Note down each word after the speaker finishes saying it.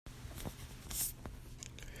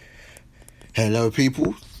Hello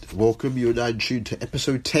people, welcome. You're now tuned to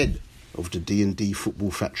episode 10 of the D&D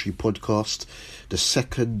Football Factory podcast, the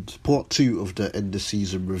second part 2 of the end of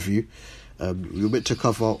season review. We were meant to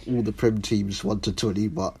cover all the Prem teams 1 to 20,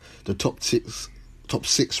 but the top six took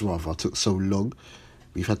so long.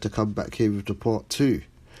 We've had to come back here with the part 2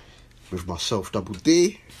 with myself, Double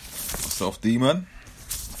D, myself, D-Man,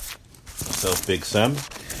 myself, Big Sam.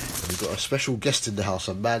 We've got a special guest in the house,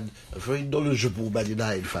 a very knowledgeable Man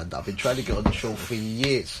United fan that I've been trying to get on the show for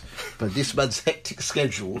years. But this man's hectic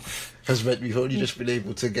schedule has meant we've only just been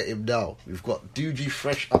able to get him now. We've got Dujy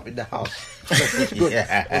fresh up in the house. What's good?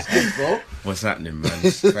 Yeah. What's good, bro? What's happening, man?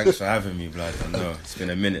 Thanks for having me, blood. I know, it's been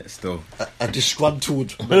a minute still. A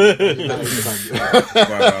disgruntled Man United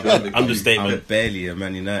fan. Understatement. I'm barely a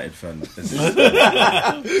Man United fan.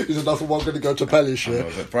 Is enough of one going to go to Palace, yeah?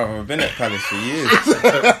 But brother, I've been at Palace for years.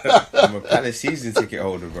 I'm a Palace season ticket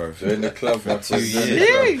holder, bro. You're in the club for 2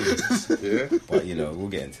 years. Yeah. But, we'll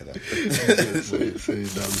get into that.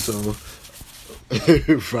 So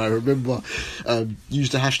if I remember, use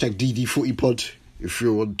the hashtag DD40pod if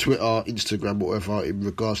you're on Twitter, Instagram, or whatever, in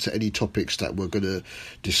regards to any topics that we're going to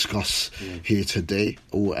discuss here today,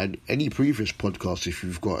 or any previous podcasts if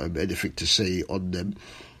you've got anything to say on them.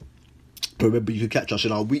 But remember, you can catch us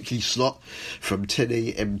in our weekly slot from 10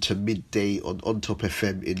 a.m. to midday on Top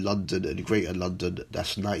FM in London and Greater London.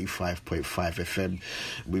 That's 95.5 FM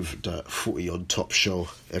with the Footy on Top show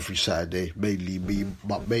every Saturday. Mainly me,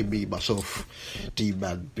 myself,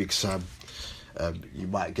 D-Man, Big Sam. You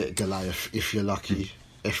might get Goliath if you're lucky.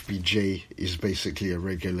 FBJ is basically a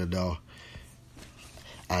regular now.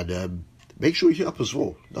 And make sure you hit up as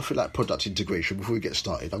well. Nothing like product integration before we get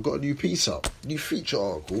started. I've got a new piece up, new feature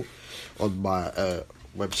article on my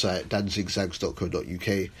website,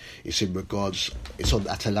 danzigzags.co.uk. It's on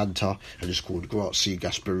Atalanta, and it's called Grazie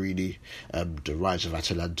Gasparini, the rise of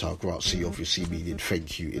Atalanta. Grazie obviously meaning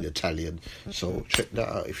thank you in Italian. So check that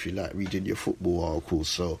out if you like reading your football articles.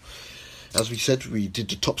 So as we said, we did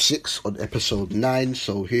the top 6 on episode 9.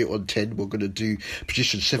 So here on 10, we're going to do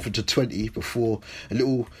position 7 to 20 before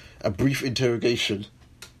a brief interrogation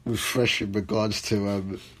with Fresh in regards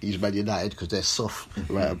to his Man United, because they're soft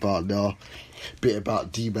right about now. Bit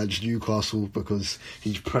about D-Man's Newcastle, because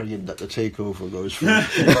he's praying that the takeover goes through.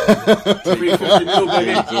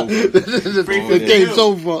 The game's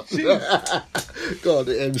over. God,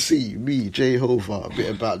 the MC, me, Jehovah. A bit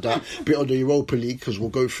about that. A bit on the Europa League, because we'll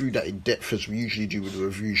go through that in depth as we usually do with the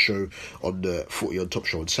review show on the Footy on Top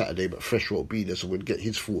show on Saturday. But Fresh won't be there, so we'll get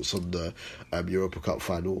his thoughts on the Europa Cup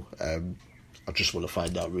final. I just want to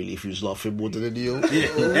find out really if he was laughing more than any of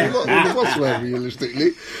us were,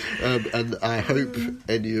 realistically. And I hope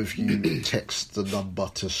any of you text the number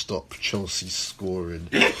to stop Chelsea scoring.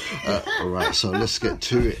 Alright, so let's get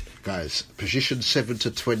to it, guys. Position 7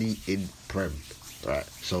 to 20 in Prem. Alright,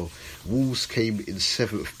 so Wolves came in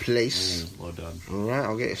 7th place. Well done. Alright,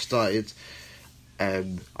 I'll get it started. I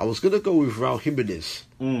was going to go with Raul Jimenez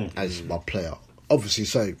as my player. Obviously,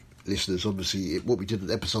 so listeners, what we did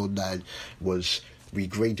in episode 9 was we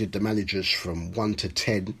graded the managers from 1 to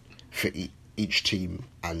 10 for each team,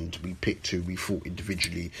 and we picked who we thought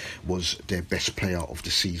individually was their best player of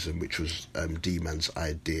the season, which was D-Man's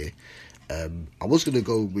idea. I was going to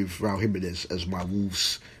go with Raul Jimenez as my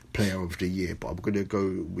Wolves player of the year, but I'm going to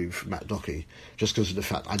go with Matt Doherty just because of the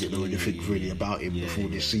fact I didn't know anything really about him before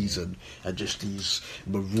this season, and just these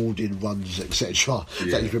marauding runs, etc.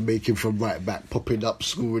 that he's been making from right back, popping up,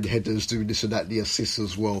 scoring headers, doing this and that, the assists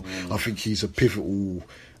as well. I think he's a pivotal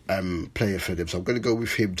player for them, so I'm going to go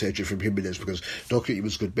with him to edge it from Jimenez, because Doherty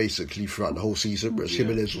was good basically throughout the whole season, whereas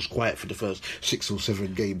Jimenez was quiet for the first 6 or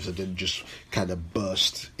 7 games and then just kind of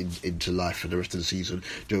burst into life for the rest of the season.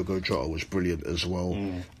 Diogo Jota was brilliant as well.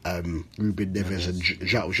 Ruben Neves and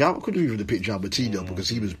João. I couldn't even pick João Martino because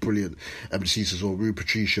he was brilliant this season as well. Rui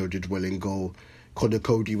Patricio did well in goal. Connor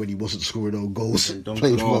Cody, when he wasn't scoring own goals,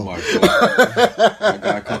 played well. Oh my God. That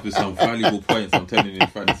guy comes with some valuable points, I'm telling you, in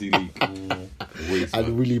Fantasy League.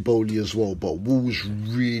 And Willy Boney as well. But Wolves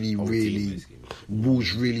really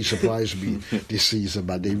surprised me this season,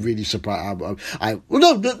 man. They really surprised. Not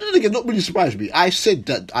really surprised me. I said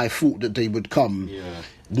that I thought that they would come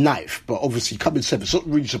 9th, but obviously coming 7th. It's not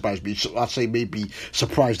really surprised me. I'd say maybe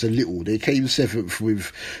surprised a little. They came 7th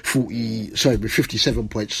with 57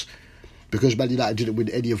 points. Because Man United didn't win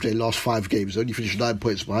any of their last 5 games, they only finished 9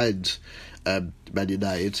 points behind Man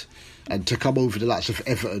United. And to come over the likes of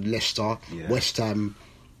Everton, Leicester, West Ham,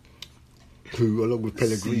 who along with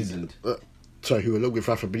Pellegrini, who along with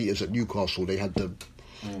Rafa Benitez at Newcastle, they had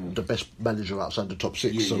the best manager outside the top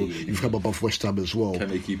 6. You've come above West Ham as well. Can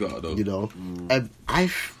they keep it up though? You know,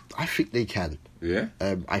 I think they can. Yeah.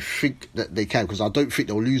 I think that they can, because I don't think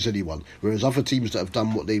they'll lose anyone. Whereas other teams that have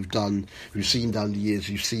done what they've done, we've seen down the years,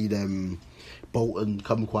 you've seen Bolton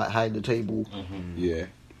come quite high in the table. Yeah.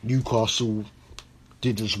 Newcastle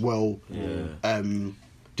did as well. Yeah.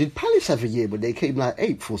 Did Palace have a year when they came like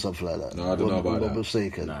 8th or something like that? No, I don't know about I'm that. not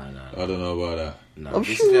mistaken. No. I don't know about that. No, I'm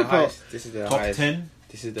this sure is their about- highest. This is their Top highest. 10?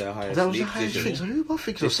 This is their highest. That was the league highest position. thing. So who am I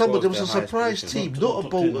thinking of? This Someone, was there was a their highest surprise position. team, Top- not a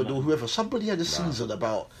top Bolton 10, or whoever. Somebody had a season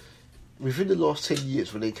about within the last 10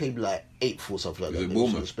 years when they came like 8th or something like Was that. it They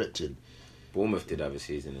wasn't Bournemouth? expecting. Bournemouth did have a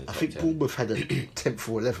season. In the I top think 10. Bournemouth had a 10th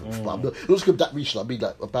or 11th, but I'm not going to that recent. I mean,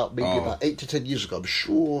 like about 8 to 10 years ago. I'm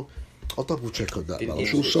sure. I'll double check on that. But I'm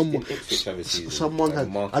sure someone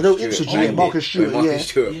had. Marcus I know Stewart Ipswich, banged Marcus it. Stewart, Marcus yeah,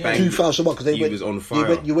 Stewart banged it. 2001 because they He went. was on They fire.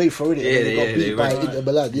 went away for it, and then they got beat by Inter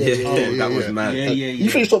Milan. Yeah, That was mad. He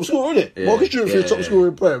finished top scorer, innit? Yeah, Marcus Stewart finished top scorer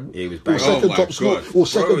in Prem. He was Or banging. second Oh my top scorer. God. Or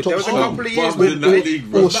second Bro, there top was a scorer. couple of years Bum in that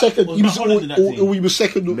league, bro. Or second, Was he was, Matt Holland in that team? or he was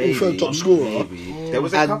second or Maybe. third top scorer. Maybe. There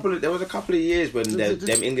was a couple of years when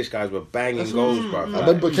them English guys were banging goals, bro. I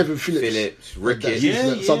remember Kevin Phillips. Ricketts.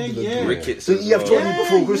 Yeah. Ricketts. Didn't he have 20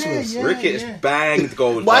 before Christmas? Ricketts banged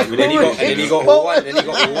goals, Why bro. And then he got Why- one. Then he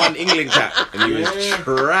got one England cap, and he was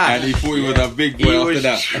trash. And he thought he was a big He boy after was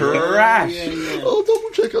that. trash. Oh, double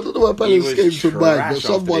check. I don't know why He Palace was came to mind, trash but after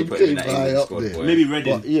someone they put him came in that high England up squad, there. boy. Maybe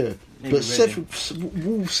Reading. But yeah, Maybe but seventh,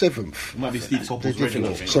 Wolves 7th. Might be Steve Coppell's They're Reading. I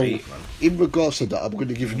different. think. So, in regards to that, I'm going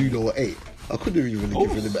to give Nuno an 8. I couldn't even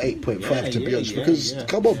give him 8.5 to be honest, because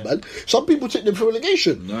come on, man, some people take them for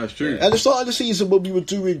relegation. No, it's true. At the start of the season, when we were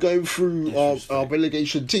going through our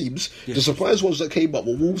relegation teams, the surprise ones that came up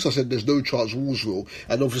were Wolves. I said there's no chance Wolves will,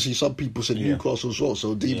 and obviously some people said Newcastle as well.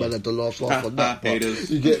 So D-Man had the last laugh on that. But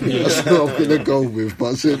Haters. you get me? That's what I'm gonna go with. But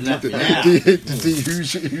I said,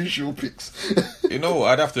 who's your picks? You know,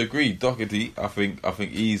 I'd have to agree. Doherty, I think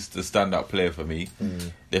he's the standout player for me.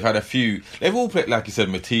 They've had a few. They've all played, like you said.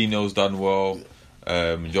 Martino's done well.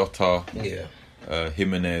 Jota,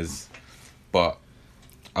 Jimenez, but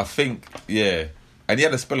I think and he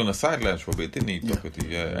had a spell on the sidelines for a bit, didn't he,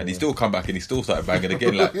 Doherty? And he still come back and he still started banging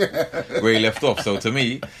again, like where he left off. So to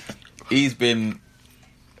me, he's been,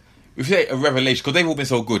 we say a revelation, because they've all been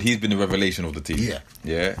so good. He's been the revelation of the team.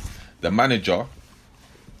 The manager.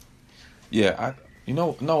 I'd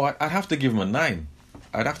have to give him a 9.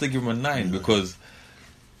 I'd have to give him a 9 because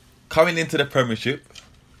coming into the Premiership,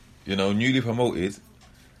 you know, newly promoted,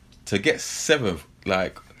 to get 7th,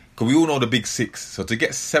 like, because we all know the big 6, so to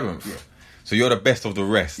get 7th, so you're the best of the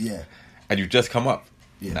rest, and you've just come up.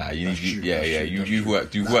 You've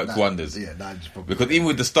worked wonders. Because even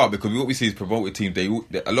with the start, because what we see is promoted teams,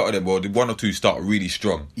 a lot of them, well, the 1 or 2 start really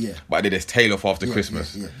strong, but they just tail off after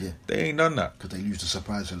Christmas. They ain't done that Because they lose the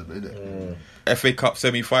surprise element, innit? FA Cup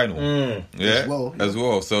semi-final, As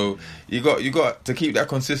well. So you got to keep that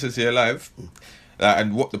consistency alive.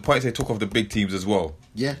 And what the points they took off the big teams as well.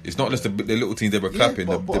 It's not just the little teams they were clapping.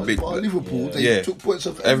 The big Liverpool, they took points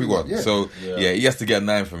off everyone. Yeah. So he has to get a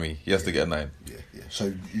 9 for me. He has to get a 9.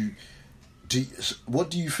 So what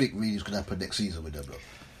do you think really is going to happen next season with them, bro?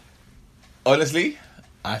 Honestly,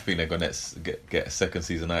 I think they're gonna get a second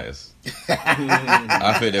seasonitis.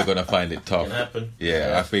 I think they're gonna find it tough. Can happen.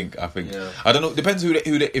 I think. I don't know. Depends who they,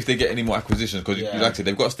 if they get any more acquisitions. Because like I said,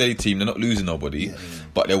 they've got a steady team. They're not losing nobody,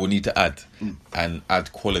 but they will need to add and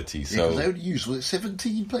add quality. So they only used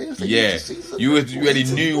 17 players. You already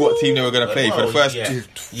knew what team they were gonna play for the first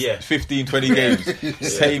 15, 20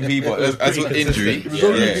 games. Same people. As an injury,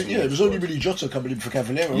 it was only really Jota coming in for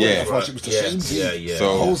Cavallero. Otherwise it was the same team the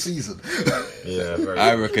whole season.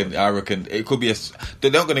 I reckon it could be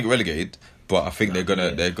they're not going to get relegated, but I think they're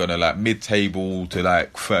gonna like mid-table to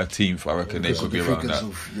like 13th. I reckon they could be around that.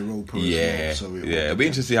 Europa it'll be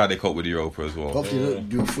interesting to see how they cope with Europa as well. Hopefully they don't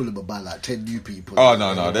do Fulham about like 10 new people. Oh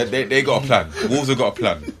no, they got a plan. Wolves have got a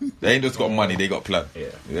plan. They ain't just got money, they got a plan.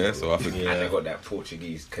 So I think and they got that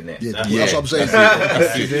Portuguese connect. That's what I'm saying.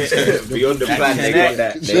 Beyond the plan, they got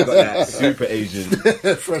that super Asian.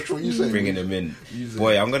 Fresh, what you saying? Bringing them in.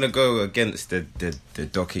 Boy, I'm gonna go against the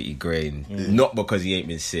Doherty grain, not because he ain't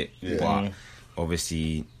been sick, but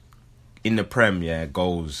obviously in the Prem,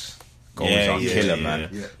 goals are killer, man.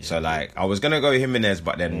 So like, I was gonna go Jimenez,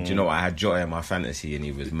 but then do you know what? I had Jota in my fantasy and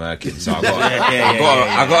he was murking, so I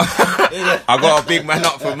got a big man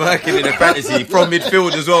up for murking in the fantasy from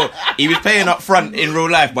midfield as well. He was playing up front in real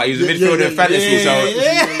life, but he was a midfielder in fantasy. So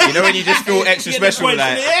you know when you just feel extra special,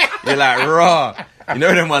 like you're like raw. You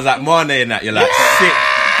know them ones like Mane and that. You're like sick.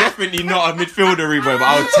 Definitely not a midfielder, boy, but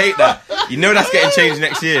I'll take that. You know that's getting changed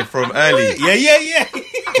next year from early.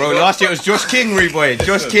 Bro, last year it was Josh King, boy.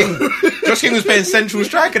 Josh King was playing central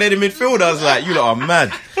striker, then the midfielder. I was like, you lot are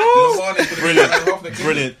mad.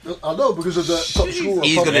 Brilliant. I know, because of the top scorer.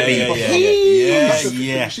 He's gonna be-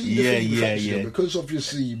 Yeah. Because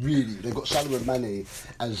obviously, really, they've got Salah and Mane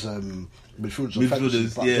as midfielders.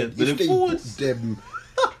 Midfielders, But yeah. then But if the they forwards- put them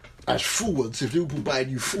as forwards, if Liverpool buy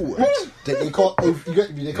new forwards, then they can't. You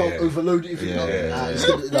get me? They can't overload it. If you know, it's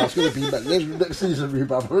gonna be bad. Next season,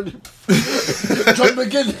 Ruben. I've already John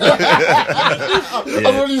McGinn.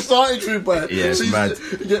 I've already started Ruben. Yeah, it's mad.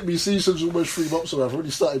 You get me? Season's almost 3 months away. I've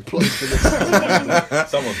already started plotting for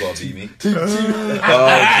next Someone's got to beat me. team. Oh,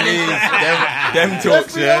 jeez. Them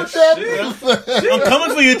talks, yeah. I'm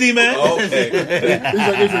coming for you, D-man. Okay. He's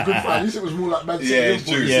like, he's a good fan. At least it was more like Man City. Yeah, it's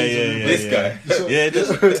true. Yeah. This guy. Yeah,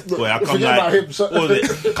 boy, I come Forget about him, so- what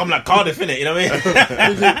was it? Come like Cardiff, innit? You know what I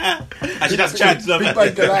mean? Actually, that's Chad. Big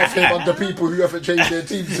man can laugh him on the people who haven't changed their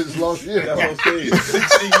team since last year. That's what I'm saying.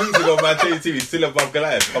 16 weeks ago, man, TV still above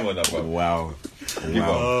Goliath. Come on, bro. Wow.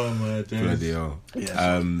 Oh my days. Bloody hell.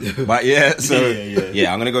 But yeah, so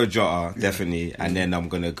Yeah. I'm gonna go Jota definitely, and then I'm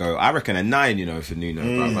gonna go. I reckon a 9, for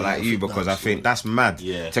Nuno, but like you, because I think that's mad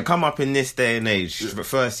to come up in this day and age,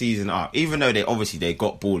 first season up. Even though they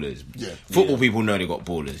got ballers. Football people know they got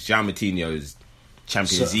ballers. Gian Martino's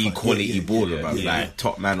Champions League quality baller, bro. Like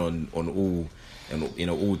top man on all,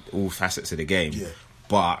 all facets of the game.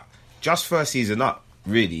 But just first season up,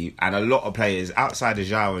 really, and a lot of players outside of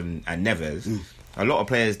João and Neves, a lot of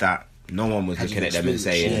players that no one was looking at them and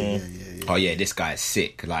saying, "Oh yeah, this guy's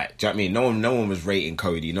sick." Like, do you know what I mean? No one was rating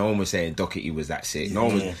Cody. No one was saying Doherty was that sick.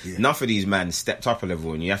 Enough of these men stepped up a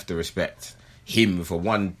level, and you have to respect him for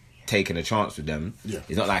one taking a chance with them.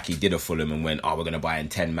 It's not like he did a Fulham and went, "Oh, we're going to buy in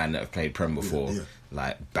 10 men that have played Prem before,"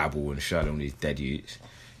 like Babel and Sherlock, these dead youths.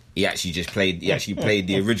 He actually played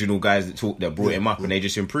the original guys that brought him up, and they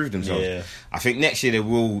just improved themselves. I think next year they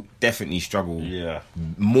will definitely struggle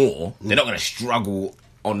more. They're not going to struggle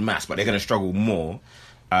en masse, but they're going to struggle more.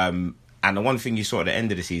 And the one thing you saw at the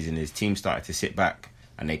end of the season is teams started to sit back,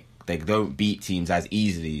 and they don't beat teams as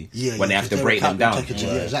easily when they have to break them down.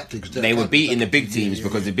 They were beating the big teams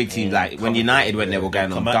because the big teams, like when United went, they were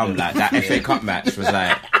going on dumb. Like that FA Cup match was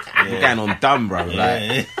like going on dumb, bro.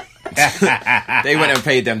 Like. They went and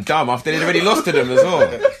paid them dumb after they'd already lost to them as well.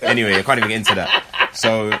 Anyway, I can't even get into that.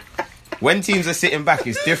 So when teams are sitting back,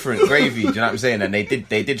 it's different gravy. Do you know what I'm saying? And they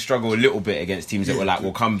did struggle a little bit against teams that were like,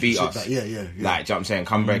 "Well, come beat us." Like, do you know what I'm saying?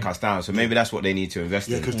 Come break us down. So maybe that's what they need to invest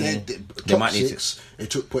in. Because they might need six, they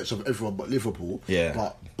took points of everyone but Liverpool.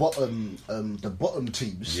 But the bottom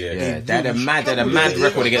teams, they had a mad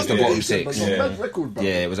record against the bottom six.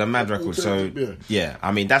 It was a mad record. So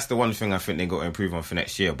I mean, that's the one thing I think they got to improve on for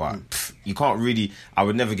next year. But you can't really. I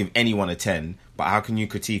would never give anyone a 10. But how can you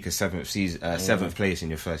critique a seventh place in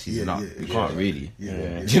your first season up? You can't really. Do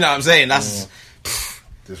you know what I'm saying? That's.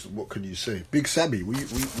 What can you say? Big Sammy, what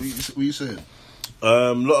you saying?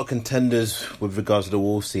 A lot of contenders with regards to the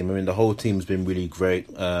Wolves team. I mean, the whole team's been really great.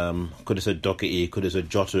 Could have said Doherty, could have said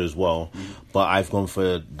Jota as well. But I've gone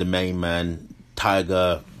for the main man,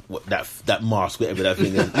 Tiger, that mask, whatever that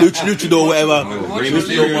thing is. Luchador, whatever.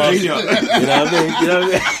 Luchador mask. You know what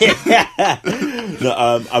I mean? No,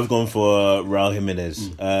 I've gone for Raul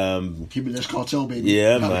Jimenez. Jimenez cartel, baby.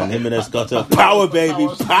 Yeah, man. Jimenez cartel. Power, baby.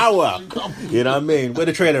 Power. You know what I mean? Where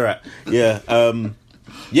the trailer at? Yeah.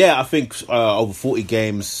 I think over 40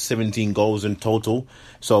 games, 17 goals in total.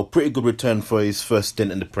 So pretty good return for his first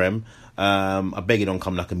stint in the Prem. I beg he don't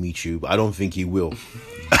come like a Michu, but I don't think he will.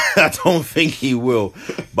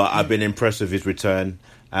 But I've been impressed with his return.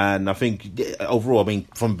 And I think overall, I mean,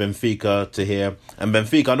 from Benfica to here. And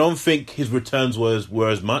Benfica, I don't think his returns were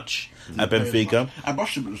as much at Benfica. I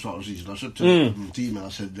brushed him at the start of the season. I said to the team, I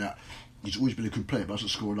said that he's always been a good player, but doesn't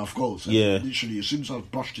score enough goals. And literally, as soon as I've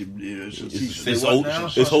brushed him,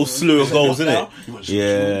 this whole slew of goals, isn't it?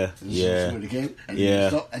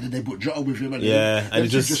 And then they put Jota with him. And and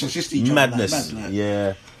it's just assist each madness. Other,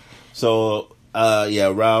 Yeah. So,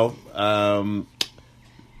 Raul.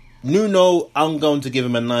 Nuno, I'm going to give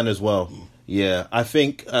him a 9 as well. Yeah, I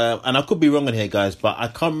think, and I could be wrong in here, guys, but I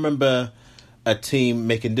can't remember a team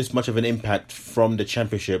making this much of an impact from the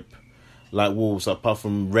Championship like Wolves, apart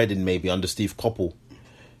from Reading maybe under Steve Coppell.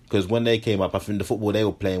 Because when they came up, I think the football they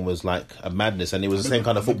were playing was like a madness, and it was the same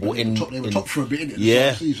kind of football they were top for a bit,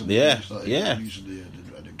 innit? Losing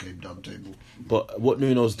the game down table. But what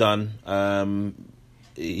Nuno's done,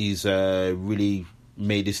 he's really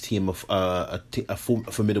made this team a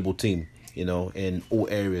formidable team, you know, in all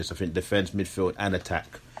areas. I think defence, midfield and attack.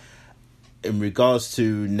 In regards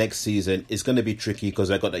to next season, it's going to be tricky because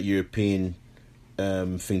I got that European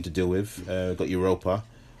thing to deal with. Got Europa.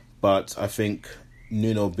 But I think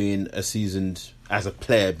Nuno being a seasoned as a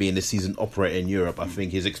player, being a seasoned operator in Europe, I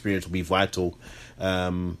think his experience will be vital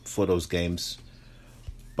for those games.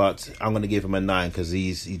 But I'm going to give him a 9 because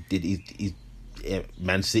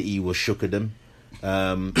Man City was shook at them.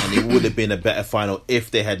 And it would have been a better final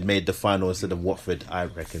if they had made the final instead of Watford, I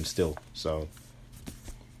reckon, still. So,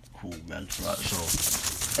 cool, man. Right,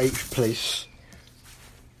 so 8th place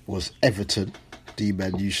was Everton.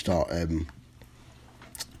 D-Man, you start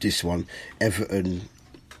this one. Everton,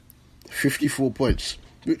 54 points,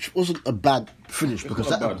 which wasn't a bad finish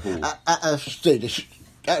because at a stage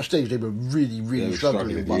they were really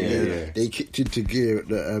struggling. But they kicked into gear at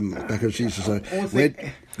the back of the season. So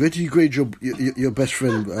where do you grade your best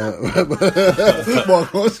friend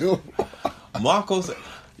Marcos? Marcos,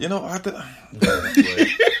 you know, I don't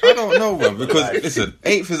know, man, because listen,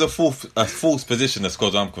 8th is a false position as far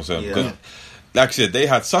as I'm concerned. Because, like I said, they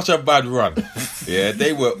had such a bad run. Yeah,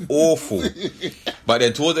 they were awful. But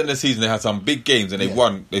then towards the end of the season, they had some big games and they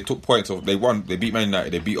won. They took points off. They won. They beat Man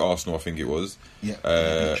United. They beat Arsenal, I think it was. Yeah,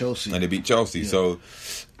 they beat Chelsea. And they beat Chelsea. Yeah. So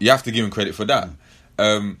you have to give him credit for that.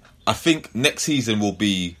 I think next season will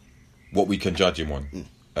be what we can judge him on.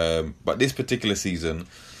 But this particular season,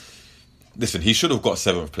 listen, he should have got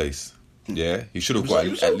 7th place. Yeah, he should have got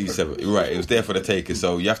at least 7th. Right, it was there for the takers.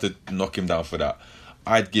 So you have to knock him down for that.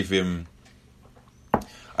 I'd give him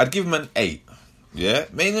an 8. Yeah,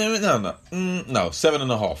 maybe no,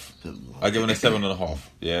 7.5. I give him a 7.5.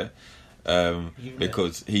 Yeah,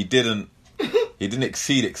 because he didn't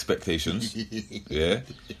exceed expectations. Yeah,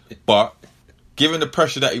 but given the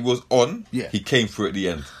pressure that he was on, he came through at the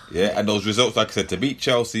end. Yeah, and those results, like I said, to beat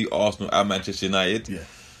Chelsea, Arsenal, and Manchester United,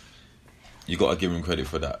 you got to give him credit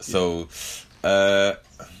for that. So, I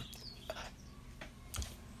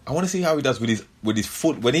want to see how he does with his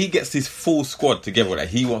full, when he gets his full squad together that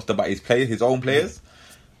he wants to back his own players.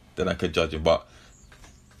 Then I could judge him. But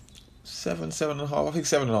 7.5. I think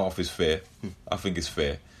 7.5 is fair. I think it's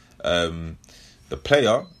fair. The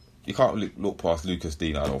player, you can't look past Lucas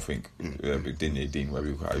Dean. I don't think Dean, whatever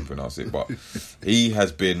you pronounce it. But he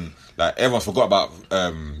has been like everyone's forgot about.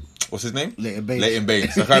 What's his name? Leighton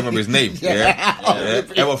Baines. I can't remember his name.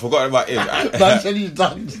 Everyone forgot about him. Man said he's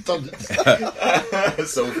done it.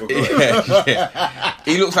 So forgot.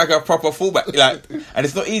 He looks like a proper fullback. Like, and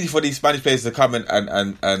it's not easy for these Spanish players to come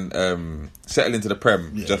and settle into the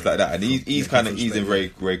Prem just like that. And he's kind of easing very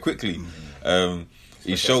very quickly.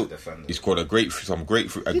 He scored a great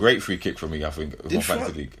free kick for me. I think from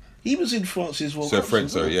Fantasy League. He was in France's World Cup.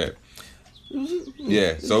 Yeah.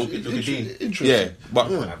 Yeah, so interesting. But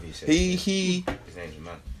he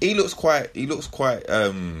looks quite I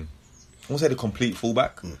won't say the complete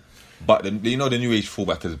fullback, but the new age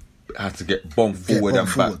fullback has to get bombed forward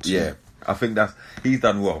and back. Yeah, I think he's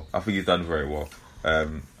done well. I think he's done very well. I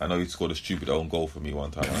know he scored a stupid own goal for me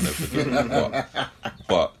one time. I never forget.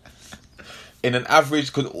 but in an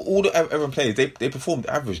average, because all the Everton players they performed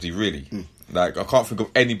averagely, really. Like, I can't think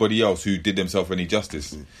of anybody else who did themselves any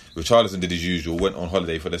justice. Richarlison did his usual, went on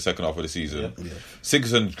holiday for the second half of the season.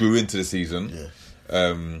 Sigurdsson grew into the season.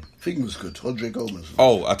 Thing was good. Andre Gomez.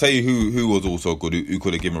 Oh, I'll tell you who was also good, who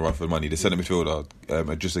could have given a run for money. The centre midfielder,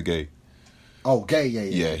 Adrissa Gueye. Oh,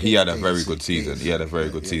 Gueye, yeah. He had a very good season. He had a very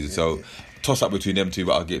good season. So, toss up between them two,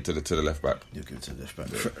 but I'll get to the left back. You'll give it to the left back.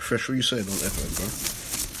 Fresh, what are you saying on Everton, bro?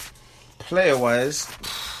 Player-wise,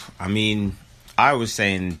 I mean, I was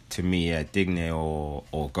saying to me, Digne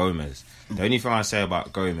or Gomez. The only thing I say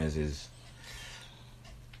about Gomez is,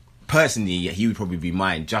 personally, he would probably be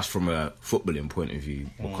mine just from a footballing point of view,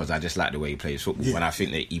 because I just like the way he plays football. And I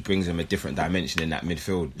think that he brings him a different dimension in that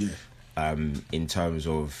midfield. In terms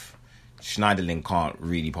of Schneiderlin can't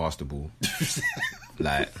really pass the ball.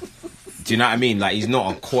 Like, do you know what I mean? Like, he's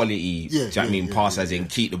not a quality, do you know what I mean, pass as in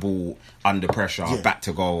keep the ball under pressure, back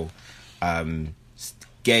to goal.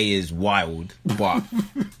 Gay is wild, but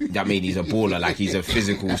I mean, he's a baller. Like, he's a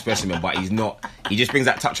physical specimen, but he's not. He just brings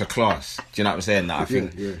that touch of class. Do you know what I'm saying? Like, I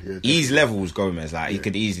think he's levels Gomez. Like, he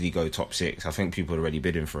could easily go top 6. I think people are already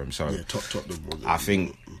bidding for him. So top. I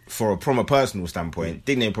think from a personal standpoint,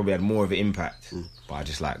 Digne probably had more of an impact. But I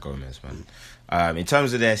just like Gomez, man. In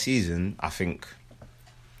terms of their season, I think,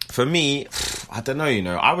 for me, I don't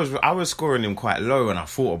know, I was scoring him quite low when I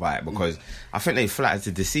thought about it, because I think they flattered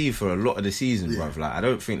to deceive for a lot of the season, bruv. Like, I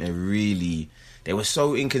don't think they were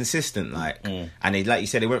so inconsistent, and they, like you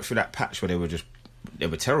said, they went through that patch where they were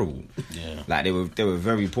terrible. Like, they were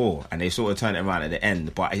very poor, and they sort of turned it around at the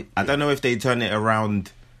end. But I don't know if they turned it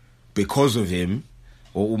around because of him,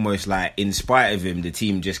 or almost like in spite of him, the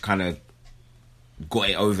team just kind of got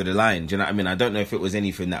it over the line. Do you know what I mean? I don't know if it was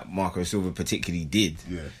anything that Marco Silva particularly did.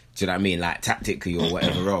 Yeah. Do you know what I mean? Like tactically or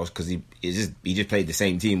whatever else, because he just played the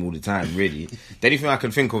same team all the time. Really, the only thing I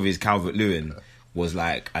can think of is Calvert-Lewin was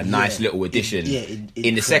like a nice little addition.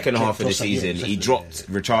 In the second half of the season, he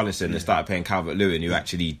dropped Richarlison and started playing Calvert-Lewin, who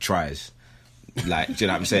actually tries. Like, do you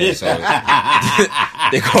know what I'm saying? So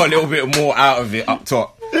they got a little bit more out of it up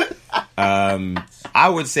top. I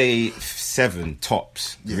would say 7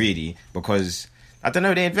 tops, really, because I don't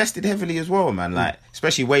know, they invested heavily as well, man. Like,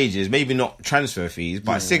 especially wages, maybe not transfer fees,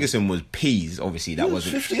 but Sigurdsson was peas. Obviously, that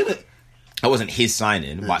wasn't 50, innit? That wasn't his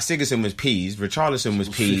signing, but Sigurdsson was peas, Richarlison was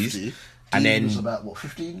peas, 50. and Dean then was about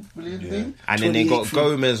 15 million. And then they got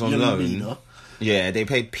Gomez on loan. Yeah, they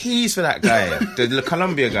paid peas for that guy, the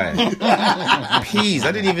Colombia guy. Peas.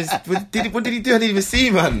 I didn't even. What did he do? I didn't even see,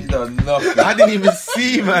 man. He done nothing. I didn't even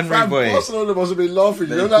see, man, Ray boy. Barcelona must have been laughing.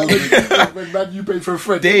 You know that when Man U paid for a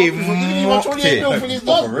friend. They mocked it.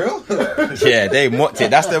 For real? Yeah, they mocked it.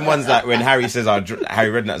 That's the ones that when Harry says, Harry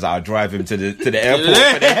Redknapp's like, I'll drive him to the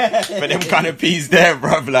airport for them kind of peas there,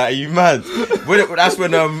 bruv. Like, are you mad? That's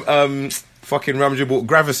when fucking Ramsey bought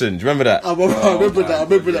Gravison. Do you remember that? I remember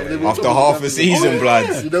that. After half a season,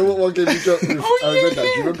 blood. You know what one game we got with Redknapp? Do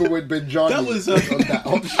you remember when Benjani That was on that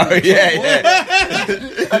option? Oh,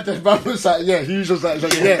 yeah. And then man was like, he was just like, you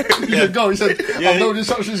can go. He said, I know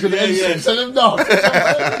this option's going to end soon. Tell him no.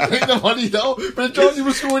 Take the money though. Benjani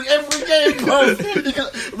was scoring every game, bro.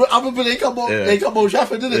 I remember they come on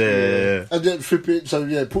Trafford, didn't it? Yeah. And then flip it.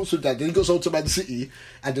 So Portsmouth down. Then he got sold to Man City,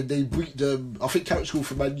 and then they beat them. I think Carrot scored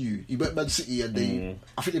for Man U. He went Man City, and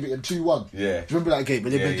I think they beat them 2-1. Yeah. Do you remember that game?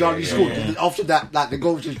 And then Benjani scored. And then after that, like the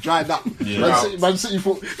goal just dried up. Man City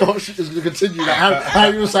thought the whole shit was going to continue. Like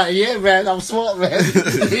Harry was like, yeah, man, I'm smart, man.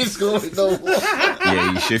 He scored no more.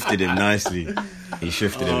 Yeah, he shifted him nicely.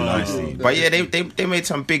 But yeah, they made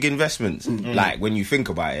some big investments. Like when you think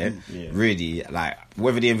about it, really, like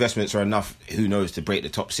whether the investments are enough, who knows, to break the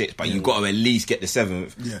top 6. But you've got to at least get the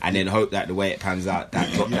 7th, and then hope that the way it pans out,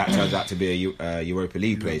 that turns out to be a Europa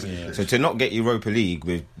League place. So to not get Europa League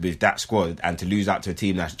with that squad and to lose out to a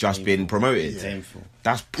team that's just been promoted,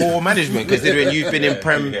 that's poor management. Considering you've been in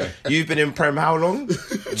Prem how long?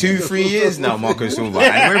 2-3 years now, Marco Silva,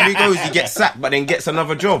 and wherever he goes, he gets sacked, but then gets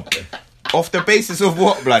another job. Off the basis of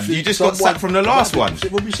what, blood? You just got sacked from the last one. I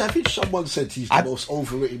think someone said he's the most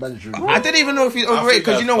overrated manager. I didn't even know if he's overrated,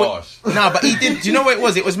 because you know what? No, but he did. Do you know what it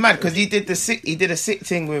was? It was mad because he did a sick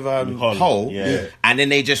thing with Hull, and then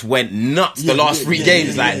they just went nuts the last 3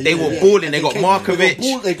 games. Like they were balling. They got Markovic.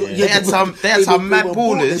 They had some mad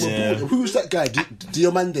ballers. Who's that guy?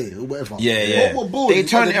 Diomande or whatever. Yeah. They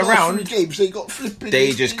turned it around. 3 games they got flipping.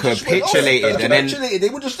 They just capitulated, and then they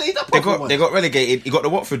would have stayed up. They got relegated. He got the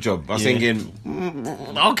Watford job. I was thinking,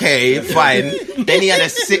 okay, fine. Then he had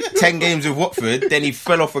 10 games with Watford. Then he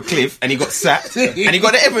fell off a cliff and he got sacked. And he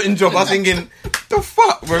got the Everton job. I was thinking, the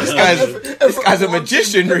fuck, bro? This guy's a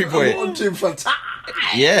magician, boy.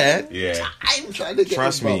 Yeah.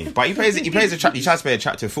 Trust me. But he tries to play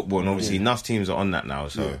attractive football, and obviously enough teams are on that now.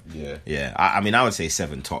 So yeah. I mean, I would say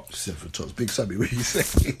 7 tops. 7 tops. Big Sammy, what are you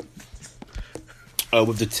saying?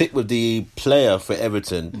 With the player for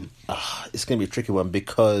Everton, it's going to be a tricky one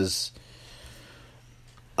because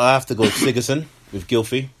I have to go with Sigurdsson with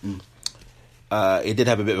Gylfi. He did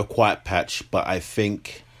have a bit of a quiet patch, but I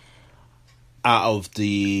think out of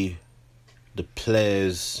the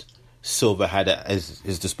players Silva had at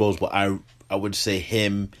his disposal, I would say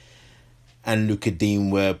him and Luka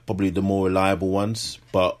Dean were probably the more reliable ones.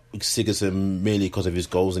 But Sigurdsson, mainly because of his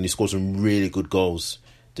goals, and he scored some really good goals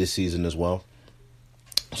this season as well.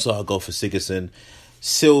 So I'll go for Sigurdsson.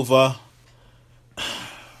 Silva,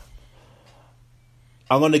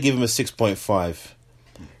 I'm going to give him a 6.5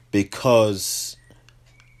 because,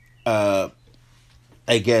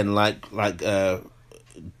 again, like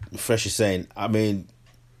Fresh is saying, I mean,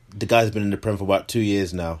 the guy's been in the Prem for about 2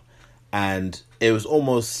 years now, and it was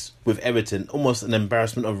almost, with Everton, almost an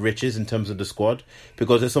embarrassment of riches in terms of the squad,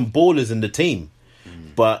 because there's some ballers in the team,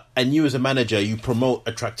 and you as a manager, you promote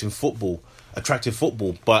attractive football,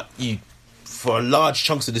 but you, for large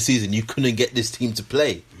chunks of the season, you couldn't get this team to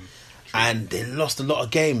play. And they lost a lot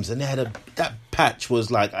of games, and they had that patch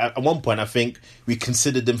was like, at one point I think we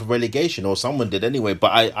considered them for relegation, or someone did anyway,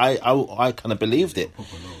 but I kind of believed it.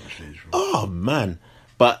 Oh man.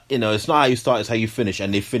 But it's not how you start, it's how you finish,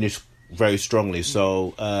 and they finished very strongly.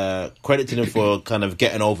 So credit to them for kind of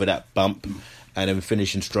getting over that bump and then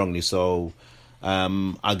finishing strongly. So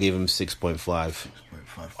I'll give him 6.5.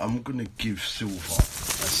 I'm gonna give Silva a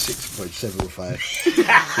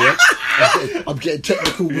 6.75. I'm getting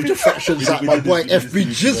technical with the fractions like my boy FB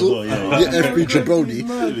Jizzle, FB Jabroni.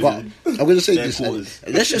 But I'm going to say Their this. quarters.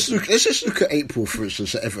 Let's just look at April, for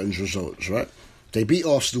instance, at Everton's results, right? They beat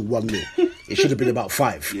Arsenal 1-0. It should have been about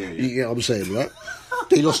 5. Yeah. You know what I'm saying, right?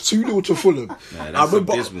 They lost 2-0 to Fulham. Nah, I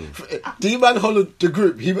remember D-Man Holland, the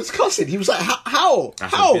group, he was cussing. He was like, how?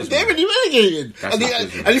 abysmal. They're already relegated. That's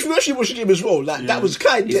abysmal. And if you actually watch the game as well, like, that was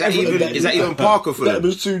kind Is that even Parker for That them?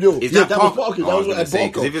 was 2-0. Is Yeah, that that was Parker. That was what Because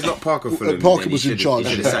Parker. if it's not Parker for them, Parker then was in charge.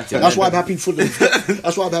 he should have sacked him. That's why I'm happy for them.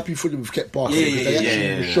 That's why I'm happy for them with kept Parker. Because they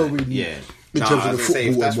actually were showing in terms of the football.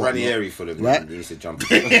 If that's and whatnot. Ranieri for them, Right? he needs to jump.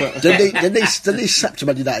 then they sacked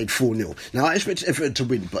Man United 4-0. Now I expected Everton to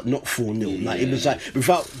win, but not 4-0. Like it was like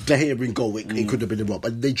without De Gea in goal, it could have been a rob.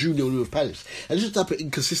 And they drew 0 with Palace. And this is the type of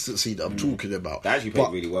inconsistency that I'm talking about. They actually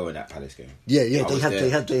played really well in that Palace game. Yeah, I they was had there.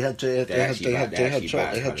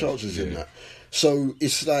 chances in that. So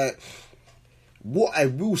it's like what I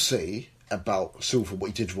will say about Silva, what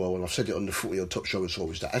he did well, and I've said it on the Footy on Top Show as well,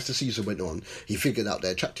 is that as the season went on, he figured out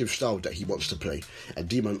the attractive style that he wants to play. And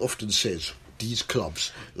D-Man often says these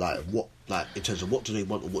clubs, in terms of what do they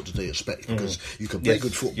want or what do they expect, because you can play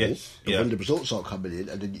good football, but when the results aren't coming in,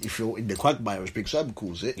 and then if you're in the quagmire, as Big Sam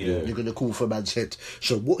calls it, you're going to call for a man's head.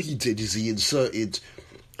 So what he did is he inserted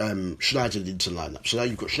Schneider into lineup. So now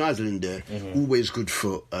you've got Schneider in there, always good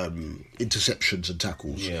for interceptions and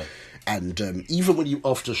tackles. Yeah. And even when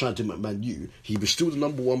after Schneider at Man U, he was still the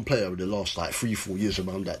number 1 player in the last 3-4 years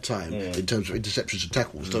around that time in terms of interceptions and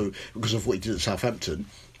tackles. So because of what he did at Southampton.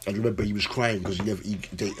 And remember, he was crying because they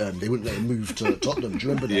wouldn't let him move to Tottenham. Do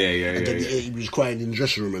you remember that? And then he was crying in the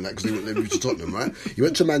dressing room and that because they wouldn't let him move to Tottenham, right? He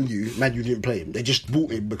went to Man U. Man U didn't play him. They just bought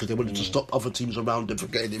him because they wanted to stop other teams around him from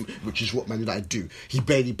getting him, which is what Man United do. He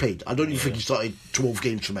barely played. I don't even think he started 12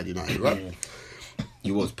 games for Man United, right?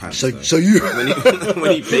 He was pants. So you when he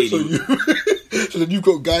played, so then you've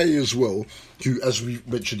got Guy as well, who, as we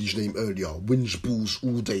mentioned his name earlier, wins balls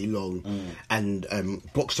all day long, and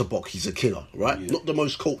box to box, he's a killer, right? Not the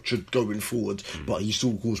most cultured going forward, but he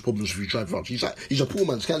still causes problems if you drive around. He's a poor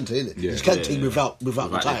man's Kante, isn't it? He's Kante without the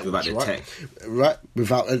titles, without the right? tech. Right?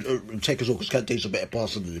 Without tech as well, because Kante's a better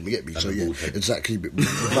passer than him. You get me? So yeah, exactly.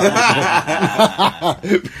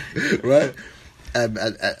 Right. And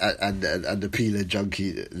the peeler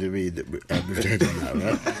junkie, with the head on that,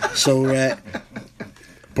 right? So,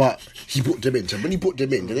 but he put them in. So when he put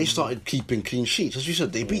them in, then they started keeping clean sheets. As you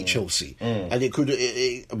said, they beat Chelsea, and they could.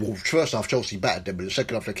 Well, first half Chelsea battered them, but the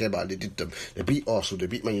second half they came out and they did them. They beat Arsenal, they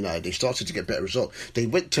beat Man United. They started to get better results. They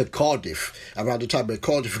went to Cardiff around the time where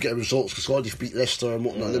Cardiff were getting results because Cardiff beat Leicester and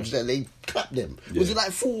whatnot. And they clapped them. Was it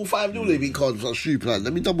like 4 or 5-0 they beat Cardiff? That's stupid. Like,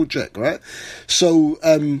 let me double check, right? So.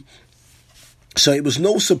 So it was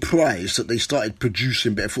no surprise that they started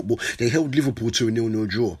producing better football. They held Liverpool to a 0-0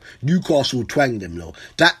 draw. Newcastle twanged them though.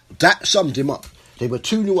 That summed him up. They were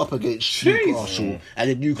 2-0 up against Newcastle, and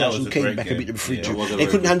then Newcastle came back and beat them 3-2. They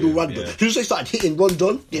couldn't handle Roundup. As soon as they started hitting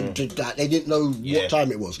Rondon, they didn't know what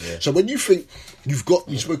time it was. So when you think we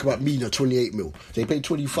spoke about Mina, 28 mil. They paid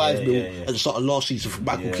 25 mil at the start of last season for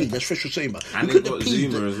Michael Keane. That's fresh for saying, man. And they've got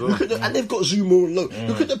Zuma as well. And they've got Zuma on loan.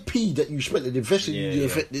 Look at the P that you spent and invested in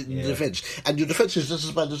your defence. And your defence is just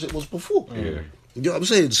as bad as it was before. You know what I'm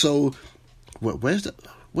saying? So, where's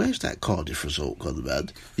that Cardiff result gone, man?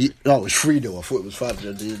 It's 3-0. I thought it was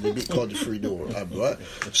 5-0. They beat Cardiff 3-0, right?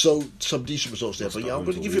 So, some decent results there. But I'm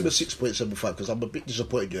going to give him a 6.75 because I'm a bit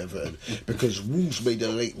disappointed in Everton because Wolves made a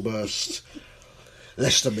late burst.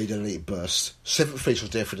 Leicester made a late burst. 7th place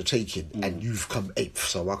was there for the taking, and you've come 8th.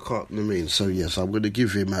 So I can't. I mean, so yes, I'm going to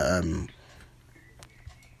give him a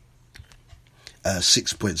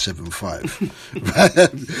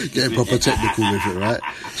 6.75. Getting proper technical with it, right?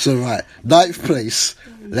 So 9th place,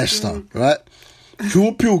 Leicester, right?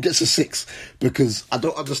 Pure gets a 6 because I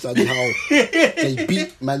don't understand how they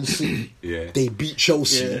beat Man City, they beat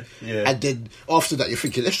Chelsea, and then after that you're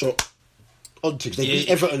thinking Leicester. They beat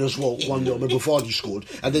Everton as well, 1-0 when Vardy scored,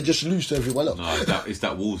 and they just lose to everyone else. No, it's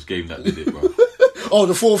that Wolves game that did it, bro. Oh,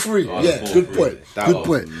 the 4-3. The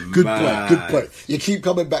 4-3. Good point. You keep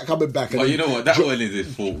coming back. Oh, you know what? That one is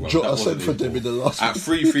his fault, bro. I sent for them in the last at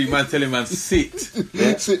 3-3, man, telling man sit.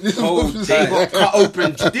 Sit. They got cut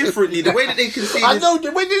open differently. The way that they conceded. I know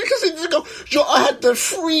the way they conceded. I had the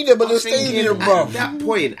freedom of the stadium, bro. At that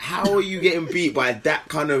point, how are you getting beat by that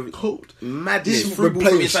kind of madness? This Through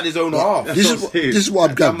from inside his own half. This is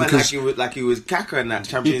what I'm glad because like he was Kaka in that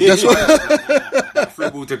Champions League. Free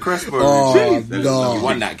ball to Crespo. Oh no. You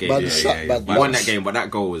won that game. Won that game, but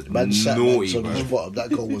that goal was naughty, bro.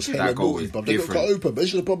 That goal was hella naughty, but they got cut open. But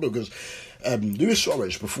this is the problem because Luis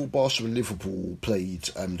Suarez, before Barcelona and Liverpool played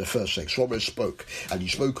the first leg, Suarez spoke, and he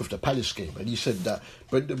spoke of the Palace game, and he said that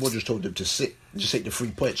Brendan Rodgers told him to sit just take the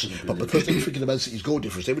 3 points. But because they were thinking of Man City's goal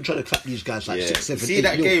difference, they were trying to clap these guys like 6, 7, See 8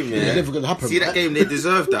 that nil. game, yeah? It's never going to happen. See that game, they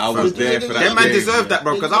deserved that. I was there for that. Them man game, deserved that,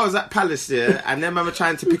 bro, because I was at Palace there, and them man were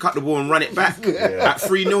trying to pick up the ball and run it back at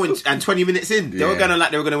 3-0 and 20 minutes in. They were going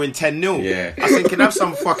to win 10-0. Yeah. I was thinking, have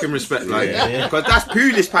some fucking respect, like, because that's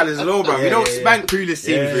Pulis Palace law, bro. We don't spank Pulis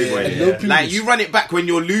teams, boy. Like, you run it back when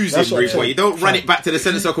you're losing, boy. You don't run it back to the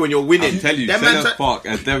centre circle when you're winning. I tell you, Centre Park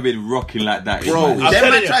has never been rocking like that. Bro, them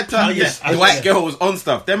man tried to, the white girls on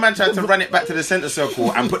stuff. Them man tried to run it back to the centre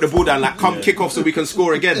circle and put the ball down, like, come kick off so we can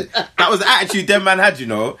score again. That was the attitude them man had, you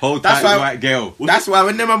know. Hold tight, white girl. That's why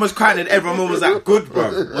when them man was crying, everyone was like, good,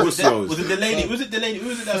 bro. Was it Delaney? Who was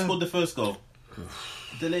it that scored the first goal?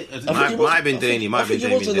 Might have been Delaney. Oh my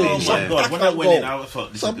God, when I went in, I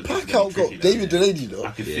thought this some is pack out goal. David Delaney, though.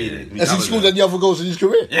 I could feel it. Has he scored any other goals in his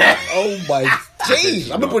career? Yeah. Oh my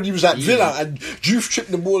days! I remember when he was at Villa and Juve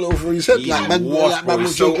tripped the ball over his head. Like man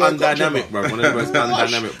was so undynamic, bro. One of the most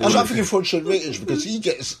undynamic. I was thinking Franchise Ratings because he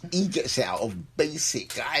gets it out of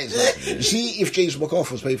basic guys. Like, you see, if James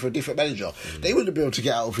McCarthy was playing for a different manager, they wouldn't be able to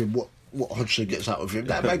get out of him what Hodgson gets out of him.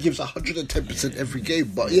 That man gives 110% every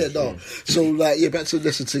game. But yeah, no. So like, back to the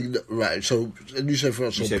Leicester thing. Right. So you said for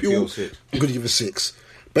us, so Pure, I'm going to give it 6.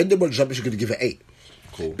 Brendan Rodgers, I'm actually going to give it 8.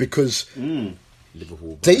 Cool. Because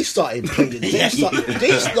Liverpool. they started playing.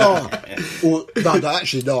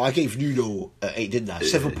 No, I gave Nuno 8, didn't I?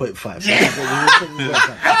 7.5.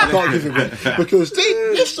 I can't give it 1 because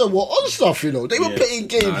Leicester were on stuff. You know, they were playing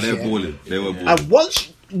games. They were balling. And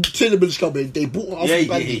once Tillerman's come in, they brought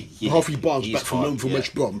Harvey Barnes back from loan from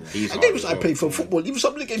West Brom, and they was playing for football. Even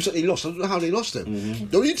some of the games that they lost, I don't know how they lost them.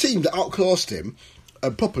 The only team that outclassed him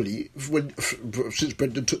properly since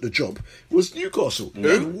Brendan took the job was Newcastle.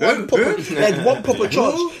 They had one proper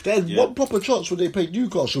chance. They had one proper chance when they played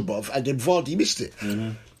Newcastle, bruv, and then Vardy missed it.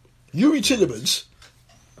 Yuri Tillemans.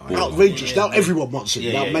 Outrageous. Now everyone wants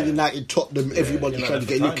him. Now Man United, Tottenham, everyone is trying to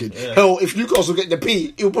get looking. Hell, if Newcastle get the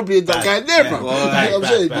P, he'll probably end up going there, bro. You know what I'm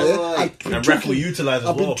saying?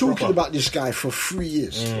 I've been talking about this guy for 3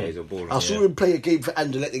 years. I saw him play a game for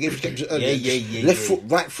Anderlecht. The game came to early. Left foot,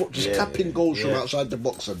 right foot, just tapping goals from outside the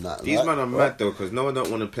box and that. These men are mad though, because no one don't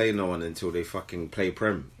want to play no one until they fucking play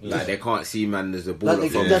Prem. Like they can't see man as a baller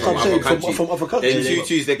from other countries. Then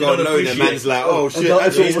Tuesday they go on loan and man's like, oh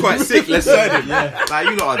shit, he's quite sick. Let's sign him. Like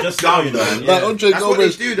you lot are just dumb, man. Like Andre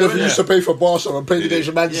Gomez never used to play for Barca and played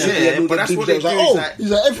against Man City. Yeah, but that's what they do. Like,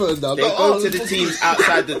 he's at Everton now. They go to the teams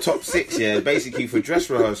outside the top 6, basically for dress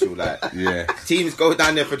rehearsal. Like, teams go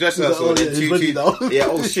down there for dress rehearsal.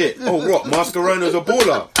 Oh shit. Oh what? Mascarona's a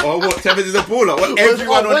baller. Oh what? Tevez is a baller. What?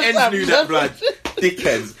 Everyone on ends knew that, blood.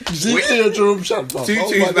 Dickheads.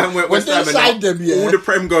 Tutu's man went West Ham and all the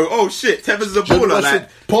Prem go, oh shit, Tevez is a baller. Like,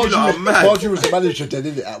 Pardew was the manager then,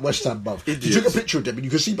 isn't it, at West Ham, bruv. You took a picture of them and you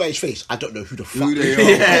can see by his face, I don't know who the fuck they are.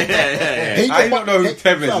 I don't know who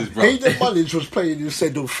Tevez is, bro. Hayden Mullins was playing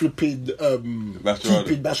instead of flipping keeping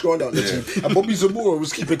Mascherano out the team, and Bobby Zamora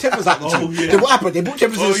was keeping Tevez out the team. Then what happened? They brought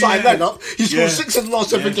Tevez in the side lineup. He scored 6 in the last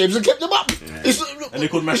 7 games and kept them up. And they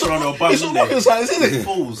called Mascherano a bum. It's not rocket science, is it?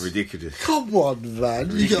 Fools. Ridiculous. Come on,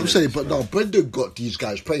 man. You get what I'm saying? But no, Brendan got these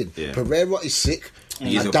guys playing. Pereira is sick.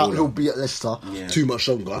 I doubt he'll be at Leicester too much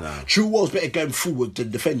longer. Chilwell's better going forward than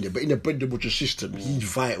defending, but in a Brendan Rodgers system, he's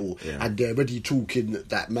vital. And they're already talking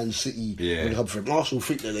that Man City will come for him. Arsenal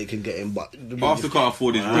think that they can get him, but Arsenal can't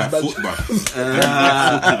afford his right foot, bro.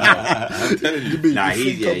 I'm telling you.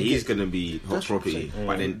 He's going to be hot property.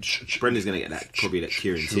 But then Brendan's going to get probably that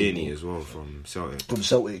Kieran Tierney as well from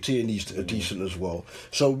Celtic. Tierney's decent as well.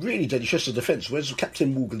 So really, then it's just the defence. Whereas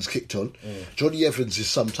Captain Morgan's kicked on, Johnny Evans is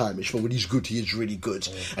sometime-ish, but when he's good, he is really good.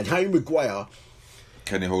 And Harry Maguire,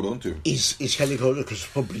 can they hold on to? Is can they hold on? Because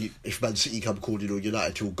probably if Man City come calling or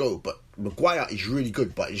United, he'll go. But Maguire is really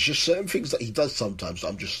good. But it's just certain things that he does sometimes that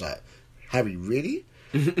I'm just like, Harry, really?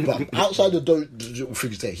 But outside of those little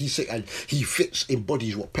things there, he's sick and he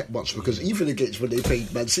embodies what Pep wants. Because even against when they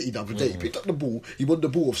played Man City the other day, he picked up the ball, he won the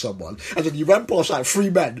ball of someone, and then he ran past like 3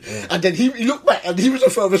 men, and then he looked back and he was the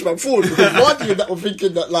furthest man forward. Because Vardy and that were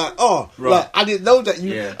thinking that like I didn't know that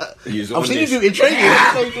you. I've seen you do it in training.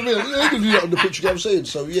 You can do that on the pitch. You know what I'm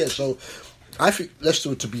saying? So I think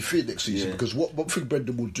Leicester to be fit next season because what thing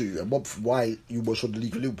Brendan will do and why you was on the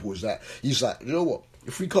league of Liverpool is that he's like, you know what?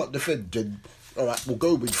 If we can't defend, then all right, we'll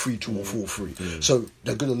go with 3-2 or 4-3. So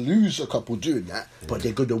they're going to lose a couple doing that, but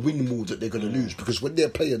they're going to win more that they're going to lose, because when they're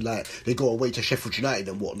playing like they go away to Sheffield United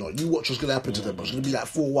and whatnot, you watch what's going to happen to them. It's going to be like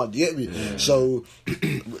 4-1. You get me? So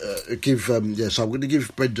so I'm going to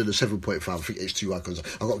give Brendan a 7.5. I think it's too high because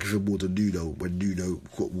I got to give him more than Nuno when Nuno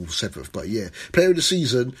got Wolves 7th. But yeah, player of the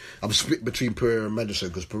season, I'm split between Pereira and Maddison,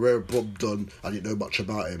 because Pereira bombed on. I didn't know much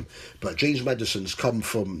about him, but James Maddison's come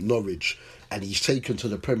from Norwich. And he's taken to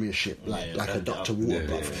the Premiership like a duck to water,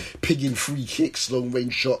 bruv. Pigging free kicks, long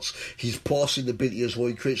range shots. He's passing ability as well.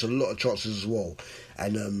 He creates a lot of chances as well.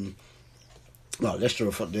 And Leicester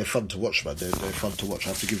are fun. They're fun to watch, man. They're fun to watch. I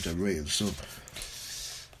have to give them ratings. So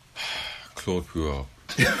Claude Puel.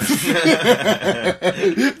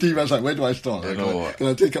 D-Man's like, where do I start? You know what? Can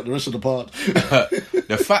I take up the rest of the part?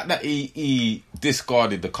 The fact that he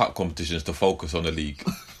discarded the cup competitions to focus on the league.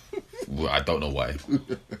 Well, I don't know why.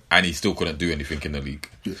 And he still couldn't do anything in the league.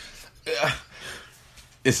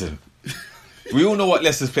 Listen, we all know what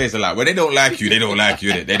Leicester's players are like. When they don't like you, they don't like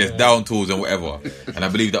you, innit? They're just down tools and whatever. And I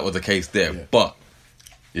believe that was the case there. But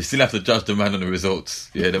you still have to judge the man on the results.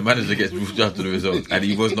 Yeah, the manager gets judged on the results. And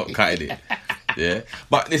he was not cutting it. Yeah.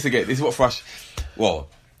 But this is what Fresh... Well...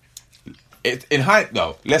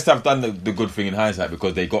 Leicester have done the good thing in hindsight,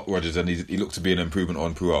 because they got Rodgers and he looked to be an improvement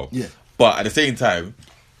on Puel. Yeah. But at the same time...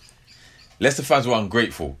 Leicester fans were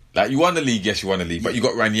ungrateful. Like, you won the league, yes, you won the league, but you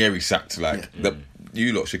got Ranieri sacked. Like,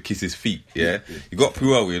 you lot should kiss his feet. Yeah, you got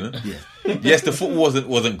Puel, you know. Yeah. Yes, the football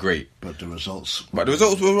wasn't great, but the results.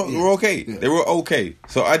 were okay. Yeah. They were okay.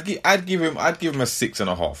 So I'd give him a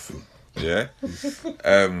 6.5. Yeah.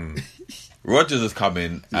 Rodgers has come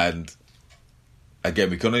in, and again,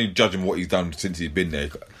 we can only judge him what he's done since he's been there,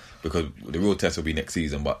 because the real test will be next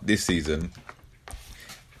season. But this season,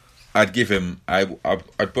 I'd give him. I'd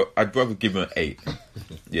probably give him an 8.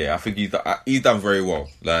 Yeah, I think he's done very well.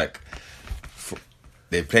 Like,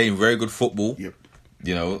 they're playing very good football. Yep.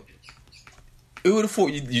 You know, who would have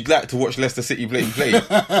thought you'd like to watch Leicester City play?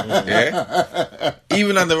 Yeah.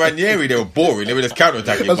 Even under Ranieri, they were boring. They were just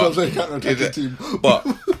counter-attacking. That's what I'm saying, counter-attacking team. But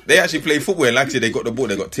they actually play football. And like I said, they got the ball.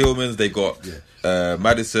 They got Tillmans. They got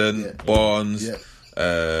Maddison, Barnes. Yeah.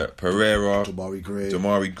 Pereira, Damari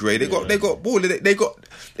Gray. They got ball. They got.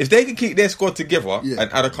 If they can keep their squad together and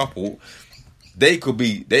add a couple, they could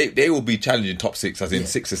be. They will be challenging top 6, as in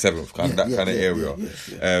 6th or 7th, kind of area.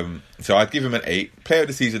 So I'd give him an 8. Player of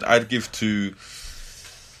the season, I'd give to.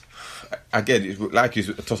 Again, it's like it's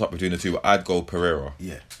a toss up between the two, but I'd go Pereira.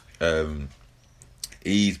 Yeah.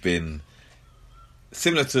 He's been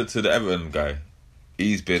similar to the Everton guy.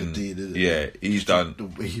 He's been, he's done the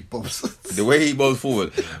way he bobs. The way he bobs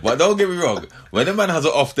forward. But don't get me wrong, when a man has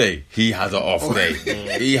an off day, he has an off day.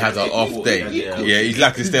 He has an off day. Yeah, he's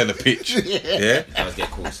like to stay on the pitch. Yeah, does get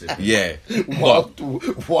caught. Yeah,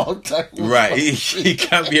 wild tackle. Right, he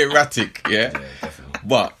can be erratic. Yeah,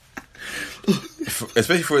 but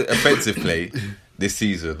especially for offensive play this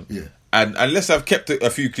season, and unless I've kept a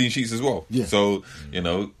few clean sheets as well. Yeah. So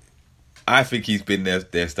I think he's been their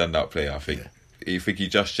standout player. I think. Yeah. I think he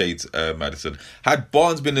just shades Maddison. Had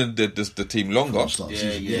Barnes been in the team longer,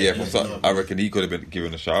 I reckon he could have been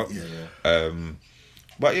given a shout.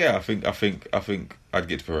 But yeah, I think I'd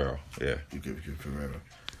get to Pereira. Yeah, you give Pereira.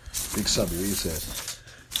 Big Sammy, what you said?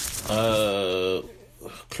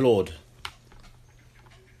 Claude.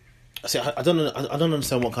 See, I don't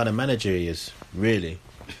understand what kind of manager he is, really,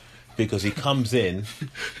 because he comes in,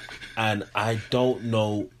 and I don't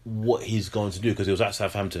know what he's going to do, because he was at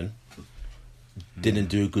Southampton. Didn't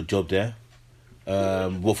do a good job there.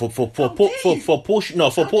 Well, for portion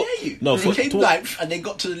and they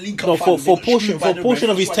got to the League Cup. For portion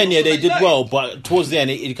of his tenure, they did well, but towards the end,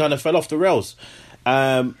 it kind of fell off the rails.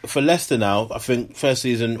 For Leicester now, I think first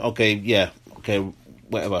season,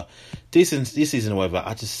 whatever. This season, however,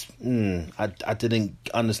 I didn't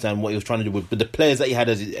understand what he was trying to do with the players that he had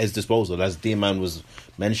at his disposal, as D-Man was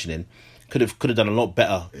mentioning. Could have done a lot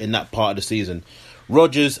better in that part of the season.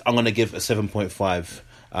 Rodgers, I'm going to give a 7.5.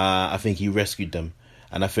 I think he rescued them,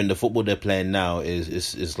 and I think the football they're playing now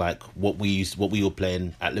is like what we were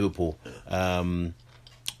playing at Liverpool.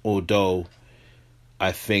 Although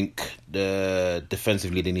I think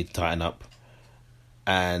defensively they need to tighten up,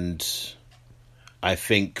 and I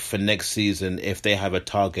think for next season, if they have a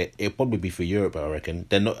target, it'll probably be for Europe. I reckon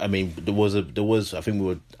they're not. I mean, there was. I think we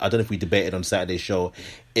were. I don't know if we debated on Saturday's show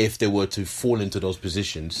if they were to fall into those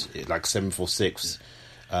positions, like 7th or 6th,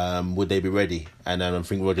 would they be ready? And I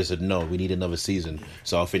think Roger said no. We need another season.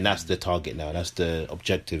 So I think that's the target now. That's the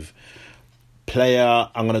objective.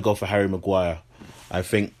 Player, I'm gonna go for Harry Maguire. I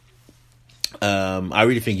think. I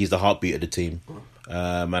really think he's the heartbeat of the team.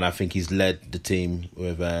 And I think he's led the team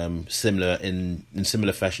with similar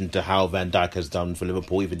fashion to how Van Dijk has done for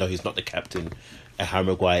Liverpool, even though he's not the captain, Harry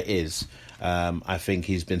Maguire is. I think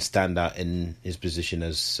he's been standout in his position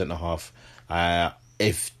as centre half.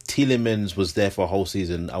 If Tielemans was there for a whole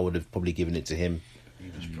season, I would have probably given it to him. He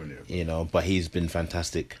was brilliant. But he's been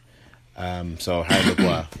fantastic. So Harry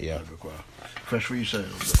Maguire, yeah. Fresh, what you say on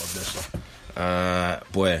Leicester?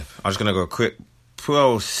 Boy, I was gonna go quick.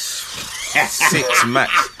 12-6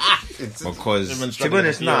 match because to be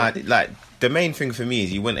honest, the main thing for me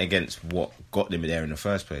is he went against what got them there in the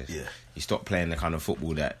first place. Yeah, he stopped playing the kind of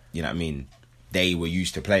football that they were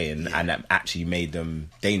used to playing, and that actually made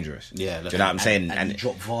them dangerous. Yeah, do you know what I'm saying? And he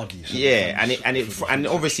dropped Vardy. And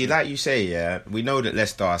obviously, like you say, we know that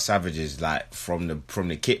Leicester are savages, like from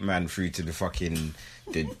the kit man through to the fucking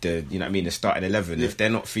the starting 11. Yeah. If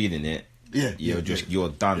they're not feeling it, you're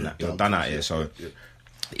done. You're done out here. So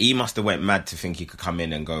he must have went mad to think he could come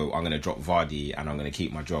in and go, I'm going to drop Vardy and I'm going to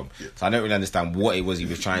keep my job. Yeah. So I don't really understand what it was he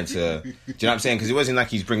was trying to. Do you know what I'm saying? Because it wasn't like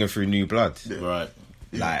he's bringing through new blood, right?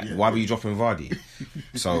 Why were you dropping Vardy?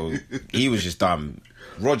 So he was just dumb.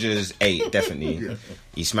 Rodgers 8 definitely.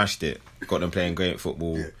 He smashed it. Got them playing great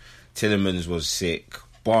football. Tielemans was sick.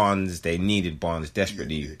 Barnes, they needed Barnes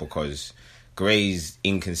desperately because Gray's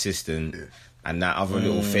inconsistent. And that other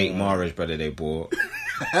little fake Mahrez brother they bought,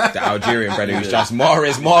 the Algerian brother who's just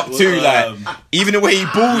Mahrez Mark II, like even the way he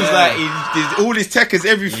balls, all his tech is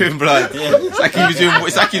everything, blood. It's like he's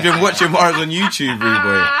been watching Mahrez on YouTube,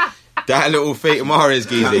 boy. That little fake Mahrez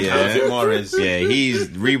geezer, he's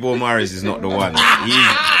Reborn Mahrez is not the one.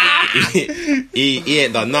 He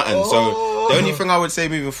ain't done nothing. So the only thing I would say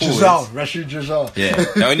moving forward, Rashid Giselle. Yeah,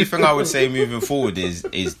 the only thing I would say moving forward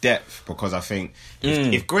is depth, because I think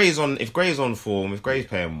if Gray's on form, if Gray's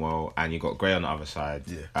playing well, and you got Gray on the other side,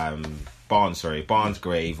 Barnes,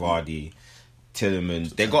 Gray, Vardy,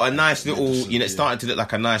 Tielemans, they got a nice little, it's starting to look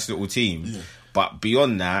like a nice little team. Yeah. But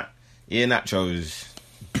beyond that, Iheanacho's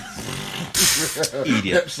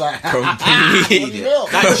idiot. Complete idiot.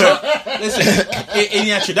 Listen,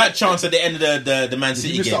 that chance at the end of the Man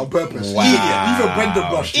City game. He missed that on purpose. Wow. Idiot. Even Brendan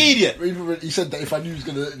blushed. Idiot. He said that if I knew he was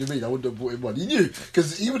going to intervene, I wouldn't have brought him on. He knew,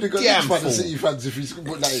 because he would have got each by the City fans if he's put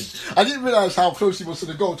that in. I didn't realise how close he was to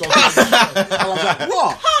the goal. So I was like,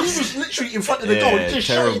 what? He was literally in front of the goal and just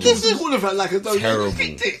shouting. This is all of it like a dog.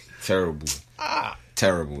 Terrible.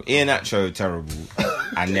 Iheanacho, terrible.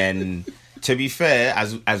 And then, to be fair,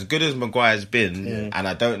 as good as Maguire's been, and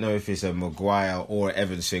I don't know if it's a Maguire or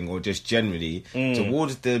Evans thing or just generally,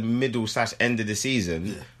 towards the middle/end of the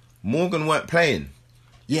season, Morgan weren't playing.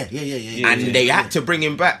 And they had to bring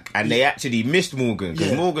him back, and they actually missed Morgan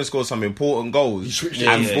because Morgan scored some important goals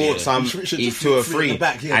and brought some to a free,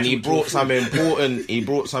 and he brought some important. He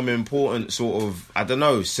brought some important sort of, I don't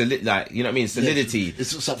know, solidity, like to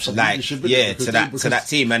that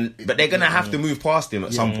team. But they're gonna have to move past him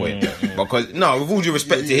at some point because with all due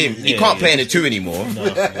respect to him, he can't play in a 2 anymore.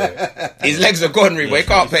 His legs are gone, but he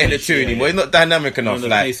can't play in a 2 anymore. He's not dynamic enough.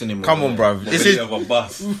 Like, come on, bro. This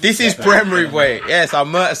is Premier boy. Yes,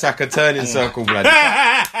 I'm Mertesacker turning circle, blood.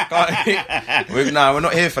 We're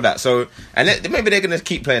not here for that. So, and maybe they're going to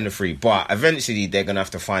keep playing the 3, but eventually they're going to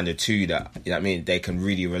have to find a 2 that they can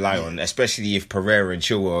really rely on, especially if Pereira and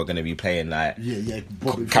Chilwell are going to be playing like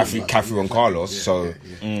Cafu and Carlos. So,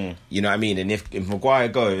 you know what I mean? And if Maguire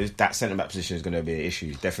goes, that centre back position is going to be an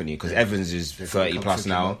issue, definitely, because Evans is 30 plus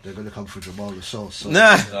now. They're going to come for Jamal Lascelles. So.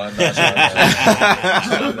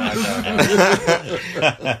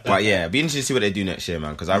 But yeah, it'd be interesting to see what they do next year,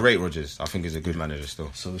 man, because I rate Rodgers. I think he's a good manager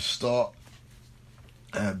still. So start.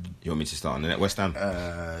 You want me to start on the West Ham?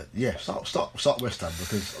 Start West Ham,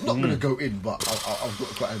 because I'm not going to go in, but I've got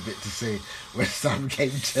quite a bit to say. West Ham came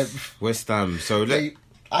 10th. West Ham. So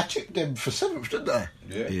I took them for 7th, didn't I?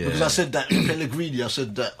 Yeah. Because I said that Pellegrini, I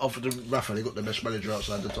said that after the Rafa, they got the best manager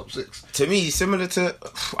outside the top 6. To me, similar to,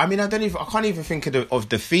 I can't even think of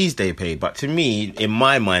the fees they paid, but to me, in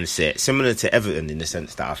my mindset, similar to Everton in the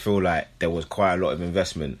sense that I feel like there was quite a lot of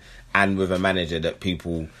investment, and with a manager that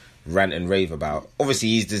people rant and rave about. Obviously,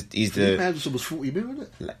 he's the Anderson was 40 million,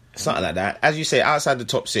 wasn't it? Something like that. As you say, outside the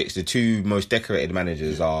top 6, the 2 most decorated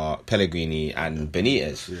managers are Pellegrini and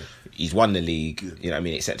Benitez. Yeah. He's won the league,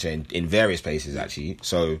 etc. in various places actually.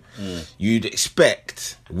 So you'd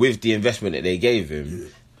expect, with the investment that they gave him,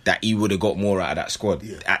 that he would have got more out of that squad.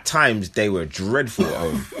 Yeah. At times they were dreadful at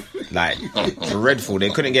home. Like, dreadful. They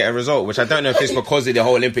couldn't get a result, which I don't know if it's because of the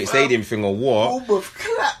whole Olympic Stadium thing or what.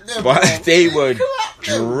 But they were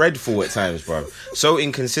dreadful at times, bro. So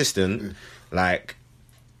inconsistent. Like,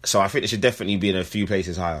 So I think it should definitely be in a few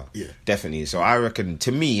places higher. Yeah. Definitely. So I reckon,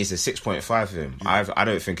 to me, it's a 6.5 for him. I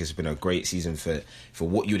don't think it's been a great season for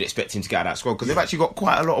what you'd expect him to get out of that squad, because they've actually got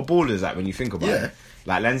quite a lot of ballers, like, when you think about it.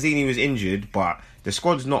 Like, Lanzini was injured, but the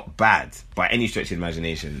squad's not bad by any stretch of the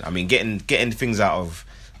imagination. I mean, getting things out of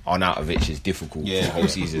Arnautovic is difficult for the whole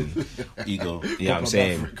season. Ego. You know what I'm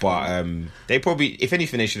saying? But they probably, if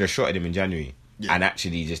anything, they should have shot at him in January and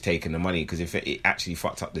actually just taken the money, because if it actually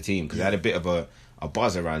fucked up the team, because they had a bit of a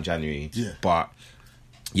buzz around January. Yeah. But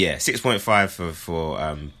 6.5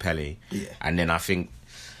 for Pele. Yeah. And then I think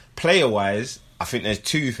player wise, I think there's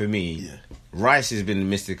two for me. Yeah. Rice has been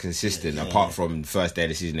Mr. Consistent, apart from first day of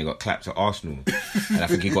the season, they got clapped at Arsenal. And I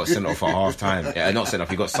think he got sent off at half time. Not sent off,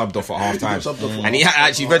 he got subbed off at half time. And he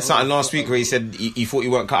actually read something last week where he said he thought he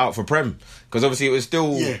weren't cut out for Prem. Because obviously it was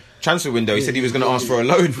still transfer window. He said he was going to ask for a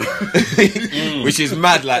loan. Which is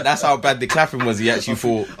mad. Like, that's how bad the clapping was. He actually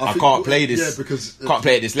thought, I can't play this. Can't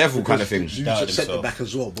play at this level kind of thing. Centre back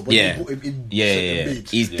as well. But when you put him in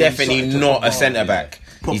He's definitely not a centre back.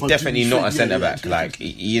 He's definitely not a centre back. Like,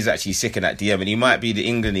 he is actually sick of that DM, and he might be the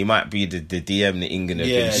England. He might be the DM that England have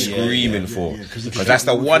been screaming for. Because that's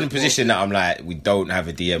the one position that I'm like, we don't have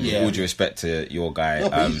a DM. With all due respect to your guy,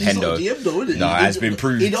 Hendo. It's been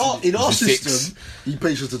proved. In our system, he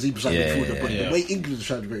plays as the deep side midfielder. But the way England's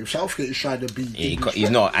trying to be, Southgate is trying to be. He's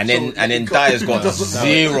not. And then Dyer's got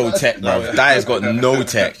zero tech, bro. Dyer's got no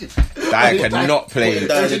tech. Dyer cannot play.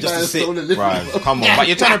 Come on, but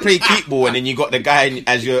you're trying to play keep ball, and then you got the guy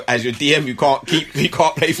as your DM who can't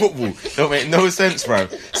play football. Don't make no sense, bro.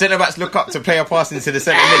 Centre backs look up to play a pass into the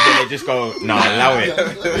centre mid, and they just go, nah, allow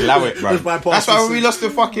it, bro. That's why when we lost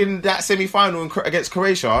that semi-final against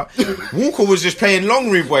Croatia, Walker was just playing long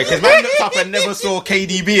route, boy, because man looked up and never saw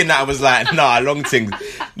KDB, and that was like, nah, long thing.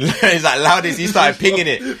 He's like, loudest, he started pinging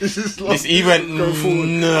it. He went,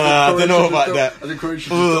 nah, I don't know about that.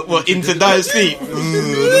 Well, into Dyer's feet.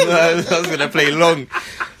 I was going to play long.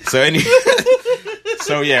 So anyway,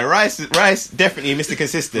 Rice definitely Mr.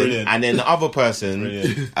 Consistent. Brilliant. And then the other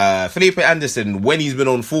person, Felipe Anderson, when he's been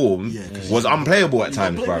on form, was unplayable at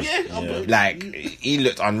times, bro. Like, he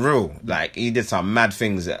looked unreal. Like, he did some mad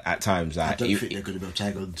things at times. Like, I don't think they're going to be able to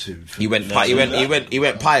hang on to. He went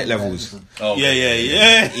Payet levels. Oh, he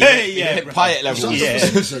went Payet levels.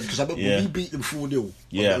 Because I remember when we beat them 4-0 on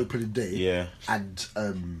the opening day,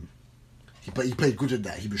 and but he played good in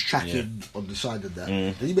that. He was tracking on the side of that.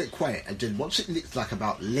 Then he went quiet, and then once it looked like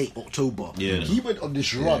about late October, he went on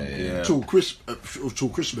this run till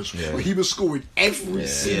Christmas, where he was scoring every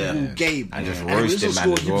single game and just roasting man as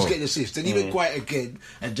well. He was getting assists. Then he went quiet again,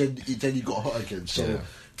 and then he got hot again. So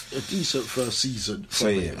a decent first season. So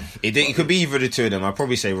it could be either of the two of them. I'd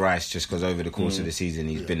probably say Rice, just because over the course of the season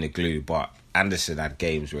he's been the glue. But Anderson had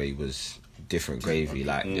games where he was different gravy,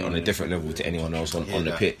 like on a different level to anyone else on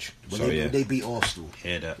the pitch. When they beat Arsenal,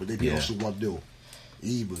 when they beat Arsenal 1-0,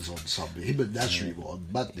 he was on something. Him and Nasri were on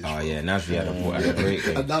madness. Nasri had a great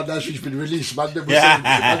game. And now Nasri's been released. Man,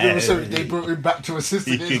 they brought him back to assist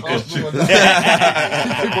against Arsenal.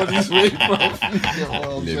 And keep him on his way,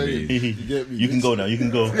 bro. You get me? You can go now. You can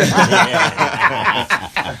go.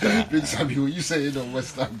 Big Sammy, what you saying on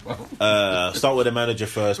West Ham, bro? Start with the manager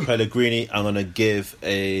first. Pellegrini, I'm going to give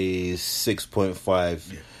a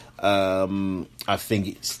 6.5. I think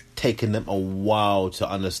it's taken them a while to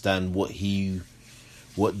understand for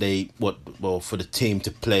the team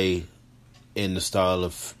to play in the style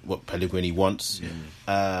of what Pellegrini wants.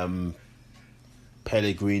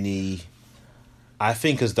 Pellegrini, I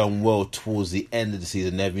think, has done well towards the end of the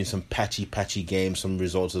season. There have been some patchy games, some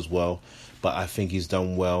results as well, but I think he's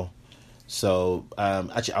done well. So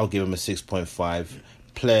actually, I'll give him a 6.5.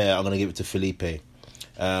 Player, I'm going to give it to Felipe.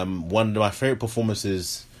 One of my favourite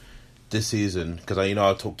performances this season, because I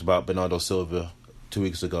talked about Bernardo Silva 2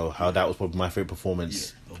 weeks ago, how that was probably my favourite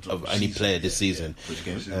performance of any player this season. Which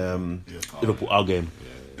game? Liverpool, our game.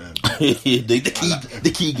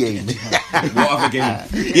 the key game. What other game?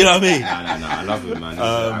 You know what I mean? No, I love him, man. He's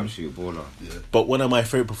an absolute baller. But one of my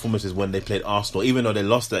favourite performances when they played Arsenal, even though they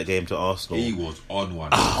lost that game to Arsenal. He was on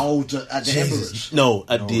one. At the Emirates? No,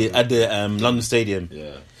 at the London Stadium.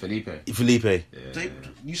 Yeah, Felipe. Yeah.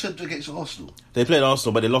 You said against Arsenal. They played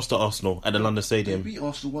Arsenal, but they lost to Arsenal at the London Stadium. They beat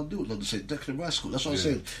Arsenal 1-0 at London Stadium. Declan Rice scored. That's what I'm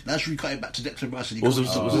saying. That's cut it back to Declan Rice. And was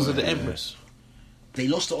this at the Emirates? They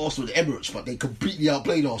lost to Arsenal at the Emirates, but they completely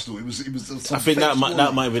outplayed Arsenal. It was. I think that might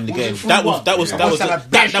have been the game. That was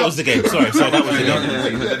the game. Sorry, that was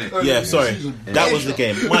the game. Yeah, sorry, that was the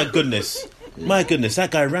game. My goodness,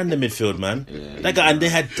 that guy ran the midfield, man. That guy, and they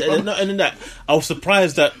had, and in that, I was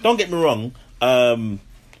surprised that. Don't get me wrong. I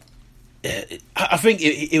think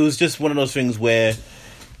it was just one of those things where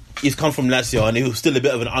he's come from Lazio and he was still a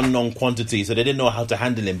bit of an unknown quantity, so they didn't know how to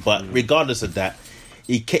handle him. But regardless of that,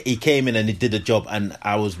 he came in and he did the job, and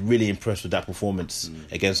I was really impressed with that performance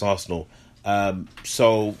against Arsenal.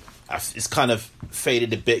 So it's kind of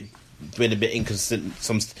faded a bit, been a bit inconsistent.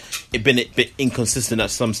 Been a bit inconsistent at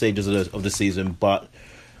some stages of the season, but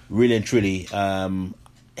really and truly,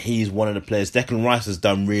 he's one of the players. Declan Rice has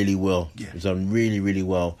done really well. Yeah. He's done really, really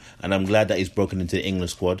well, and I'm glad that he's broken into the England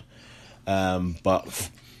squad. But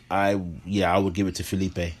I would give it to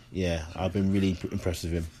Felipe. Yeah, I've been really impressed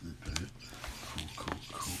with him.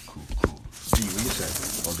 Cool. Steve, what you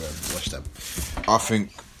say on West Ham? I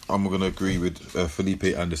think I'm going to agree with Felipe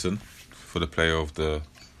Anderson for the player of the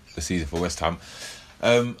season for West Ham.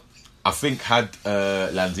 I think had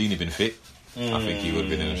Lanzini been fit, I think he would have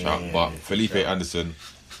been in a shout. But Felipe Anderson,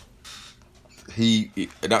 he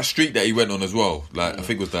that streak that he went on as well, like I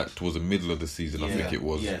think it was that towards the middle of the season, I think it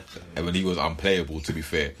was, and when he was unplayable, to be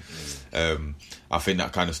fair. I think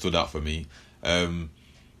that kind of stood out for me.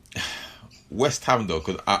 West Ham though,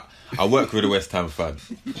 because I work with a West Ham fan,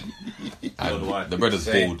 and the brother's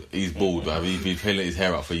bald. He's bald, but he's been pulling his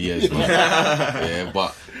hair out for years. Yeah,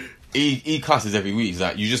 but he cusses every week. He's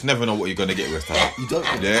like, you just never know what you're going to get with West Ham. You don't.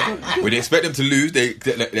 Yeah, when they expect them to lose, they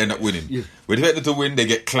end up winning. Yeah. When they expect them to win, they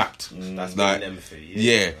get clapped. That's like, empathy.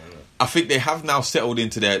 Yeah. I think they have now settled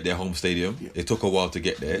into their home stadium. Yeah. It took a while to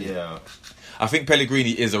get there. Yeah. I think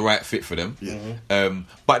Pellegrini is a right fit for them. Yeah.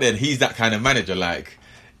 But then he's that kind of manager, like.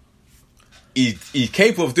 He's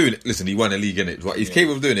capable of doing it. Listen, he won a league, innit? But he's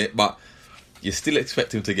capable of doing it, but you still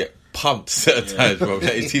expect him to get pumped certain times, bro.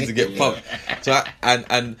 Like, he seems to get pumped. So,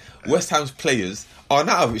 and West Ham's players are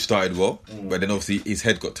now which started well, but then obviously his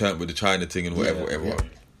head got turned with the China thing and whatever.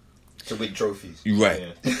 To win trophies.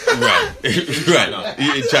 Right. Right.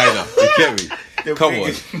 In China. You get me? Come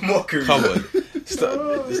on.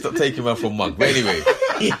 Stop taking man for mug. But anyway,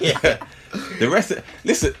 the rest of...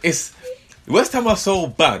 Listen, it's... West Ham are so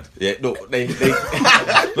bad. Yeah, no, they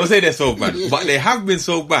don't say they're so bad, but they have been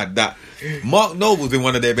so bad that Mark Noble's been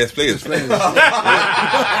one of their best players.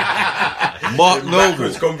 Mark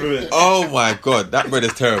Noble. Oh my God, that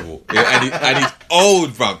brother's terrible. Yeah, and he's old,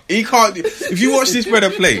 bruv. He can't. If you watch this brother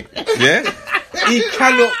play, yeah, he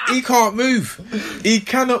can't move. He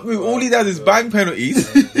cannot move. All he does is bang penalties,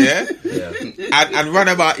 yeah. And run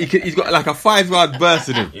about. He's got like a 5-yard burst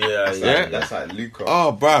in him. Yeah. That's like Luca.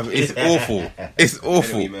 Oh, bruv, it's awful. It's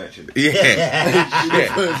awful.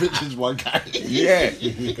 Yeah. Richard's one guy. Yeah.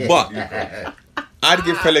 But I'd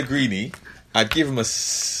give Pellegrini. I'd give him a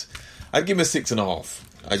 6.5. I'd give him a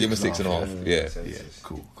 6.5. Yeah.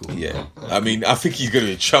 Cool. Yeah. I mean, I think he's going to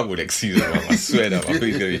be in trouble next season, man. I swear that. I think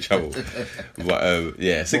he's going to be in trouble. But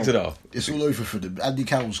 6.5. It's all over for them. Andy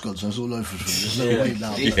Carroll's gone, so it's all over for them. There's no way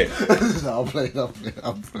now. Yeah. No,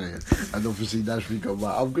 I'm playing. And obviously, Nashville got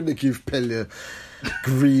right. I'm going to give Pele.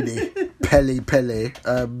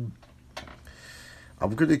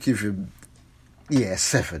 I'm going to give him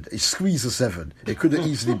 7. He squeezed a 7. It could have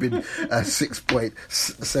easily been a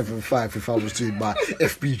 6.75 if I was doing my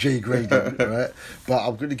FBJ grading, right? But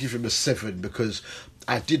I'm going to give him a 7 because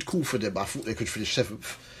I did call for them. I thought they could finish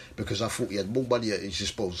 7th because I thought he had more money at his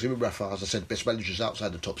disposal. Him and Rafa, as I said, best managers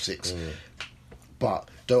outside the top 6. But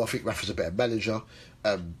though I think Rafa's a better manager,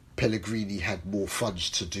 Pellegrini had more funds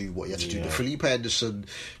to do what he had to do. The Felipe Anderson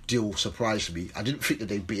deal surprised me. I didn't think that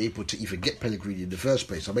they'd be able to even get Pellegrini in the first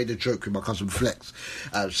place. I made a joke with my cousin Flex,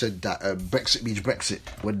 said that Brexit means Brexit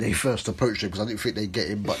when they first approached him, because I didn't think they'd get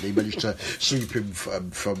him, but they managed to sweep him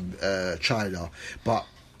from China. But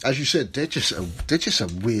as you said, they're just a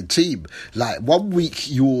weird team. Like 1 week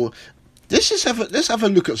let's have a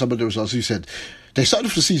look at some of the results. You said they started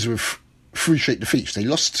off the season with 3 straight defeats. They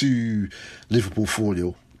lost to Liverpool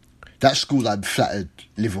 4-0. That scoreline flattered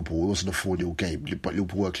Liverpool. It wasn't a 4-0 game, but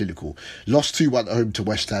Liverpool were clinical. Lost 2-1 at home to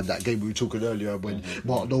West Ham. That game we were talking earlier when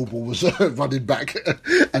Mark Noble was running back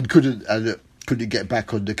and couldn't get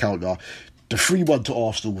back on the counter. The 3-1 to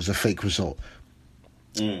Arsenal was a fake result.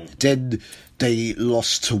 Then they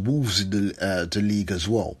lost to Wolves in the league as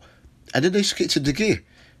well. And then they skipped into gear.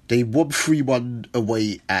 They won 3-1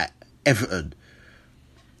 away at Everton.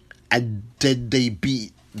 And then they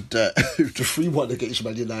beat the 3-1 against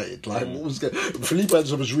Man United. Like, what was good? Felipe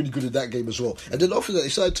Anderson was really good in that game as well. And then after that, they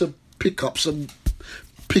started to pick up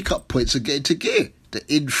points and get into gear.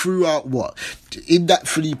 In that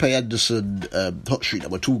Felipe Anderson hot streak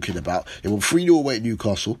that we're talking about, they won 3-0 away at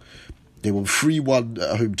Newcastle. They won 3-1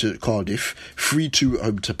 at home to Cardiff, 3-2 at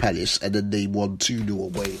home to Palace, and then they won 2-0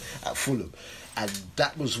 away at Fulham. And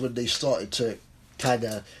that was when they started to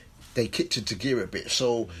they kicked into gear a bit.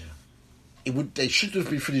 So they should have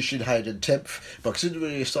been finishing higher than 10th, but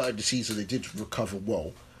considering they started the season, they did recover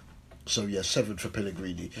well. So, 7 for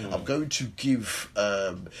Pellegrini. I'm going to give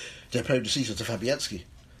their player of the season to Fabianski.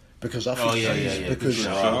 Because I think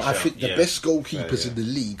the best goalkeepers in the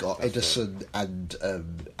league are Ederson and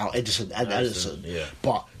Alisson. Yeah.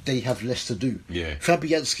 But they have less to do. Yeah.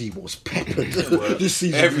 Fabianski was peppered this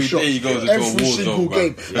season. Every day he goes into a war single zone,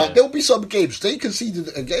 game. man. Like, there'll be some games they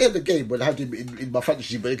conceded a game when I had him in my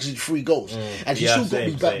fantasy, but they conceded 3 goals, and he still got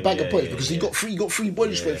me back of points because he got 3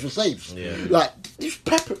 bonus points for saves. Yeah. Like, just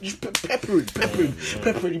peppering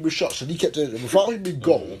him with shots, and he kept doing it. Without him in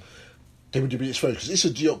goal, they would have been exposed because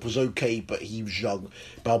Issa Diop was okay, but he was young.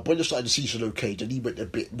 Balbuena started the season okay, then he went a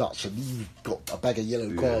bit nuts and he got a bag of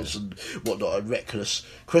yellow cards and whatnot and reckless.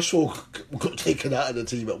 Cresswell got taken out of the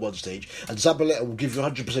team at one stage, and Zabaleta will give you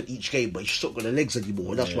 100% each game, but he's just not got the legs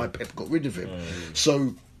anymore, and that's why Pep got rid of him.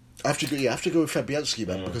 So I have to go with Fabianski,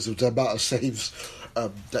 man, because of the amount of saves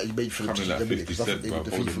that he made for the Coming team. like 50 Cent, bro.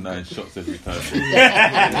 Holding 9 shots every time.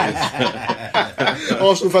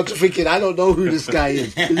 Arsenal fans are thinking, I don't know who this guy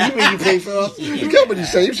is. Is he really play for us? Look how many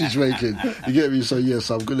saves he's making. You get me? So yes,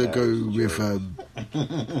 I'm gonna go with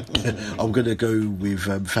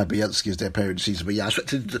Fabianski as their player of the season. But I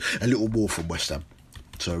expected a little more from West Ham.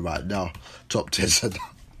 So right now, top 10.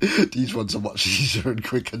 These ones are much easier and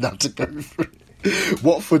quicker now to go through.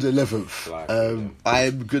 Watford 11th.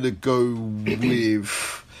 I'm gonna go with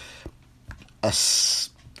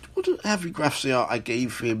what did Javi Gracia? I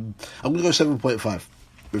gave him. I'm gonna go 7.5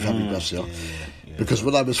 with Javi Gracia because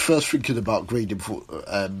when I was first thinking about grading for,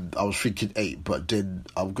 I was thinking 8, but then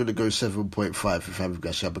I'm gonna go 7.5 with Javi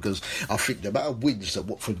Gracia because I think the amount of wins that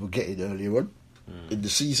Watford were getting earlier on in the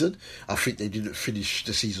season, I think they didn't finish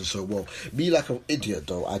the season so well. Me, like an idiot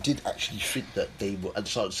though, I did actually think that they were at the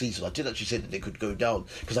start of the season. I did actually say that they could go down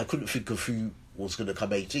because I couldn't think of who was going to come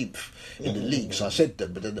 18th in the league, so I said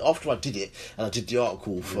them. But then after I did it, and I did the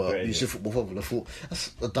article for Museum Football Football, I thought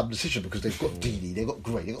that's a dumb decision because they've got Deeney, they've got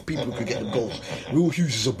Gray, they've got people who could get them goals. Will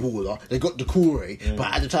Hughes is a baller, they got Doucouré,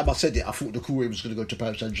 but at the time I said it, I thought Doucouré was going to go to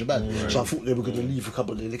Paris Saint-Germain, so I thought they were going to leave a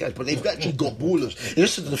couple of the guys, but they've actually got ballers. It's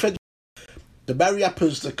just the defense. The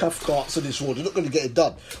Mariappas, the Cathcarts and this one, they're not going to get it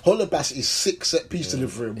done. Holebas is 6 set-piece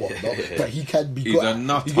delivery and whatnot, but he can be got at. He's a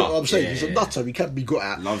nutter. You get what I'm saying? He's a nutter, he can be got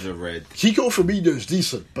at. Loves a red. Kiko Firmino's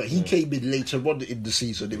decent, but he came in later on in the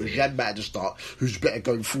season. It was Jan at the start, who's better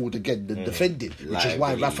going forward again than defending, which is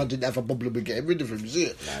why Rafa didn't have a problem with getting rid of him, you see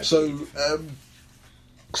it? So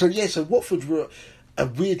Watford were a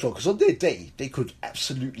weird one, because on their day, they could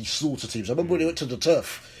absolutely slaughter teams. I remember when they went to the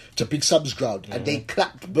turf, to Big Sam's ground, and they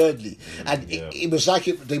clapped Burnley, and it was like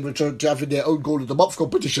they were trying to having their own goal of the month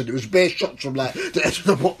competition. It was bare shots from like the edge of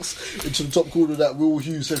the box into the top corner that Will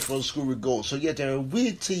Hughes said for scoring goals. So yeah, they're a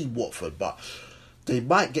weird team, Watford, but they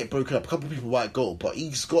might get broken up. A couple of people might go, but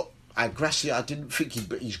he's got Gracia. I didn't think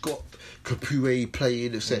but he's got Capoue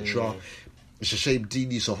playing, etc. It's a shame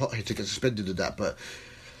Deeney's a hothead to get suspended in that, but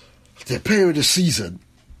their player of the season,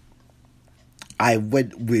 I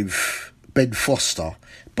went with Ben Foster,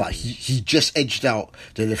 but he just edged out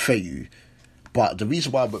the Lefeu. But the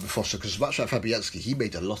reason why I went with Foster, because much like Fabianski, he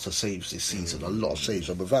made a lot of saves this season, a lot of saves,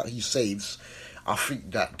 and without his saves, I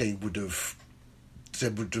think that they would have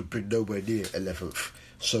been nowhere near 11th.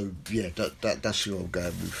 So yeah, that's your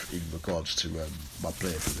game in regards to my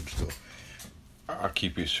player for them still. I'll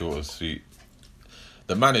keep it short and sweet.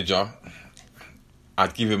 The manager,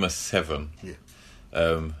 I'd give him a 7. Yeah.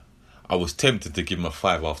 I was tempted to give him a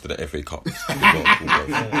 5 after the FA Cup.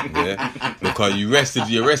 Because you rested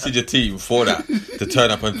your team for that, to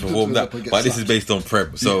turn up and perform that. But this is based on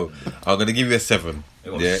Prem, so I'm going to give you a 7.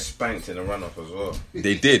 They got spanked in the run-up as well.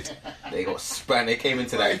 They did. They got spanked. They came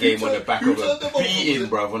into that game on the back of a beating,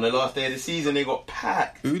 bruv. On the last day of the season, they got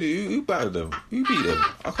packed. Who battled them? Who beat them?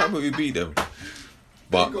 I can't remember who beat them.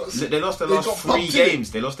 But they lost their last 3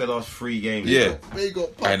 games. They lost their last 3 games. Yeah. They got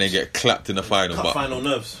And they get clapped in the final. Cut final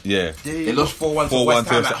nerves. Yeah. They lost 4-1 to 4-1 West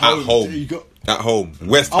Ham at home. There you go. At home.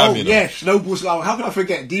 West Ham, you know. Yeah, Snowball's like, how can I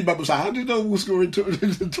forget? D-Man was like, how did Snowball score into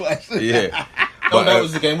twice? Yeah. But that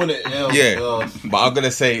was the game, wasn't it? Yeah. But I'm going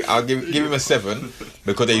to say, I'll give him a 7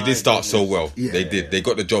 because they did start so well. Yeah. They did. They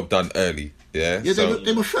got the job done early. Yeah. Yeah, So,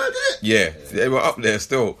 they were third in it. yeah. They were up there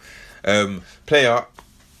still. Player,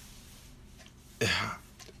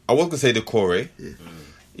 I was going to say Doucouré.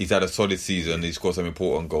 He's had a solid season. He's scored some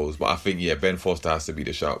important goals. But I think, Ben Foster has to be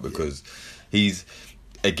the shout because he's,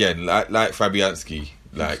 again, like Fabianski,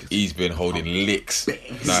 like he's been holding licks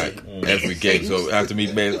like every game. So it has to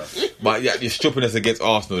be made. But yeah, your stupidness against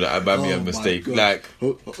Arsenal, that Aubameyang mistake. Like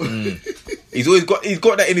he's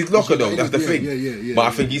got that in his locker though. That's the thing. Yeah. But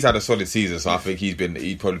I think he's had a solid season. So I think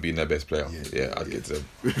he'd probably been their best player. Yeah, I'd get to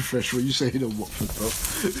him. Fresh, what you saying on Watford, bro?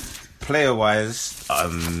 Player wise,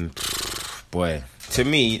 boy, to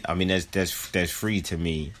me, I mean, there's three to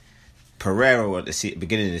me. Pereira at the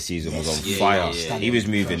beginning of the season was on fire. Yeah. He was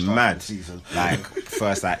moving mad. Like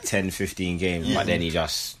first 10, 15 games, but then he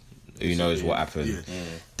just who knows what happened.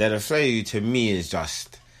 Deulofeu to me is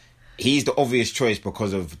just. He's the obvious choice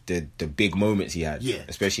because of the big moments he had,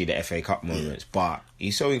 especially the FA Cup moments. But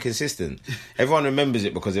he's so inconsistent. Everyone remembers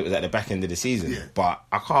it because it was at the back end of the season. But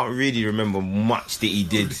I can't really remember much that he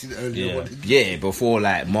did. Before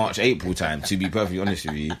like March, April time. To be perfectly honest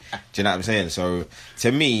with you, do you know what I'm saying? So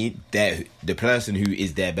to me, the person who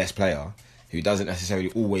is their best player, who doesn't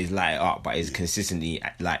necessarily always light it up, but is consistently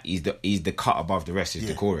like he's the cut above the rest is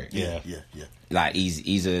Decore. Like he's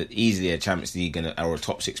easily a Champions League or a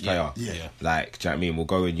top 6 player. Like, do you know what I mean? We'll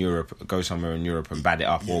go somewhere in Europe and bad it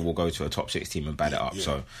up, or we'll go to a top 6 team and bad it up.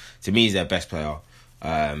 So to me, he's their best player.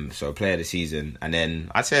 So player of the season, and then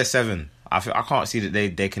I'd say a 7. I can't see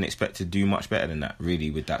that they can expect to do much better than that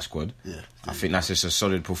really with that squad. I think that's just a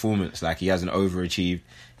solid performance. Like he hasn't overachieved,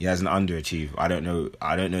 he hasn't underachieved. I don't know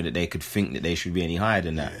that they could think that they should be any higher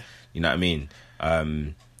than that. You know what I mean?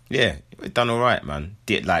 Done all right, man.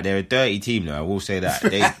 Like they're a dirty team, though. I will say that I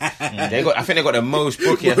think they got the most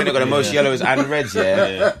bookie. I think they got the most yellows and reds.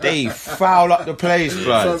 They foul up the place,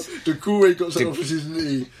 blood. Decore got some offers, isn't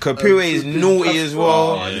he? Capoue is naughty as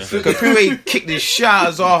well. Capoue kicked the shit out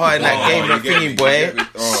of Zaha in that game. That thingy boy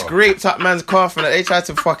scraped up man's calf, and they tried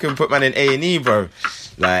to fucking put man in A&E, bro.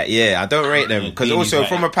 Like, I don't rate them because also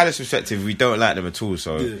from a Palace perspective, we don't like them at all.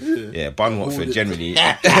 So Bun Watford generally,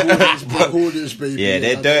 they're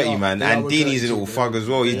dirty, man. And Deeney's a little fug as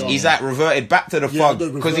well. He's like reverted back to the fug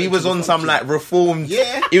because he was on some like reformed.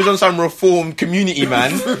 He was on some reformed community,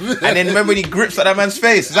 man. And then remember when he grips at that man's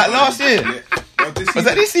face? Was that last year? Was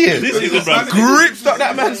that this year? Gripped up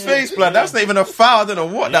that man's face, blood. That's not even a foul. I don't know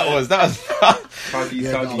what that was. That was. I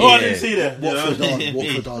didn't see that.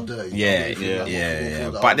 Watford are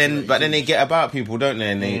dirty. But then they get about people, don't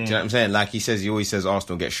they? And they, do you know what I'm saying? Like he always says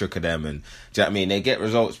Arsenal get shook of them, and do you know what I mean? They get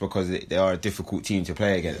results because they are a difficult team to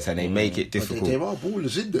play against, and they make it difficult. There are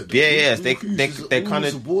ballers in there. They kind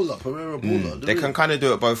of baller. They can kind of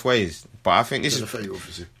do it both ways. But I think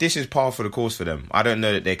this is par for the course for them. I don't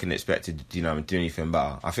know that they can expect to do anything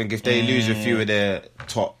better. I think if they lose a few of their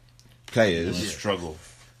top players, struggle.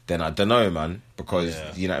 Then I don't know, man. Because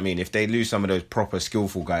you know what I mean. If they lose some of those proper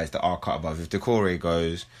skillful guys that are cut above, if Decore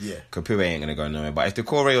goes, Capoue ain't gonna go nowhere. But if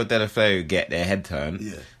Decore or Deulofeu get their head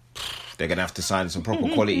turned, they're gonna have to sign some proper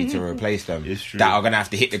quality to replace them. That are gonna have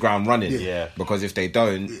to hit the ground running. Because if they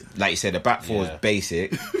don't, like you said, the back four is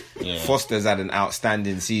basic. Foster's had an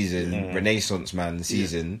outstanding season, Renaissance man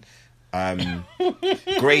season.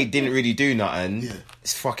 Gray didn't really do nothing.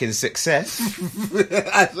 It's fucking success.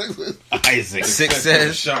 Isaac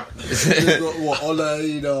success. What Ola?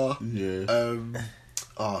 Who's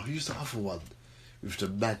the other one with the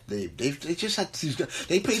mad name? They just had these guys.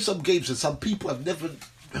 They play some games that some people have never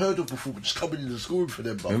heard of before, just coming in and scoring for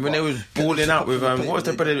them. Remember when they was balling out with what was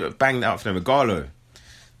the brother that banged out for them with Garlo?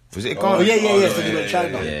 Was it Garlo? So they went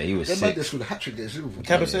China. Yeah, he was sick. They made this with a hat trick against Liverpool.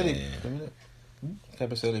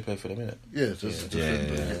 Cabaselli played for them, innit?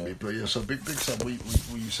 But so big stuff. What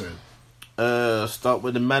you saying? Start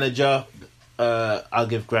with the manager. I'll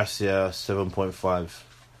give Gracia 7.5.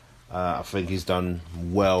 I think he's done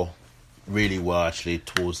well, really well actually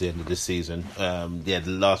towards the end of the season. The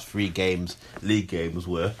last 3 league games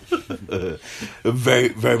were very,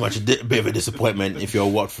 very much a bit of a disappointment if you're a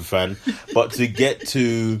Watford fan. But to get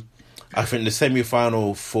to, I think the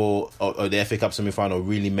semi-final or the FA Cup semi-final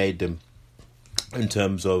really made them in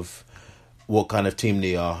terms of what kind of team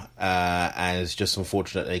they are, and it's just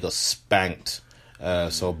unfortunate they got spanked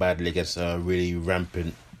so badly against a really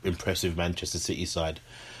rampant, impressive Manchester City side.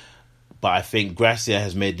 But I think Gracia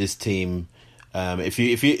has made this team. If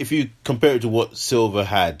you compare it to what Silva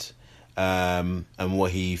had, and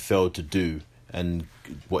what he failed to do, and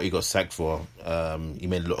what he got sacked for, he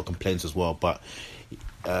made a lot of complaints as well. But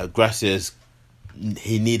Gracia's.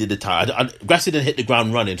 He needed the time. Gracia didn't hit the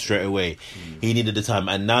ground running straight away. He needed the time,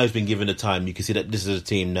 and now he's been given the time. You can see that this is a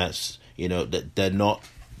team that's, that they're not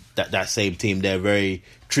that same team. They're a very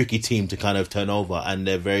tricky team to kind of turn over, and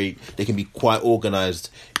they can be quite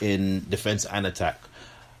organised in defence and attack.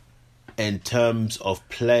 In terms of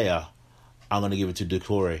player, I'm going to give it to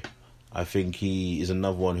Decore. I think he is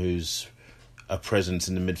another one who's a presence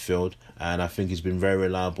in the midfield, and I think he's been very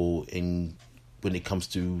reliable when it comes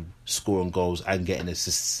to scoring goals and getting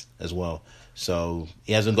assists as well. So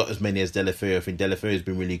he hasn't got as many as Deulofeu. I think Deulofeu has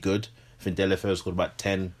been really good. I think Deulofeu has scored about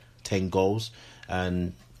 10 goals.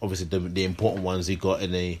 And obviously the important ones he got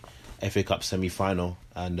in the FA Cup semi-final.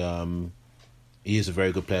 And He is a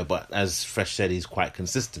very good player, but as Fresh said, he's quite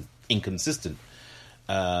inconsistent.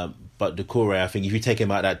 But Doucouré, I think if you take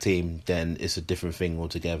him out of that team, then it's a different thing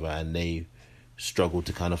altogether, and they struggle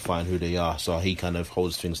to kind of find who they are. So he kind of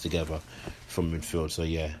holds things together from midfield. So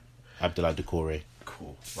yeah, Abdoulaye Doucouré.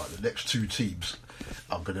 Cool. Right, the next two teams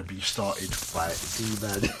are going to be started by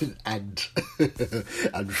D-Man and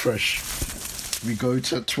Fresh. We go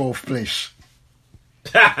to 12th place.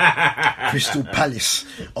 Crystal Palace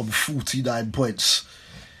on 49 points.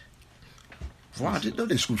 Wow, I didn't know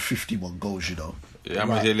they scored 51 goals, you know. Yeah, how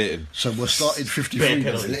much they letting? So we're starting 53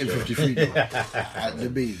 now. Letting 53 now. And I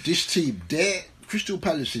mean, this team, Crystal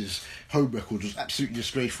Palace's home record was absolutely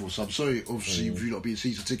disgraceful. So I'm sorry, obviously, if you not being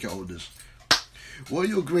season ticket holders. What are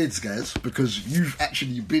your grades, guys? Because you've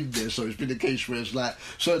actually been there, so it's been a case where it's like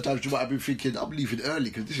certain times you might have been thinking, I'm leaving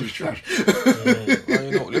early because this is trash.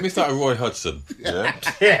 Let me start with Roy Hodgson. Yeah.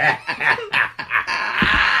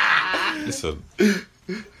 Listen,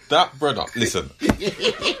 that brother. Listen.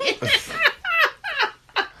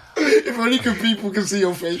 If only people can see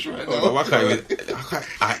your face right now.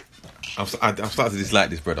 I'm starting to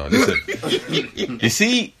dislike this brother. Listen, you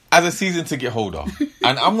see, as a season ticket holder,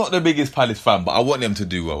 and I'm not the biggest Palace fan, but I want them to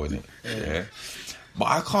do well in it. Yeah. But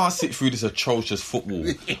I can't sit through this atrocious football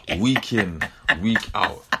week in, week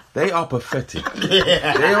out. They are pathetic.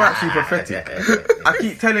 They are actually pathetic. I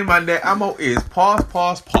keep telling man their ammo is pass,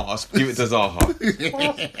 give it to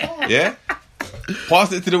Zaha. Yeah?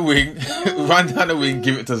 Pass it to the wing, run down the wing,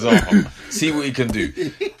 give it to Zaha. See what he can do.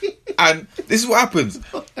 And this is what happens.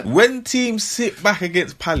 When teams sit back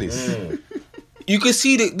against Palace, you can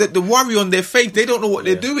see the worry on their face. They don't know what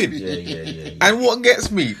they're doing. And what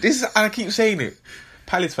gets me, and I keep saying it,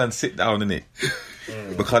 Palace fans sit down, innit?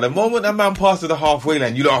 Because the moment a man passes the halfway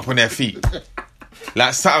line, you look up on their feet.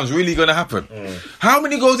 Like something's really going to happen. How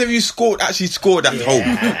many goals have you actually scored at home?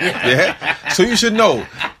 Yeah? So you should know,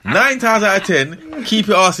 9 times out of 10, keep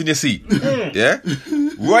your arse in your seat. Yeah?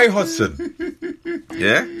 Roy Hodgson.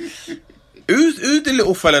 Yeah? Who's the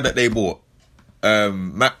little fella that they bought?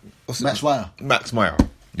 Max Meyer.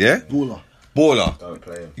 Yeah? Baller. Don't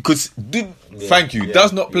play him. Because, thank you,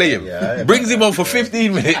 does not play him. Brings him on for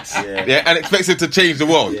 15 minutes and expects him to change the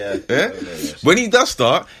world. Yeah? When he does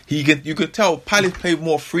start, you can tell Palace play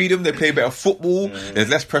more freedom, they play better football, there's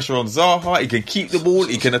less pressure on Zaha, he can keep the ball,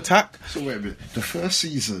 he can attack. So wait a minute, the first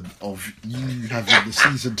season of you having the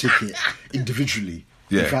season ticket individually,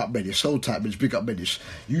 without Menace, soul type Menace, big up Menace,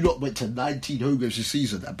 you lot went to 19 home games this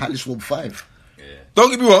season and Palace won 5. Don't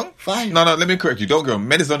get me wrong. Fine. No, let me correct you. Don't get me wrong.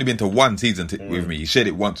 Menace has only been to one season with me. He shared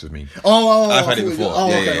it once with me. I've had it before.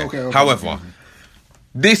 Okay. However,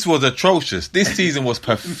 this was atrocious. This season was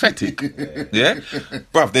pathetic. Yeah?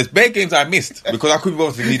 Bruv, there's bare games I missed because I couldn't be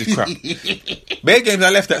bothered to lead the crap. Bare games I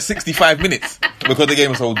left at 65 minutes because the game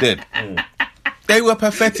was so dead. They were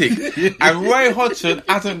pathetic. And Roy Hodgson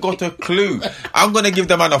hasn't got a clue. I'm going to give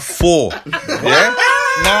the man a 4. Yeah?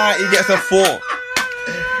 Nah, he gets a 4.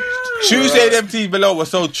 Tuesday, them teams below were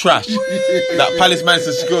so trash that Palace managed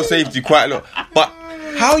to secure safety quite a lot. But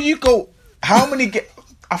how many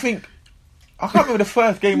I can't remember the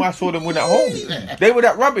first game I saw them win at home. They were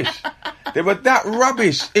that rubbish.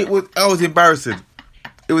 I was embarrassing.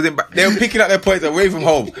 They were picking up their points away from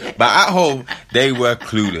home. But at home, they were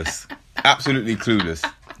clueless. Absolutely clueless.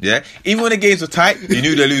 Yeah? Even when the games were tight, you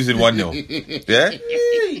knew they're losing 1-0. Yeah?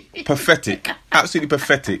 Pathetic. Absolutely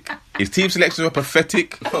pathetic. His team selections were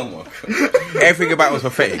pathetic. Oh my God. Everything about it was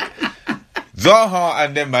pathetic. Zaha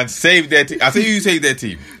and them man saved their team. I say who saved their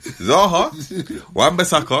team. Zaha,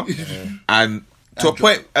 Wan-Bissaka, and to a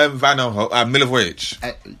point, Van Milivojevic.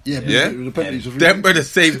 Them brothers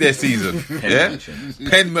saved their season. Yeah?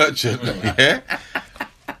 Pen Merchant. Yeah?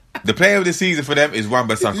 The player of the season for them is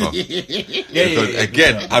Wan-Bissaka. Because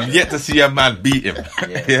again, I'm yet to see a man beat him.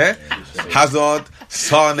 Yeah? Hazard,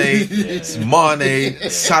 Sane, Mane,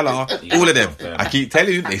 Salah, all of them. I keep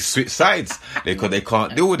telling you, they switch sides because they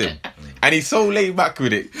can't deal with him. And he's so laid back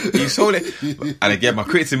with it. He's so laid. And again, my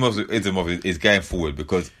criticism of it is going forward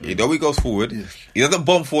because though he goes forward, he doesn't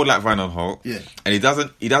bomb forward like Van Aanholt, and he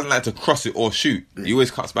doesn't like to cross it or shoot. He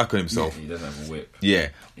always cuts back on himself. He doesn't have a whip. Yeah,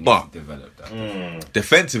 but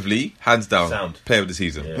defensively, hands down, player of the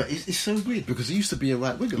season. But it's so weird because he used to be a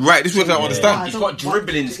right winger. Right, this is what I understand. He's got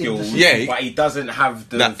dribbling skills, but he doesn't have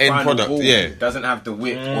the that end product. Ball. He doesn't have the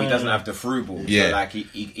whip, or he doesn't have the through ball. So like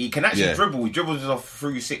he can actually dribble. He dribbles off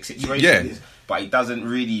through 6 situations. But but he doesn't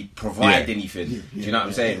really provide anything. Do you know what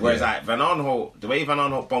I'm saying? Whereas like Van Aanholt, the way Van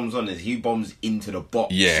Aanholt bombs on is he bombs into the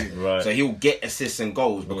box. Yeah. Right. So he'll get assists and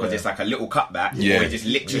goals because it's like a little cutback, or he just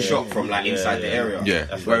licks a shot from like inside the area.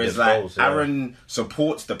 Yeah. Whereas like Aaron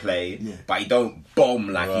supports the play, but he don't bomb,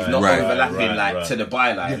 like he's not overlapping to the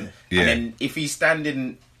byline. And then if he's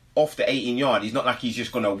standing off the 18-yard, he's not like he's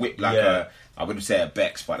just gonna whip like I wouldn't say a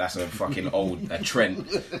Bex, but that's a fucking a Trent.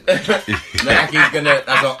 Not like he's gonna,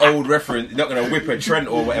 that's an old reference. He's not gonna whip a Trent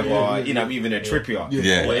or whatever, you know, even a Trippier or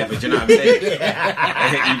whatever. Do you know what I'm saying?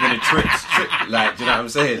 Even a Trips, like, do you know what I'm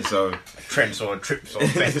saying? So Trents or Trips or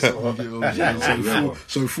Bex. So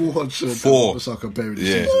 400 4. I comparing it.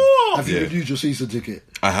 Yeah. Have you renewed your season ticket?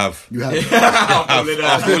 I have. You have.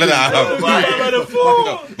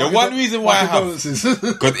 The one reason why I have,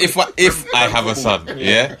 because if I have a son,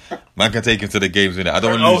 man can take him to the games with it. I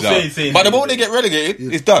don't want to lose out. But the moment they get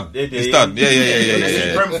relegated, it's done. It's done.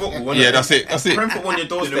 Yeah. Prem football, That's it. Prem football on your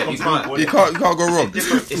doorstep, you can't go wrong.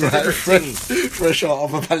 It's a different thing. Fresh out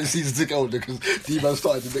of a Palace season ticket holder because D-Man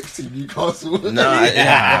started the next team, Newcastle. Bro.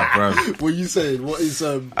 What are you saying? What is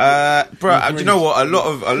bro? Do you know what? A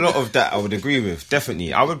lot of that I would agree with.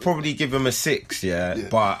 Definitely, I would probably give him a 6.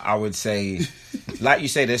 But I would say, like you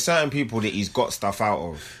say, there's certain people that he's got stuff out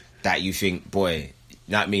of that you think, boy.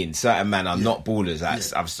 You know what I mean? Certain men are not ballers. Like,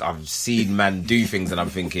 I've seen man do things and I'm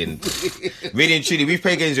thinking, really and truly, we've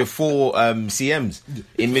played games with 4 CMs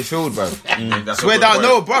in midfield, bro. Swear down,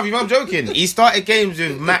 no, bro, I'm joking. He started games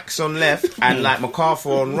with Max on left and like MacArthur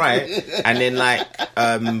on right, and then like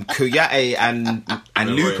Kouyaté and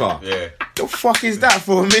Luca. The fuck is that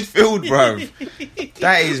for a midfield, bro?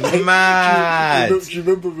 That is mad. Do you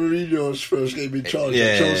remember Mourinho's first game in charge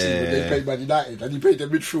at Chelsea when they played Man United and he played the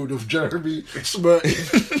midfield of Jeremy, Smerton,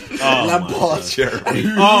 Lampard.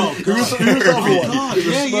 Who was the other one? It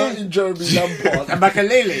was Smerton, Jeremy, Lampard, and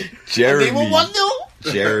Makalele. Jeremy. And they were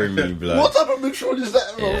 1-0. Jeremy, blood. What type of midfield is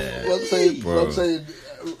that, bro? I'm saying.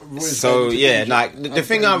 So like the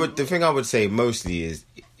thing I would say mostly is,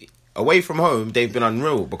 away from home, they've been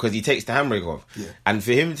unreal because he takes the handbrake off. And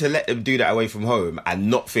for him to let them do that away from home and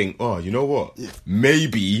not think, oh, you know what?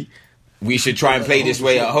 Maybe we should try and play this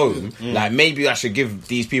way at home. Like, maybe I should give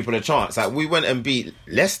these people a chance. Like, we went and beat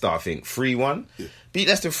Leicester, I think, 3-1. Beat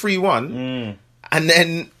Leicester 3-1. And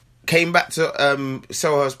then came back to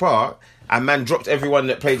Selhurst Park and man dropped everyone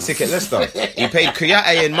that played sick at Leicester. He played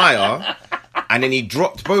Kouyaté and Maya and then he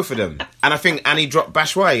dropped both of them. And I think, and he dropped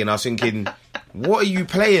Bashwai, and I was thinking, what are you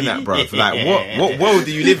playing at, bro? Like, what world are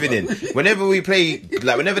you living in? Whenever we play,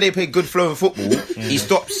 like, whenever they play good flowing football, he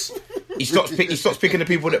stops picking the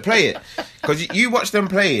people that play it. Because you watch them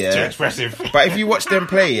play, Too expressive. But if you watch them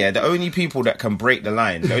play, the only people that can break the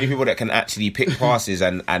line, the only people that can actually pick passes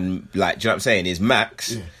and like, do you know what I'm saying, is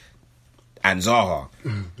Max and Zaha. Do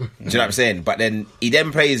you know what I'm saying? But then he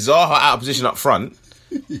then plays Zaha out of position up front,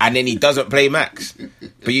 and then he doesn't play Max.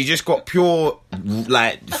 But you just got pure,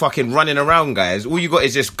 like, fucking running around guys. All you got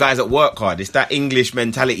is just guys that work hard. It's that English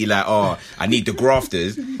mentality, like, oh, I need the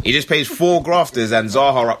grafters. He just plays 4 grafters and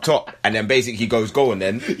Zaha up top, and then basically he goes, go on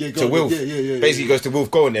then, to Wilf. Basically goes to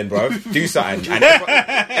Wilf, go on then, bro. Do something. And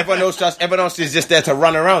everyone else is just there to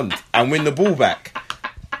run around and win the ball back.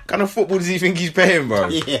 What kind of football does he think he's playing, bro?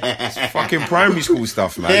 It's fucking primary school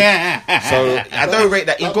stuff, man. So I don't rate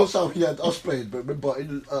that. That was how he had us playing, but remember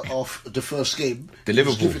in the first game, the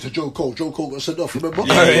Liverpool, give it to Joe Cole. Joe Cole got sent off. Remember?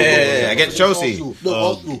 Against Chelsea.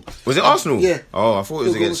 Arsenal. Was it Arsenal? Yeah. Oh, I thought it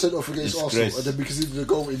was against. Joe Cole got sent off against Arsenal, and then because he did the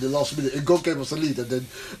goal in the last minute, and God gave us the lead, and then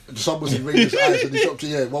the sun was in Rangers' eyes, and he dropped to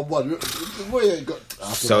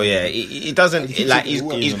 1-1. So he doesn't like.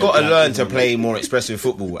 He's got to learn to play more expressive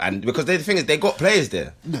football, and because the thing is, they got players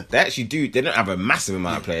there. They actually do. They don't have a massive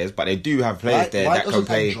amount of players, but they do have players there that can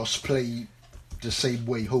play. Just play the same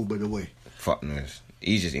way home and away. Fuck knows.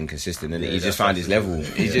 He's just inconsistent, and he just found his level.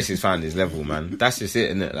 He just found his level, man. That's just it,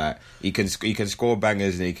 isn't it? Like he can score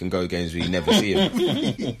bangers and he can go games where you never see him.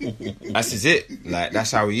 That's just it. Like that's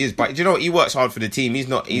how he is. But you know what? He works hard for the team. He's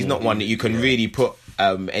not one that you can really put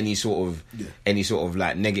any sort of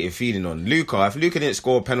like negative feeling on. Luca, if Luca didn't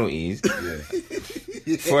score penalties,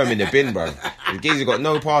 throw him in the bin, bro. The guy's got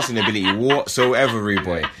no passing ability whatsoever, rude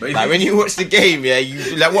boy. Like when you watch the game,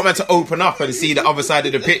 you like want man to open up and see the other side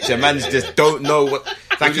of the pitch, and man's just don't know what.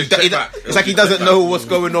 It's like he doesn't know what's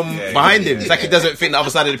going on behind him. It's like he doesn't think the other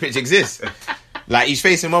side of the pitch exists. Like he's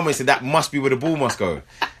facing one way, so that must be where the ball must go.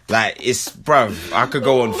 Like, it's, bruv, I could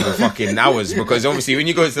go on for fucking hours because obviously when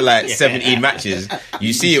you go to like 17 matches,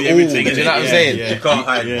 you see it all. Do you know what I'm saying? Yeah. You can't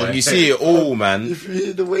hide. You see it all, man. If you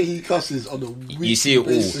hear the way he cusses on a weekly You see it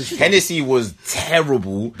basis, all. Hennessy was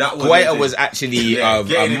terrible. That was Guaita it. was actually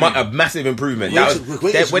getting him in. a massive improvement. Guaita- That was,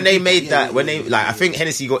 Guaita's when they good. made that, Yeah, when yeah, they yeah, like, I think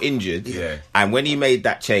Hennessy got injured, Yeah. and when he made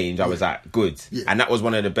that change, I was like, good, Yeah. and that was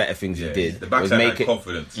one of the better things he did. The backside had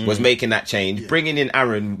confidence. Was making that change, bringing in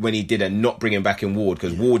Aaron when he did, and not bringing back in Ward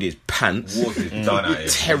because Ward is pants. Ward is done at it.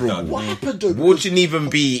 Terrible. What happened though? Ward shouldn't even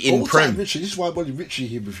be in All time, Prem. Richie, this is why I wanted Richie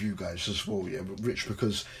here with you guys as well, yeah, but Rich,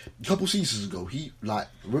 because a couple seasons ago, he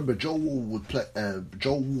remember Joel Ward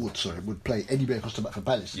would play anywhere across the map for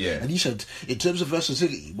Palace, Yeah. and he said in terms of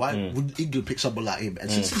versatility, why wouldn't England pick someone like him? And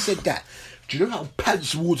since he said that, do you know how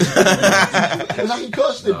pants Ward is? It was like he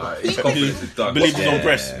cursed him. His confidence is done. Believe his own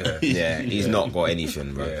press. Yeah, he's not got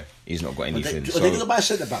anything, bro. Yeah. He's not got anything. They're going to buy a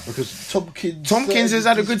centre back because Tompkins has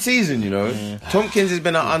had a good season, you know. Tompkins has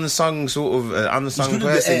been an unsung sort of unsung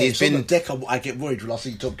person. He's been, on the deck. I get worried when I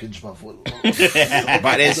see Tompkins. but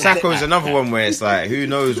then Sacco's another one where it's like, who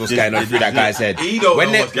knows what's going on through that guy's head? He don't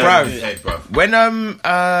know what's going on in his head, bruv. When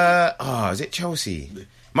is it Chelsea?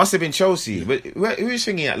 Must have been Chelsea. But who was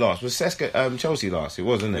thinking at last? Was Seska Chelsea last? It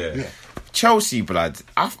wasn't it? Yeah. Chelsea, blood.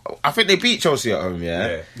 I think they beat Chelsea at home,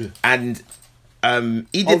 yeah. And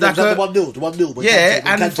he did that like the 1-0. Yeah,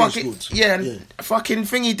 and fucking fucking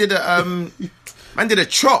thing. He did a man did a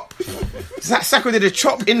chop. Sacco did a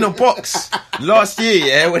chop in the box last year.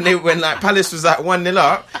 Yeah, when like Palace was like 1-0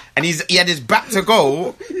 up, and he had his back to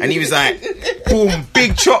goal, and he was like, boom,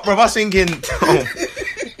 big chop, bro. I was thinking.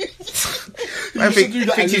 I think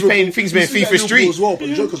he's paying FIFA Street as well, but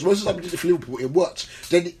you know, because most of the time we did it for Liverpool, it worked.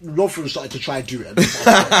 Then Rotherham started to try and do it.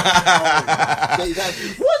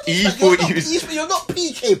 What? You're not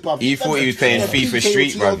PK, bruv. He thought he was paying FIFA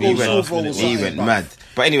Street, bruv. He went mad.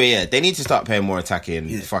 But anyway, yeah, they need to start paying more attacking.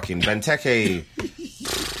 Yeah. Fucking Benteke.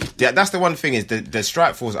 That's the one thing is the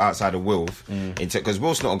strike force outside of Wilf, because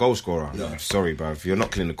Wilf's not a goal scorer. No. Sorry, bruv, you're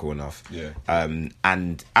not clinical enough. Yeah.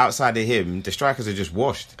 And outside of him, the strikers are just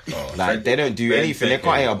washed. Like they don't do anything. They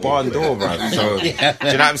can't hit a barn door, bruv. So do you know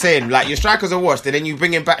what I'm saying? Like your strikers are washed, and then you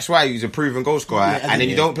bring in back Schweiger, who's a proven goal scorer, and then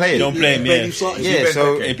you don't play him. You don't play him, yeah.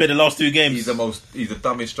 So he played the last 2 games. He's the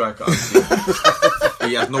dumbest striker I've seen.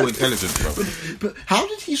 He has no intelligence, bro. But how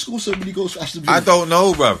did he score so many goals for Aston Villa? I don't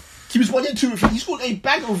know, bro. He was 1-2. He scored a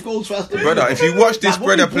bag of goals for Aston Villa. Brother, if you watch this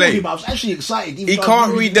brother play, I was actually excited. He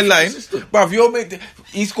can't read the line. Bruv,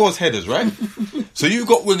 he scores headers, right? So you've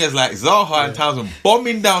got wingers like Zaha and Townsend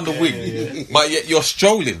bombing down the wing, but yet you're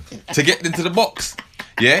strolling to get into the box.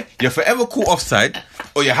 Yeah? You're forever caught offside,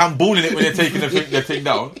 or you're handballing it when they're taking the thing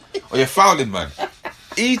down, or you're fouling, man.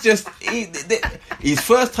 His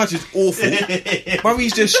first touch is awful. Bruv,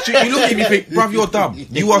 he's just stupid. You look at him, you think, bruv, you're dumb.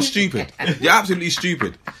 You are stupid. You're absolutely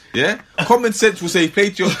stupid. Yeah? Common sense will say, play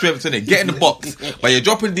to your strengths, innit? Get in the box. But you're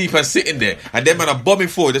dropping deep and sitting there, and them man are bombing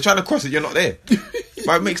forward. They're trying to cross it, you're not there.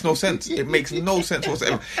 But it makes no sense. It makes no sense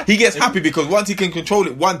whatsoever. He gets happy because once he can control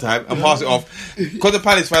it one time and pass it off, because the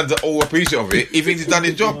Palace fans are all appreciative of it, he thinks he's done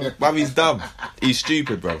his job. Bruv, he's dumb. He's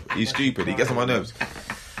stupid, bro. He's stupid. He gets on my nerves.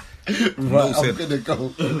 Right, I'm gonna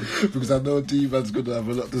go because I know D-Man's gonna have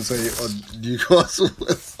a lot to say on Newcastle.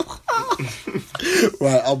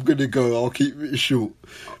 Right, I'm gonna go. I'll keep it short.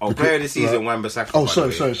 Player of the season, Wan-Bissaka. Oh,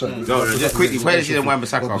 sorry. No, just quickly, player of the season,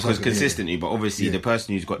 Wan-Bissaka, because consistently, but obviously the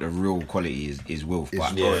person who's got the real quality is Wilf,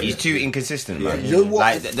 but he's too inconsistent, man. You know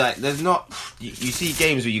what? Like, there's not. You see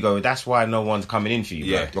games where you go, that's why no one's coming in for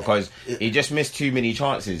you, bro, because he just missed too many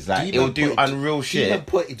chances. Like he'll do unreal shit. D-Man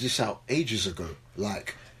pointed this out ages ago.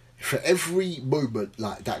 Like, for every moment,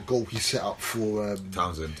 like that goal he set up for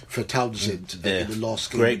Townsend in the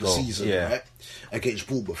last game of the season, right, against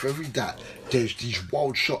Bournemouth, for every that, there's these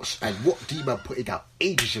wild shots. And what D-Man put it out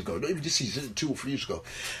ages ago, not even this season, 2 or 3 years ago.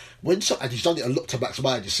 And he's done it a lot to Max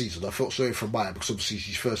Meyer this season. I felt sorry for Meyer because obviously it's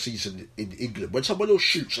his first season in England. When someone else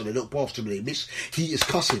shoots and they look past him and they miss, he is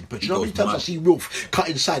cussing. But you know how many times I see Wilf cut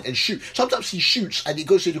inside and shoot? Sometimes he shoots and it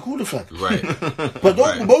goes to the corner flag. Right. But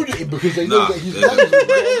don't moan at him because they know that he's done it.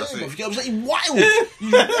 You know what I'm saying? Wild.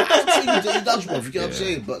 He does, bro. You know what I'm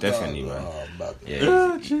saying? But definitely, man.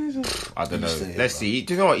 Yeah. I don't know. Let's see.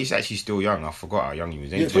 Do you know what? He's actually still young. I forgot how young he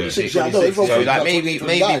was. 26. So like maybe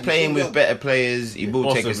playing with better players, he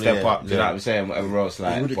will take a step up. Do you know what I'm saying? Whatever else,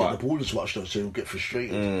 like. He wouldn't get the ball as much though, so he'll get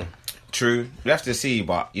frustrated. True. We have to see,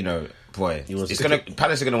 but you know, boy,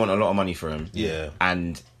 Palace are gonna want a lot of money for him. Yeah.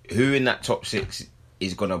 And who in that top 6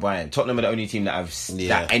 is gonna buy him? Tottenham are the only team that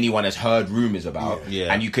that anyone has heard rumours about.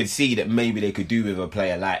 Yeah. And you could see that maybe they could do with a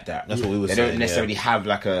player like that. That's what we were saying. They don't necessarily have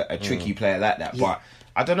like a tricky player like that, but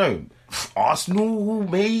I don't know. Arsenal,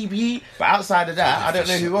 maybe. But outside of that, I don't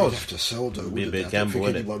know who else. Have to sell though. Be a bit I don't gamble, think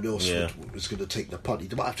innit? anyone else was going to take the punt. He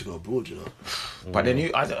might have to go abroad, you know. But then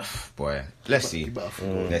boy, let's see. He might have to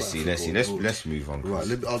go- Let's move on. Right,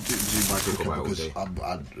 I'll do my Talk quick about because it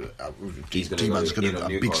He's gonna T-Man's go going in to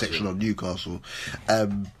on a big Newcastle. section on Newcastle.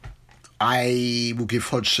 I will give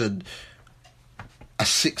Hodgson a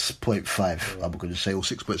 6.5, I'm going to say, or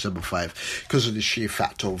 6.75, because of the sheer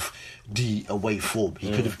fact of the away form.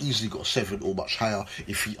 He could have easily got 7 or much higher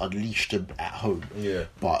if he unleashed them at home. Yeah.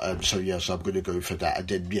 But, so I'm going to go for that. And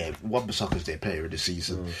then, Wan-Bissaka's their player in the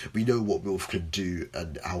season. We know what Wilf can do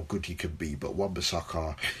and how good he can be, but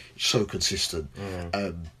Wan-Bissaka is so consistent.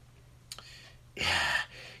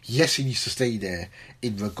 Yes, he needs to stay there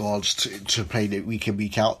in regards to playing it week in,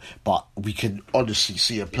 week out, but we can honestly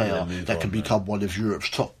see a player that can become one of Europe's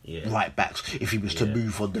top right backs if he was to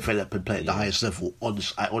move on, develop and play at the highest level.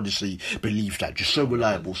 I honestly believe that. Just so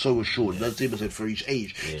reliable, so assured. And as Tim said, for his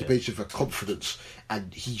age, he plays with a confidence,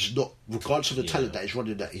 and he's not, regardless of the talent that is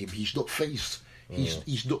running at him, he's not phased.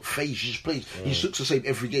 He's not phased. He just plays. He looks the same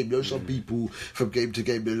every game. You know, some people from game to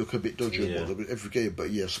game they look a bit dodgy every game. But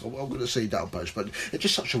yes, I'm going to say that bunch. But they're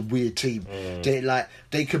just such a weird team.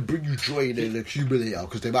 They can bring you joy in an accumulator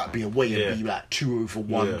because they might be away and be like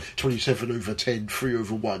 2-1, 27-10,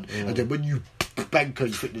 3-1, and then when you banker,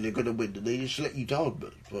 you think that they're going to win, and they just let you down.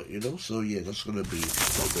 But you know, so that's going to be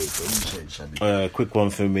not great for him. Quick one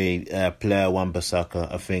for me, player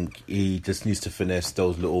Wan-Bissaka. I think he just needs to finesse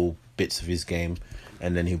those little bits of his game,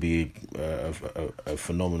 and then he'll be a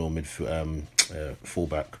phenomenal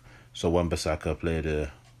fullback. So Wan-Bissaka, player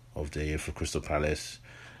of the year for Crystal Palace.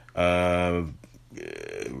 Hodgson,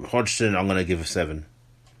 I'm going to give a 7.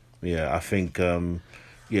 Yeah, I think.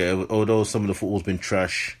 Although some of the football's been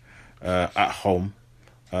trash at home,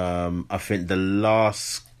 I think the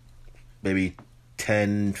last maybe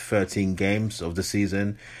 10-13 games of the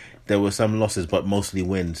season, there were some losses, but mostly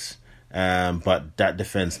wins. But that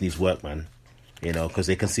defense needs work, man. You know, because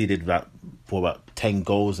they conceded about 10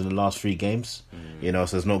 goals in the last 3 games. You know,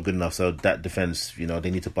 so it's not good enough. So that defense, you know, they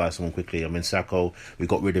need to buy someone quickly. I mean, Sacco, we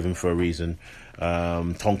got rid of him for a reason.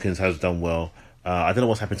 Tompkins has done well. I don't know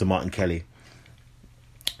what's happened to Martin Kelly.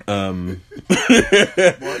 Kelly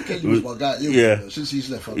was my guy. Since he's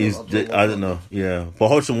left, I don't know. Yeah, but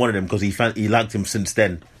Hodgson wanted him because he liked him since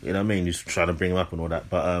then. You know what I mean? He's trying to bring him up and all that.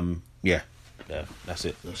 But yeah, that's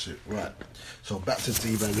it. That's it. Right. So back to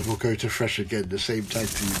D-Man, and we'll go to Fresh again, the same tag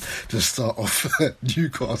team to start off.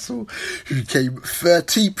 Newcastle, who came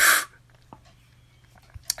 13th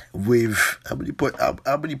with how many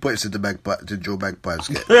points did did Joe Magpies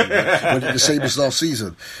get? Was it the same as last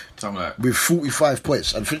season? Something like with 45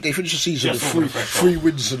 points, and they finished the season with three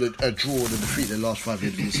wins and a draw and a defeat in the last 5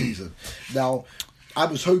 games of the season. Now, I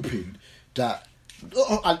was hoping that.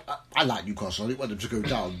 I like Newcastle. I didn't want them to go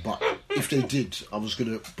down, but if they did, I was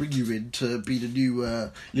going to bring you in to be the new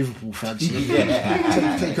Liverpool fans.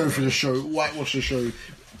 Take over the show, whitewash the show,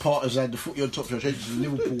 partisan, the footy on top show, change it to the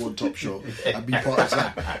Liverpool on top show, and be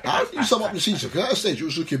partisan. How did you sum up the season? Because at that stage it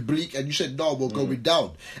was looking bleak, and you said, no, we're going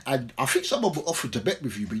down. And I think someone offered to bet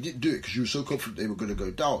with you, but you didn't do it because you were so confident they were going to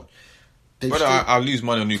go down. But I lose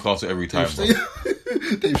money on Newcastle every time.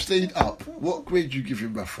 They've stayed up. What grade do you give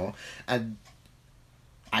him, Rafa? And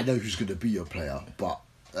I know who's going to be your player, but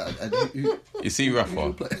you see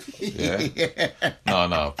Rafa,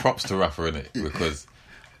 No, props to Rafa, innit? Because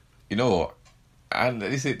you know what, and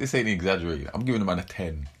this ain't exaggerating. I'm giving the man a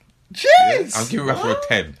 10. Jeez! I'm giving Rafa a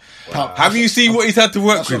 10. Wow. Have you seen what he's had to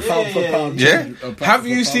work with? Have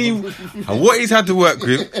you seen what he's had to work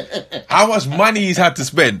with? How much money he's had to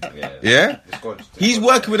spend? Yeah? He's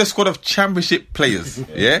working with a squad of championship players.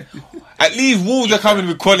 Yeah? At least Wolves are coming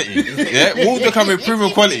with quality. Yeah? Wolves are coming with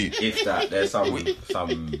proven quality. If that, there's some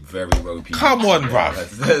very ropey. Come on,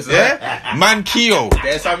 bruv. Yeah? Mankio.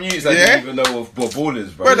 There's some youths that don't even know of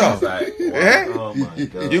ballers, bro. Brother. Like, wow. Yeah? Oh my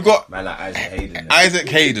God. You got man like Isaac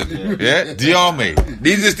Hayden. Yeah? Diarme.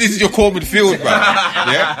 This is your core midfield, bro.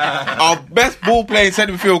 Yeah? Our best ball playing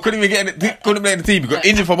centre midfield couldn't play in the team. He got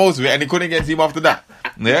injured for most of it and he couldn't get a team after that.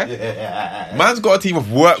 Yeah? Man's got a team of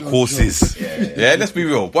workhorses. Yeah, let's be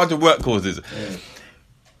real. Bunch of workhorses.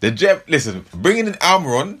 Listen, bringing in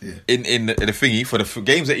Almiron in the thingy for the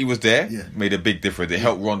games that he was there made a big difference. It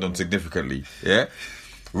helped Rondon significantly. Yeah,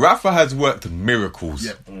 Rafa has worked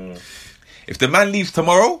miracles. If the man leaves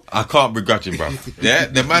tomorrow, I can't begrudge him, bro. Yeah,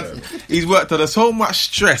 the man, he's worked under so much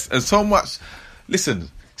stress and so much. Listen,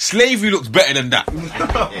 slavery looks better than that.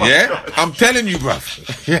 Yeah, I'm telling you, bro.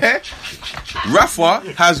 Yeah, Rafa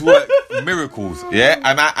has worked miracles. Yeah,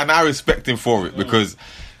 and I respect him for it because,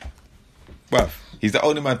 bruv, he's the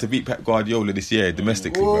only man to beat Pep Guardiola this year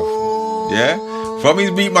domestically, bruv. Yeah? From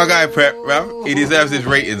his beat my guy Pep, bruv, he deserves his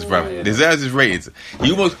ratings, bruv. He deserves his ratings.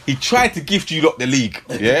 He tried to gift you lot the league.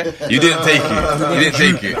 Yeah? You didn't take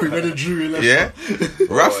it. We went and drew in Yeah?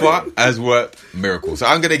 Rafa has worked miracles. So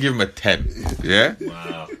I'm going to give him a 10. Yeah?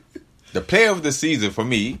 Wow. The player of the season for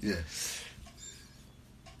me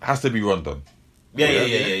has to be Rondon. Yeah.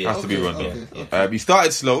 Has to be Rondon. He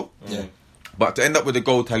started slow. Yeah. But to end up with the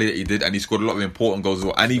goal tally that he did, and he scored a lot of important goals as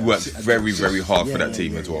well, and he worked very, very hard for that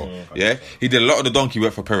team as well. Yeah, he did a lot of the donkey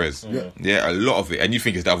work for Perez. Yeah, a lot of it, and you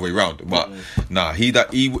think it's the other way around, but nah, he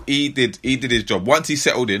did his job. Once he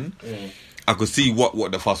settled in, I could see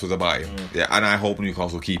what the fuss was about him. Yeah, and I hope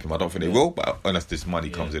Newcastle keep him. I don't think they will, but unless this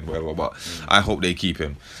money comes in, whatever. But I hope they keep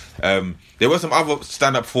him. There were some other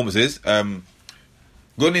stand-up performances.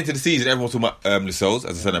 Going into the season, everyone was talking about Lascelles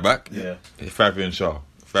as a centre back. Yeah, Fabian Shaw.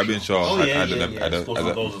 What do you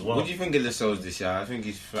think of Lascelles this year? I think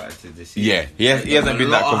he's flattered this year. Yeah, he hasn't been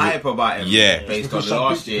that. A lot of hype about him. Yeah, based on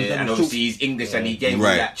last year, and obviously he's English, and he gave me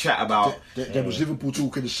that chat about. There was Liverpool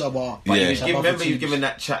talk in the summer. But he was giving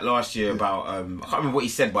that chat last year about. I can't remember what he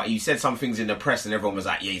said, but he said some things in the press, and everyone was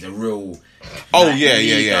like, "Yeah, he's a real." Like,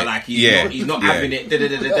 he's not having it. And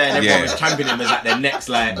everyone was championing him as like the next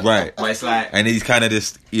right. But it's like, and he's kind of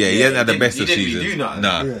just he hasn't had the best of seasons.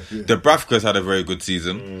 Nah. The Bravkas had a very good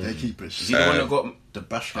season. Their keepers. Is he the one that got the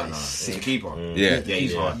Bashka? He's a keeper. Yeah,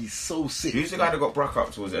 he's hard. He's so sick. Who's the guy that got Brack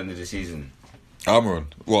up towards the end of the season? Almiron.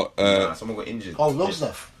 What? Someone got injured. Oh,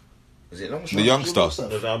 Longstaff. Was it Longstaff? The youngster.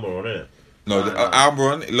 There's Almiron, isn't it? No,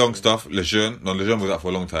 Almiron, Longstaff, Lejeune. No, Lejeune was out for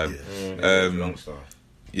a long time. Longstaff.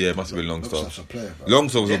 Yeah, it must have been Longstaff. Longstaff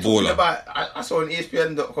Longstaff was a baller. I saw on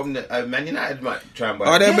ESPN.com that Man United might try and buy.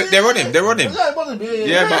 Oh, they're on him.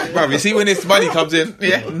 Yeah, but bruv, you see when this money comes in,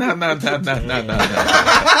 nah.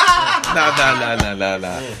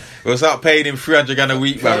 We'll start paying him $300 a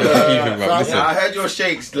week, man. Keep him, listen. I heard your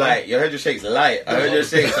shakes light. I heard your shakes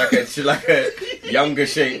like a younger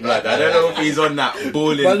shake, blood. I don't know if he's on that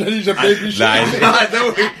balling. Man, he's a baby shake. I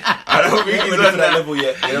don't think he's on that level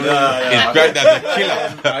yet. His granddad's a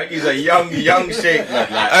killer. I think he's a young shake,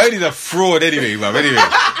 blood. I heard he's a fraud anyway, man.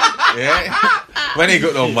 Yeah. When he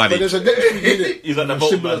got no money. But there's a next thing in it. He's like the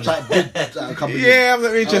similar type bid that are coming in. Yeah, I'm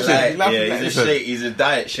not interested. He's a shake. He's a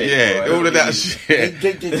diet shake. Yeah, all of that shit.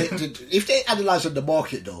 If they analyse on the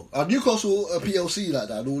market though, Newcastle PLC like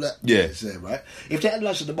that and all that, right? If they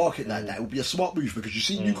analyse on the market like that, it would be a smart move because you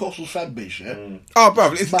see Newcastle's fan base, Oh,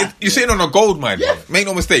 bro, you're sitting on a gold mine, bro. Make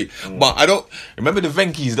no mistake. But I don't remember the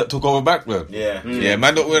Venkies that took over back, bro. Yeah,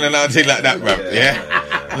 man, don't win anything like that, bro. Yeah.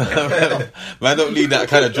 Man, don't need that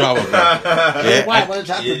kind of drama, bro. Yeah. Why it's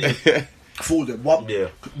happening for them?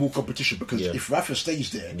 More competition because if Rafa stays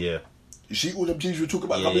there, you see all them teams we talk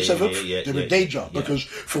about coming seventh, they're in danger because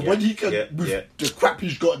from when he can with the crap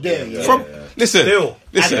he's got there, listen,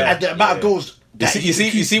 and the amount of goals. You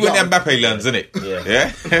see when Mbappe lands, isn't it?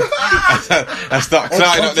 Yeah. I start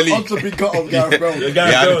clowning up the league. Odds have been cut off Gareth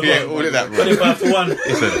Bale. All of that, bro. 25-1.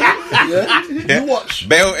 Listen. You watch.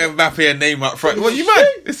 Bale, Mbappe and Neymar up front. What you man?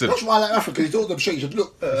 Listen. That's why I like Africa. He told them straight. He said,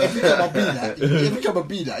 look, every time I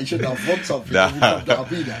be that, he said, I've won something. Every time that I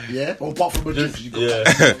be that, yeah? Well, apart from Madrid, he said,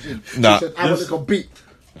 I want to compete.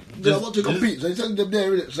 I want to compete, so he's telling them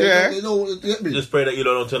there, innit? So they know what to get me. Just pray that you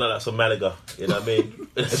don't turn out like some Malaga, you know what I mean?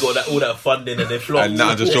 They got all that funding and they flop. And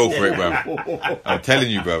nothing to show for it, bro. I'm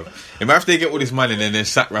telling you, bro. Imagine they get all this money and then they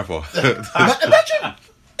sack Rafa.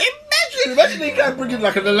 Imagine they can't bring in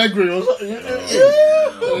like an Allegri or something.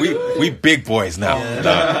 We big boys now.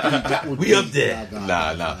 We up there.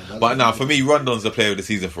 Nah. But for me, Rondon's the player of the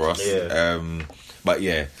season for us. But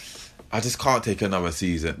yeah, I just can't take another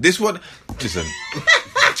season. This one, listen.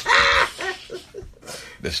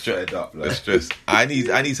 The stress. I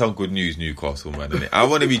need some good news, Newcastle, man. Innit? I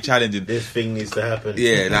want to be challenging. This thing needs to happen.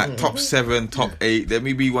 Yeah, like top 7, top 8. Let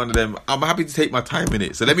me be one of them. I'm happy to take my time in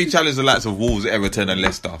it. So let me challenge the likes of Wolves, Everton, and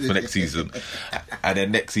Leicester for next season. And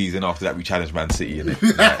then next season after that, we challenge Man City. Innit?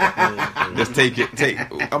 Like, just take it.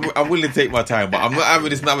 I'm willing to take my time, but I'm not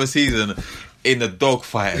having this another season in the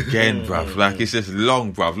dogfight again, bruv. Like, it's just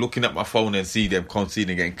long, bruv. Looking at my phone and see them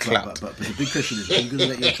conceding and getting clapped. But the big question is, are you going to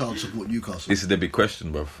let your child support Newcastle? This is the big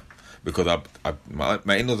question, bruv. Because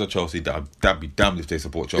my in-laws are Chelsea. I'd be damned if they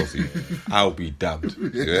support Chelsea. I'll be damned.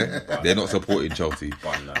 Yeah? They're not supporting Chelsea.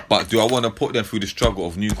 But do I want to put them through the struggle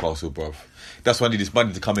of Newcastle, bruv? That's why I need this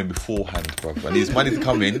money to come in beforehand, bruv. I need this money to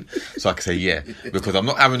come in so I can say yeah. Because I'm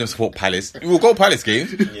not having them support Palace. We'll go Palace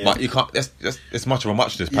games, but you can't. It's much of a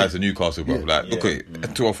muchness, Palace and Newcastle, bruv. Like, look at it,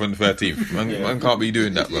 12th and 13th. Man can't be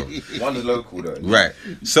doing that, bruv. One's local though. Right.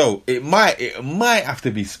 So it might have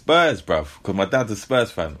to be Spurs, bruv. Because my dad's a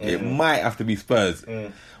Spurs fan. It might have to be Spurs.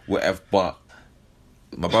 Whatever, but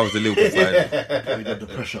My brother's a Liverpool fan. Playing under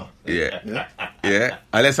pressure. Yeah.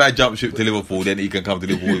 Unless I jump ship to Liverpool, then he can come to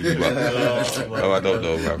Liverpool with me, bro. I don't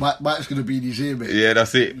know, man. Mike's going to be in his ear, mate. Yeah,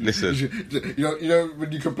 that's it. Listen. You know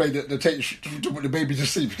when you can play the tape to put the baby to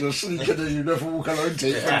sleep, just sneak and then you never walk alone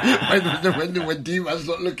tape when D-Man's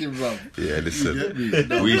not looking, bro. Yeah, listen.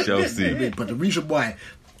 We shall see. But the reason why,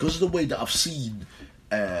 because of the way that I've seen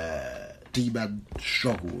D-Man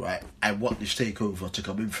struggle, right, and want this takeover to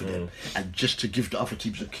come in for them, and just to give the other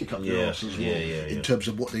teams a kick up their ass as well, in terms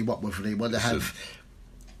of what they want, whether they want to have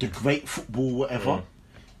the great football, whatever,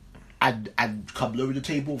 and come low in the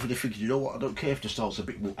table, for they think, you know what, I don't care if the style's a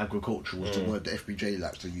bit more agricultural, is the word that FBJ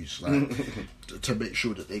likes to use, like, to make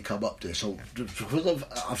sure that they come up there. So because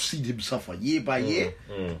I've seen him suffer year by year.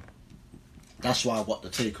 That's why I want the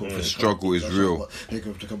takeover. The struggle is real.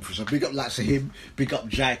 Takeover to come through. So big up likes of him. Big up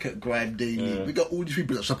Jack at Graham Daly. Big up all these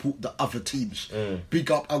people that support the other teams.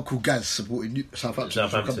 Big up Uncle Gaz supporting Southampton.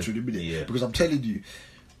 Which we'll come to in a minute. Yeah. Because I'm telling you,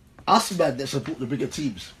 us man that support the bigger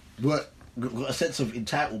teams got a sense of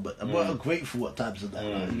entitlement and we're ungrateful at times and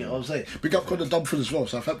that. You get what I'm saying? Big up Conor Dumford as well,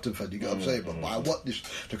 Southampton fan. You get what I'm saying? But I want this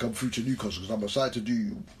to come through to Newcastle because I'm excited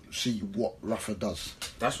to see what Rafa does.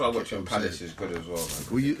 That's why watching Palace is good as well,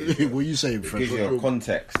 man. What are you saying, Fred? It gives you a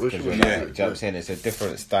context. What Because you you know saying? what I'm saying? It's a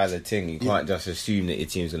different style of thing. You can't just assume that your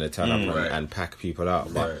team's going to turn up and pack people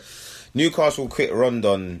out. But Newcastle quick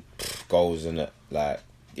Rondon goals, and like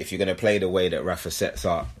if you're going to play the way that Rafa sets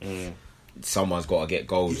up, someone's got to get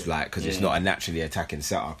goals, like because it's not a naturally attacking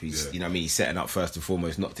setup. He's, you know what I mean, he's setting up first and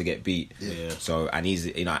foremost not to get beat. So and he's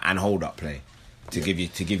and hold up play. To give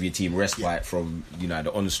your team respite from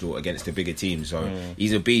the onslaught against the bigger team. So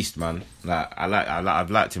he's a beast, man. Like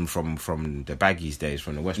I've liked him from the Baggies days,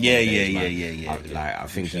 from the West Brom days, man. I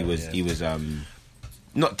think he was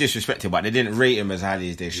not disrespected, but they didn't rate him as highly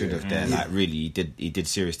as they should have. There, like really, he did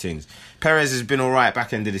serious things. Perez has been all right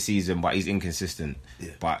back end of the season, but he's inconsistent.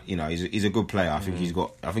 But he's a good player. I think he's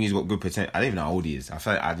got good potential. I don't even know how old he is.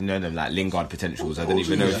 I know them like Lingard potentials. I don't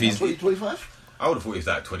even know if he's 25. I would have thought he was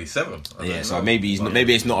like 27. So maybe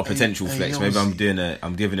it's not a potential flex. Maybe I'm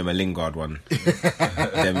giving him a Lingard one.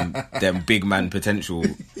 them big man potential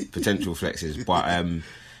flexes. But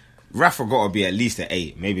Rafa got to be at least at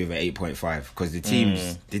 8, maybe even 8.5, because the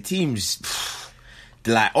teams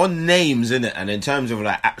like on names, innit, and in terms of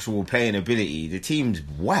like actual playing ability, the team's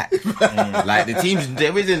whack. Like the teams,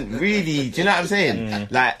 there isn't really. Do you know what I'm saying?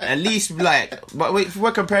 Like at least like, but if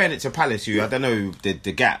we're comparing it to Palace, who I don't know the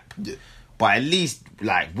gap. But at least,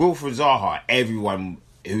 like, Wilfred Zaha, everyone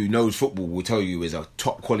who knows football will tell you is a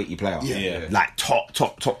top quality player. Like, top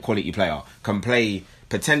quality player. Can play,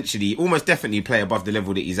 potentially, almost definitely play above the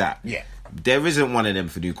level that he's at. There isn't one of them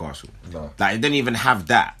for Newcastle. No. Like, they don't even have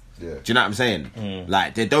that. Do you know what I'm saying?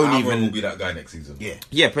 Like, they don't even... will be that guy next season.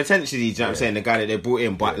 Yeah, potentially, do you know what I'm saying? The guy that they brought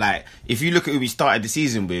in. But, like, if you look at who we started the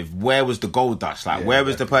season with, where was the goal dust? Like, where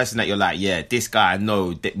was the person that you're like, this guy, I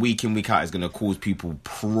know, that week in, week out is going to cause people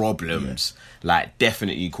problems. Like,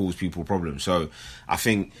 definitely cause people problems. So, I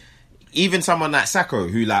think... Even someone like Sacco,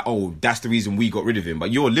 who like, that's the reason we got rid of him.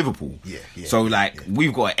 But you're Liverpool, so like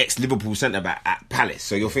we've got an ex-Liverpool centre back at Palace.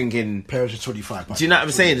 So you're thinking, Perez is 25. Do you know what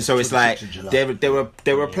I'm saying? So it's like there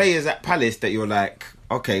were players at Palace that you're like,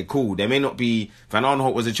 okay, cool. There may not be. Van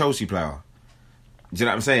Aanholt was a Chelsea player. Do you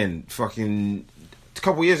know what I'm saying? Fucking a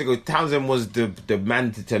couple of years ago, Townsend was the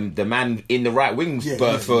man in the right wing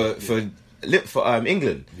for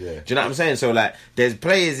England. Do you know what I'm saying? So like, there's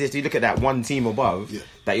players, if you look at that one team above,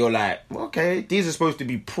 that you're like, okay, these are supposed to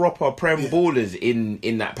be proper Prem ballers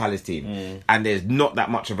in that Palace team, and there's not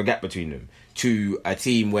that much of a gap between them to a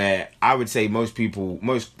team where I would say most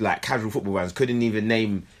like casual football fans couldn't even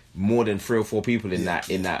name more than 3 or 4 people in that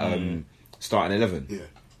starting 11.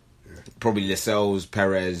 Probably Lascelles,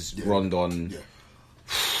 Perez, Rondon. Do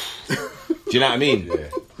you know what I mean?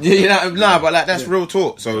 You know, but like that's real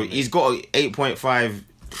talk. So he's got 8.5,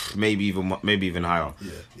 maybe even higher.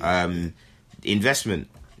 Investment.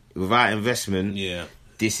 Without investment,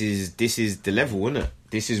 this is the level, isn't it?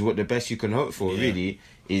 This is what the best you can hope for. Really,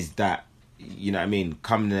 is that, you know what I mean?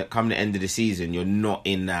 Come the end of the season, you're not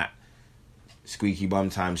in that squeaky bum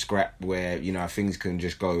time scrap where things can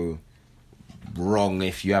just go wrong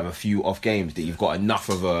if you have a few off games, that you've got enough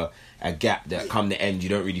of a gap that come the end you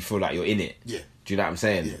don't really feel like you're in it. Do you know what I'm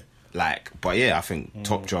saying? But yeah, I think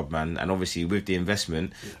top job, man. And obviously with the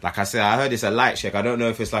investment, like I said, I heard it's a light check. I don't know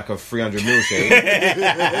if it's like a 300 mil shake.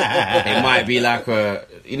 It might be like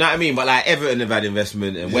you know what I mean? But like Everton have had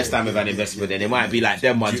investment and West Ham have had investment, and it might be like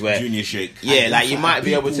them ones where junior shake. Yeah, like you might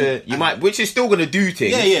be able to, which is still gonna do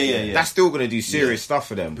things. Yeah. That's still gonna do serious stuff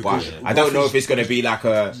for them. But I don't know if it's gonna be like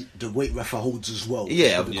a the weight refa holds as well.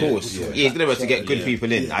 Yeah, of course. Yeah, he's gonna be able to get good people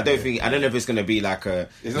in. I don't know if it's gonna be like a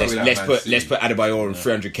let's put Adebayor on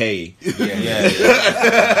 300k.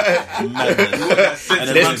 And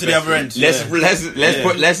then run to the other end.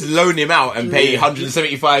 Let's loan him out and pay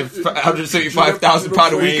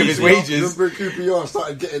 £175,000 a week of his wages. Remember QPR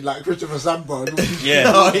started getting like Christopher Samba and all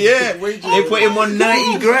these They put him on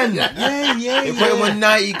 90 grand. They put him on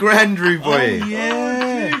 90 grand, Rude Boy.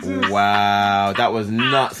 Wow, that was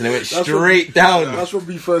nuts, and it went straight down. That's when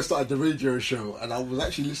we first started the radio show, and I was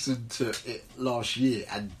actually listening to it last year,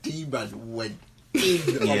 and D-Man went in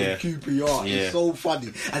on QPR. It's so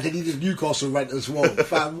funny. And then he did Newcastle rant as well.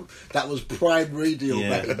 Fam, that was prime radio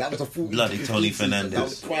back then. That was a full bloody Tony Fernandez. That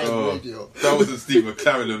was prime radio. That wasn't Steve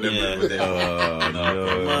McLaren of them.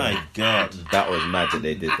 Oh my God, that was mad that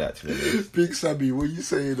they did that to me. Big Sammy, what are you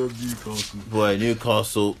saying on Newcastle? Boy,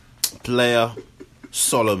 Newcastle player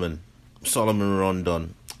Solomon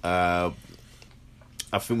Rondon. I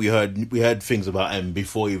think we heard things about him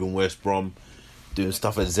before even West Brom, doing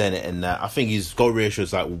stuff at Zenit and that. I think his goal ratio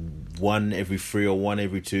is like 1 every 3 or 1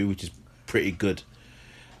 every 2, which is pretty good.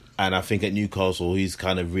 And I think at Newcastle, he's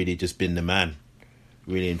kind of really just been the man,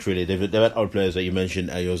 really and truly. They've had other players that you mentioned,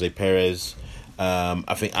 Jose Perez.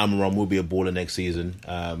 I think Amaron will be a baller next season.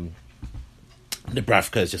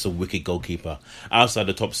 Dubravka is just a wicked goalkeeper. Outside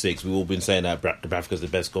the top 6, we've all been saying that Dubravka is the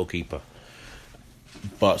best goalkeeper.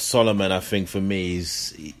 But Solomon, I think for me,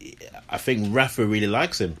 I think Rafa really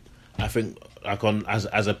likes him. I think I can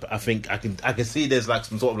see there's like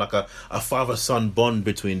some sort of like a father-son bond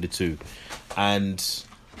between the two, and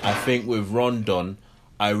I think with Rondon,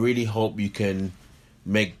 I really hope you can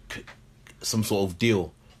make some sort of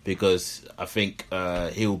deal, because I think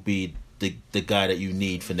he'll be the guy that you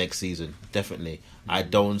need for next season, definitely. I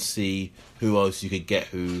don't see who else you could get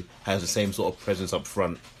who has the same sort of presence up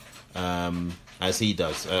front as he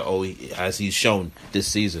does, or as he's shown this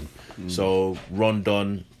season. So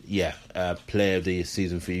Rondon, player of the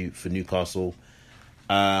season for Newcastle.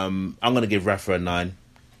 I'm going to give Rafa a 9.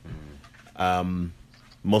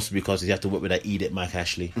 Mostly because he had to work with that Edith Mike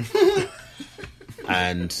Ashley.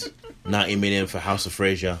 And 90 million for House of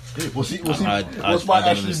Fraser. What's Mike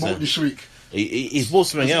Ashley bought this week? He's bought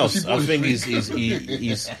something else. I think he's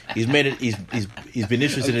made it. He's been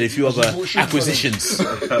interested in a few other acquisitions.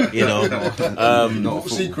 You know, not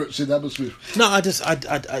secrets in Huddersfield. No, I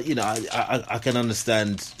can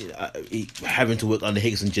understand having to work under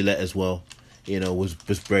Hicks and Gillette as well. You know, was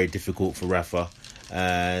very difficult for Rafa,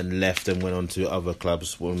 and left and went on to other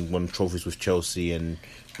clubs, won trophies with Chelsea and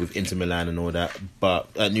with Inter Milan and all that. But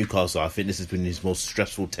at Newcastle, I think this has been his most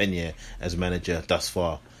stressful tenure as manager thus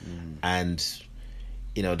far. And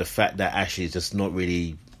you know, the fact that Ashley is just not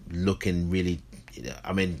really looking really,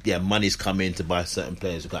 I mean, money's come in to buy certain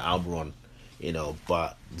players. We've got Almiron, you know,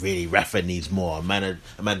 but really Rafa needs more. A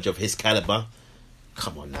manager of his caliber,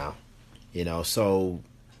 come on now, you know. So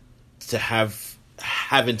to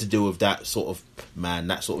having to deal with that sort of man,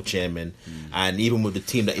 that sort of chairman, and even with the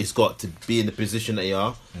team that he's got to be in the position that they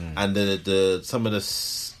are, and the some of the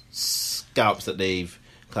scalps that they've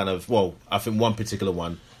kind of, I think one particular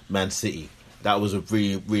one, Man City, that was a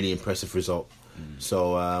really, really impressive result.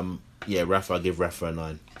 So Rafa, I'll give Rafa a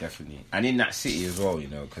 9. Definitely. And in that City as well, you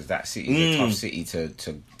know, because that City is a tough City to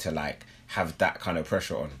like have that kind of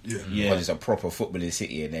pressure on. Because it's a proper footballing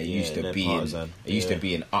City, and they're used to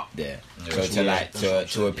being up there. So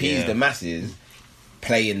to appease the masses,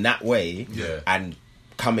 play in that way and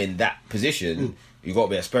come in that position, you got to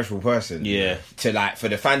be a special person. To like, for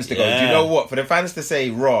the fans to go, do you know what? For the fans to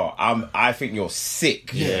say, "Raw, I think you're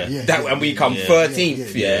sick." And we come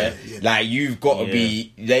 13th. Like, you've got to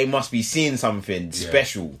be. They must be seeing something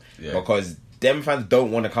special, because them fans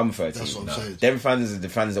don't want to come 13th. That's what I'm saying. Them fans are the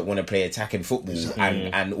fans that want to play attacking football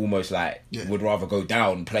and almost like would rather go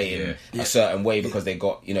down playing a certain way because they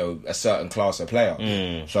got, you know, a certain class of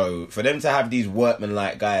player. So for them to have these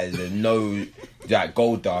workman-like guys and no like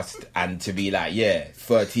gold dust, and to be like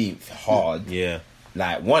 13th hard,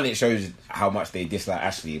 like, one, it shows how much they dislike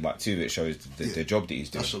Ashley, but 2, it shows the job that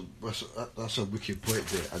he's doing. That's a wicked point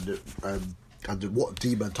there, and what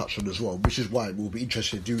D-Man touched on as well, which is why it will be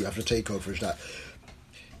interesting to do after takeover, is that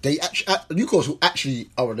they Newcastle actually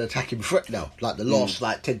are an attacking threat now, like the last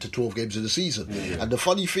 10 to 12 games of the season. And the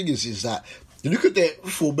funny thing is that you look at their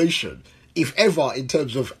formation, if ever, in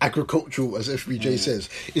terms of agricultural, as FBJ says,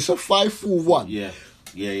 it's a 5-4-1.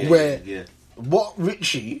 Yeah. Where what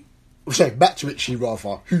Matt Ritchie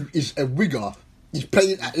rather, who is a winger, he's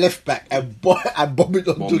playing at left back and bombing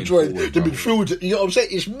on Dujy, the midfielder. You know what I'm saying?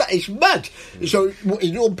 It's mad. So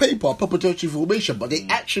on paper, proper territory formation, but they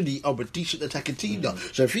actually are a decent attacking team now.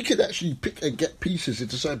 So if he can actually pick and get pieces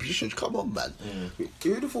into certain positions, come on, man.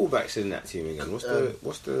 Who are the fullbacks in that team again?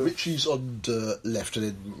 What's the Ritchie's on the left and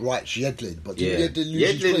then right's Yedlin, but Yeah. did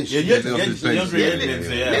Yedlin lose his place?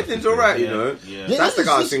 Yedlin's alright, you know. That's the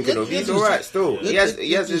guy I was thinking of. He's alright still. He has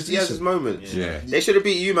his moments. Yeah. They should have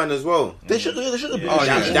beat you, man, as well. They should have been.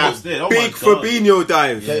 That big Fabinho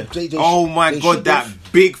dive. Oh my god, that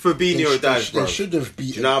big Fabinho dive, bro. They should have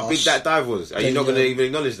beaten. Do you know how big us. that dive was? Are you not going to even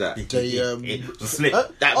acknowledge that? It's a slip.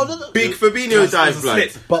 That big Fabinho dive, blood.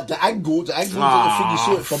 But the angle that the thing you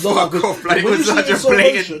saw it from. Fuck off, like, it when was you see such in a slow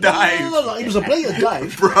blatant motion- dive. No, it was a blatant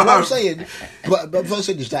dive. Bro. What I'm saying, but what I'm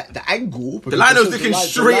saying is that the angle. The line was looking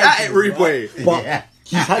straight at it, Replay. But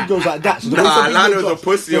his hand goes like that. So the Nah, way Fabinho Lionel's a drops,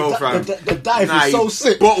 pussy, old fam. The dive Nah, is so he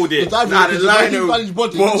sick. bottled it. The dive Nah, is the Lionel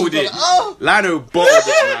bottled bottled it. Lionel bottled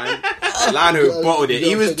it, man. Lionel bottled it.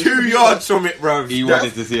 He was 2 yards from it, bro. He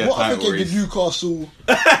wanted to see a What other title game did race. Newcastle?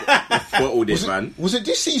 Bottled it, man. Was it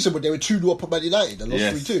this season when they were 2-0 up at Man United and lost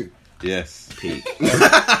Yes. 3-2? Yes. Peak.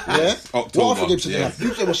 Yeah. October, What other games did they yes.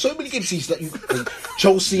 have? There were so many games that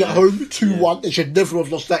Chelsea at home 2-1. They should never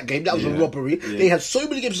have lost that game. That was a robbery. They had so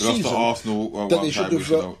many games They this lost to season. Arsenal that one they time. should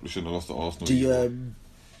We shouldn't have lost to Arsenal.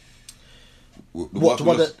 The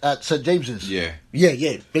one at St James's? Yeah.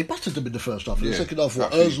 Yeah. They battered them in the first half. In the Yeah. second half,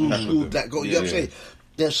 Absolutely Ozil battered scored them. that goal. You know what I'm saying?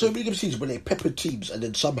 There's so many games seasons when they peppered teams and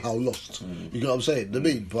then somehow lost. You know what I'm saying? I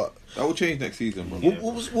mean, but That will change next season, bro.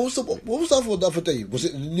 what was the other one the other day? Was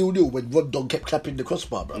it 0-0 when Rondon kept clapping the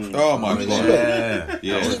crossbar, bro? Oh my god.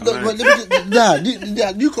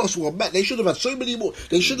 Yeah. Newcastle were mad. They should have had so many more.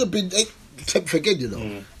 They should have been 10th again, you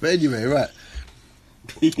know. But anyway, right.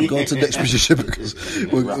 We'll go on to the next position because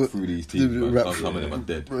We'll rap through these teams, man. rap I'm through- coming in my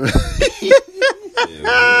dead.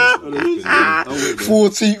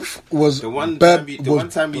 14th was The one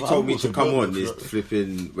time you told me to come on is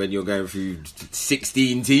flipping when you're going through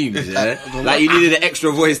 16 teams, yeah? Like you needed an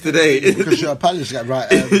extra voice today. because you're a Palace guy,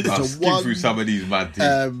 right? I'll skim through some of these mad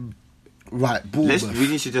teams. Right, Bournemouth. We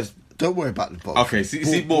need to just... Don't worry about the bottom. Okay,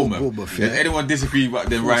 see Bournemouth. Yeah. Does anyone disagree about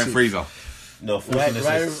then Ryan Fraser? No, 14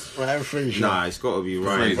 assists. Ryan Fraser. Nah, it's got to be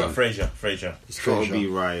Ryan. Fraser. It's got to be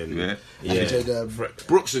Ryan. Yeah. He said,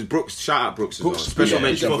 Brooks, shout out Brooks as well. Brooks, Special yeah,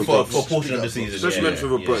 mention For for a Brooks. portion of the season. Special mention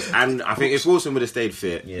for Brooks. And I think if Wilson would have stayed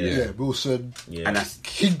fit. yeah, Wilson. Yeah. And that's...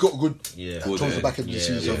 He got good Yeah. towards the back end of the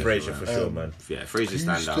season. Fraser for sure, man. Yeah, Fraser Who's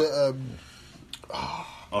stand out. the,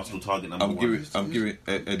 Arsenal target number I'm one. giving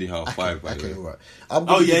Eddie Howe 5, by the okay, way. all right. I'm Oh,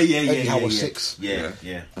 gonna yeah, give Eddie Howe a 6. Yeah.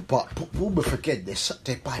 But Bournemouth again, they're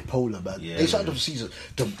bipolar, man. Yeah, they started off the season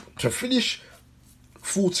to finish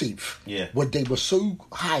 14th. Yeah. When they were so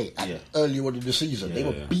high early on in the season, they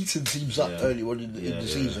were yeah. beating teams up early on in the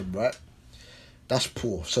season, right? That's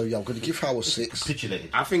poor. So yeah, I'm going to give Howe a 6. Capitulated.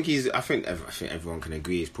 I think everyone can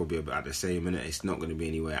agree it's probably about the same, innit? It's not going to be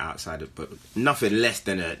anywhere outside of, but nothing less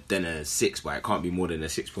than a 6, but it can't be more than a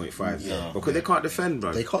 6.5 because they can't defend,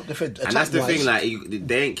 bro. They can't defend, and that's the thing. attack-wise. Like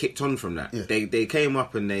they ain't kicked on from that. Yeah. They came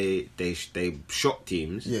up and they shocked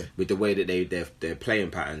teams Yeah. with the way that their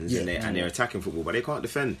playing patterns and their attacking football, but they can't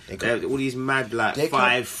defend. They have all these mad like They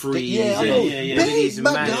 5-3s. Yeah, I know. All these Big,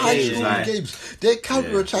 mad high games, scoring like, games. Their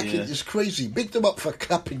counter-attacking is crazy. Big them up for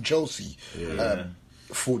clapping Chelsea.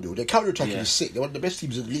 4-0. Their counter-attacking is sick. They're one of the best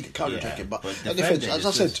teams in the league at counter-attacking. But the defense, as I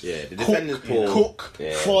said, the defenders poor. Cook,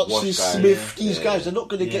 Francis, Wash guy, Smith, these guys, they're not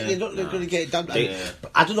going to get. They're not going to get it done. But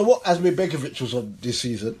I don't know what Asmir Begovic was on this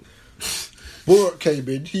season. Borat came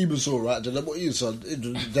in, he was alright. I don't know what he was on.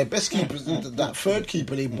 Their best keeper, that third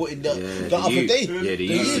keeper they put in the other day.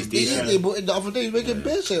 They put in the other day, making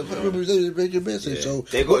bear save. I remember they were making bear save. So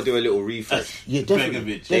They got to do a little refresh. yeah,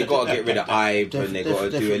 definitely. They got to get rid of Ibe and they got to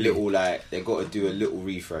do a definitely. little they got to do a little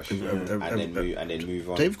refresh and then move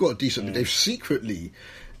on. They've got a decent. They've secretly.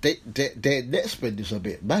 Their net spend is a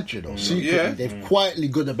bit mad, you know. Secretly, they've quietly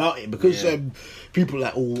gone about it because people are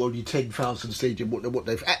like, only 10,000 stadium. What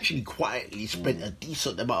they've actually quietly spent a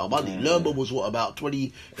decent amount of money. Lerma was about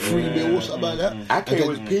 23 mil or something like that. Ake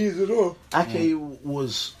was peas as well. Ake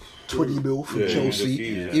was 20 mil from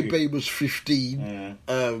Chelsea. Ibe was 15.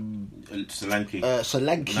 Solanke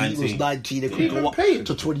 19. was 19. They could go up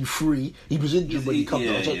to 23. He was injured when he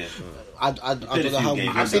came out. So I don't know how.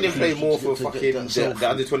 I've seen him play more for fucking the under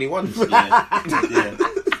 21s.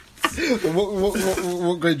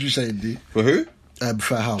 What grade you saying, D? For who?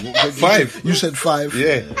 Fairhouse. 5. You said 5.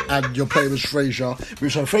 Yeah. And your player was Fraser.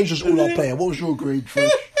 So Fraser's all our player. What was your grade,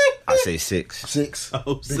 Fresh? I say 6. 6.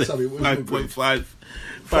 Oh, Big Sammy, what was your grade? 5.5.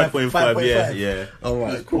 5.5, yeah. All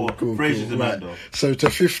right, cool. Fraser's the man, Right. though. So to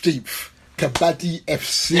 15th, Kabaddi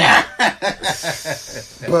FC.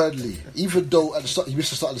 Burnley. Even though at the start, he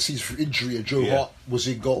missed the start of the season through injury and Joe Hart was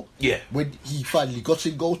in goal. Yeah. When he finally got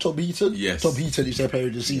in goal, Tom Heaton. Yes. Tom Heaton is their player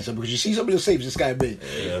of the season because you see some of the saves this guy made.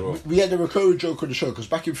 We had a recurring joke on the show because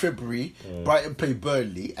back in February, Brighton played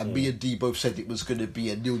Burnley and me and D both said it was going to be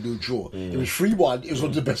a 0-0 draw. It was 3-1. It was one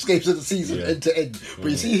of the best games of the season, end to end. But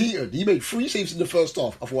you see Heaton, he made 3 saves in the first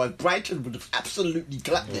half. Otherwise, Brighton would have absolutely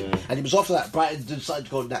clapped him. And it was after that Brighton decided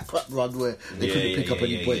to go on that crap run where they couldn't pick up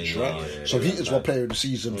any points, right? So Heaton's one player of the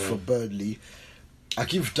season for Burnley. I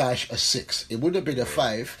give Dash a 6. It would have been a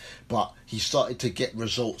 5, but he started to get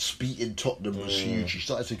results. Beating Tottenham was huge. He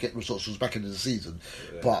started to get results. It was back into the season,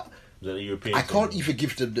 but I can't even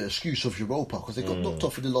give them the excuse of Europa because they got knocked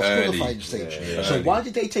off in the last qualifying stage. So why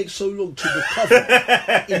did they take so long to recover?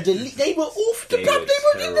 In the league, they were off the ground. They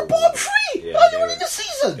were in the bottom 3 earlier in the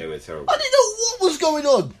season. They were terrible. I didn't know what was going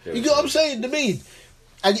on. You know what I'm saying? I mean.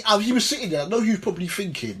 And he was sitting there. I know he was probably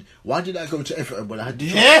thinking, "Why did I go to Everton when I had the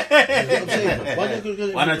chance?" You know what I'm saying? Why did I go to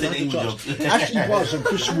Everton? Why not when I take had the the England chance? Ashley Barnes and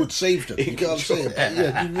Chris Wood saved him. You get what I'm saying? But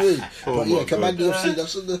yeah, he really. But yeah, Commander FC.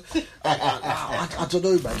 That's in the. I don't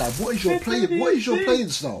know, man. Like, what is your playing? What is your playing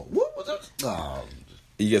style? What that?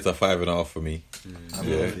 He gets a 5.5 for me.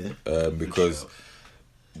 Because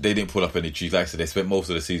they didn't pull up any trees. Like I said, they spent most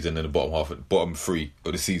of the season in the bottom 3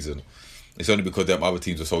 of the season. It's only because them other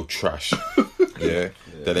teams are so trash, that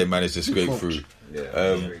they managed to scrape through.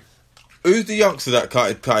 Who's the youngster that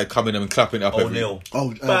started coming and clapping up? O'Neill.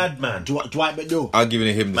 Bad man. Dwight McNeil. I'm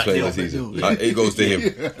giving him the player of the season. It goes to him.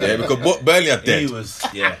 Yeah, because Burnley are dead. He was,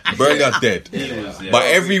 Burnley are dead. But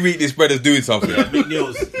every week this brother's doing something.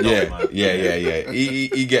 McNeil's.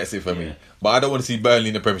 He gets it for me. But I don't want to see Burnley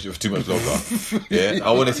in the Premiership for too much longer.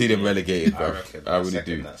 I want to see them relegated, bro. I really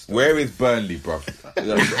do. Where is Burnley, bro?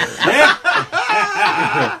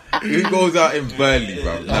 Who goes out in Burnley,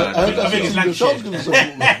 bro? I think it's Lancashire.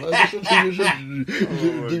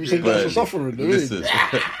 Suffering, listen.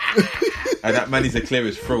 And that man is a clear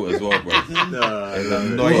his throat as well, bro.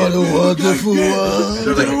 What a wonderful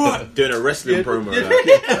world. Doing a wrestling promo.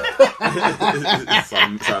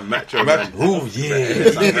 Some macho man. Oh,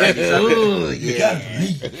 yeah.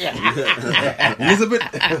 Elizabeth.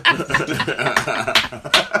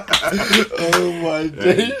 Oh my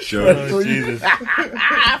days. Jesus.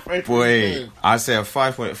 Boy, I'd say a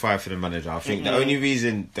 5.5 for the manager. I think the only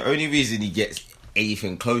reason he gets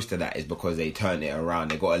anything close to that is because they turned it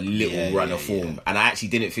around. They got a little run of form, and I actually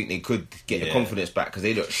didn't think they could get the confidence back because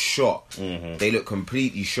they looked shot. They looked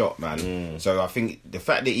completely shot, man. So I think the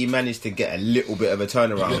fact that he managed to get a little bit of a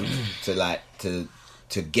turnaround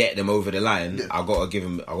to get them over the line, I gotta give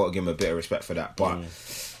him a bit of respect for that. But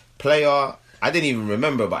player, I didn't even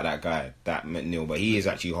remember about that guy, that McNeil, but he is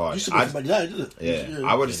actually hard.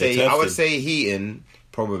 I would say Heaton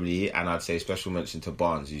probably, and I'd say special mention to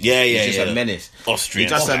Barnes. He's just a menace. Austrian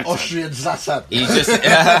Zlatan.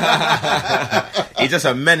 He's just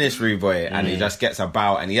a menace, rude boy, and he just gets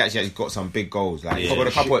about, and he actually got some big goals. Like he got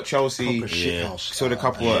a couple at Chelsea, saw the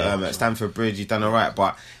couple at Stamford Bridge. He's done alright,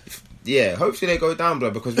 but. Yeah, hopefully they go down, bro,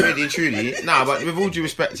 because really and truly, but with all due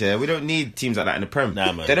respect, we don't need teams like that in the Prem.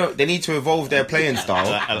 Nah, man. They need to evolve their playing style.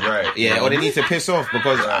 Or they need to piss off,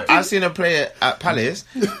 because I've seen a player at Palace,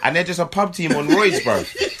 and they're just a pub team on roids, bro.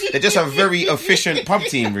 They're just a very efficient pub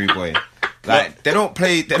team, rude boy. Like, they don't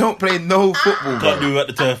play no football, bro. Can't do it at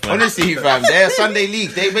the turf, man. Honestly, fam, they're Sunday League.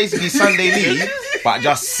 They basically Sunday League, but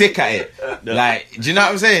just sick at it. Like, do you know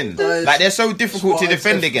what I'm saying? Like, they're so difficult to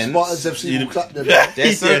defend against. They're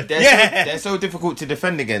so difficult to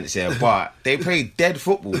defend against, but they play dead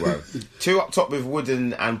football, bro. 2 up top with Wood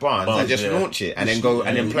and Barnes, and just launch it, and then go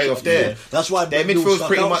and then play off there. That's why their midfield's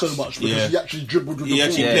pretty much so much because he actually dribbled with the ball. He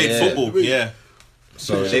actually played football,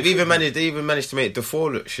 So they even managed to make Defoe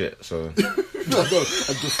look shit. So and Defoe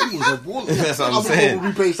was a baller. That's what I'm saying.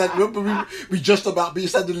 Remember we just about being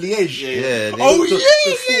Stade Liège.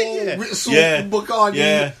 Witsel,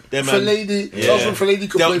 Bukani, Fellaini. Charles Fellaini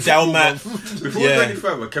could play football. Before we go any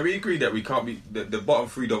further, can we agree that we can't be the bottom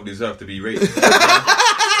 3 don't deserve to be rated?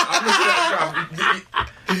 I'm looking at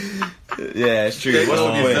it's true. They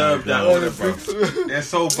don't deserve that honor, bro. They're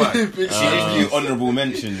so bad. She just do honourable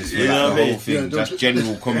mentions. You know what I mean? Thing, just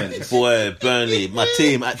general comments. Boy, Burnley, my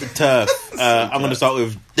team at the turf. I'm going to start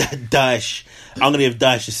with Daesh. I'm going to give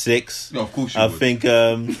Daesh a 6. No, of course you I would. think,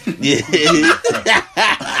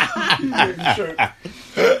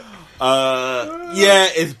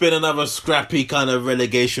 It's been another scrappy kind of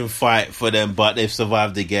relegation fight for them, but they've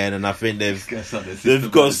survived again, and I think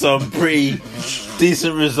they've got some pretty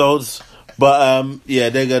decent results. But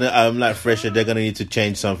they're gonna like Fresher. They're gonna need to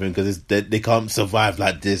change something because they can't survive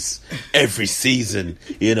like this every season.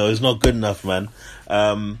 You know, it's not good enough, man.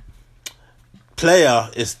 Player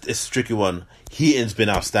is a tricky one. Heaton's been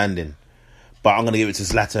outstanding. But I'm going to give it to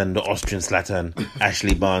Zlatan, the Austrian Zlatan,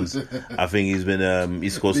 Ashley Barnes. I think he's been he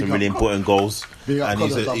scored some really important goals, and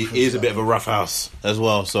he is a bit of a rough house as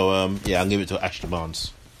well. So I'll give it to Ashley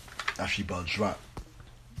Barnes. Ashley Barnes, right?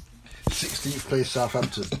 16th place,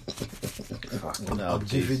 Southampton. I'm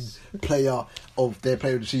giving player of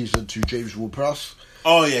the season to James Ward-Prowse.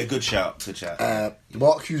 Oh yeah, good shout.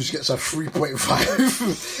 Mark Hughes gets a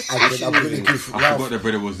 3.5, and then I'm going to give Ralph. I forgot the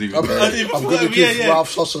brother was even. I'm going to give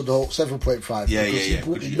Ralph Sossenholt 7.5 because he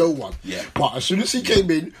brought no one. Yeah. But as soon as he came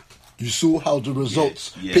in, you saw how the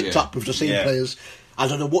results picked up with the same players. I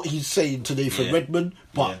don't know what he's saying to Nathan Redmond,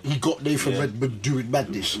 but he got Nathan Redmond doing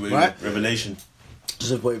madness, right? Revelation.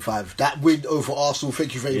 7.5. That win over Arsenal,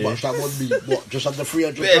 thank you very much. That won me, just under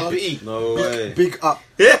 £300? No way. Big up.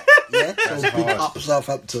 Yeah? So big up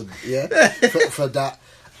Southampton, for that.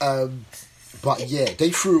 But they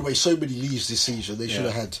threw away so many leads this season. They should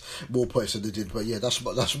have had more points than they did. But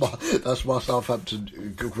that's my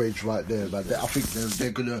Southampton grades right there, man. I think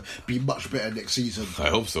they're gonna be much better next season. I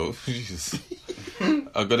hope so. Jesus.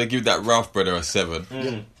 I'm gonna give that Ralph brother a 7.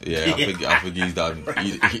 I think he's done.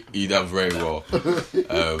 He done very well.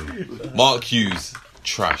 Mark Hughes,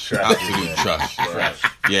 trash, absolute trash.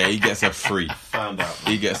 Yeah, he gets a 3. Found out.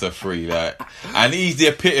 He gets a 3, and he's the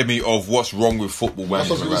epitome of what's wrong with football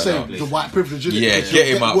management right now. The white privilege. Yeah, get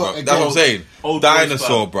him out, bruv. That's what I'm saying.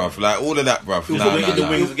 Dinosaur, bruv. Like all of that, bruv. The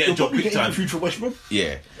wings are getting dropped big time. Future West Brom.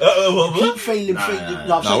 Yeah. Keep failing.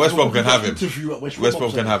 No, West Brom can have him. West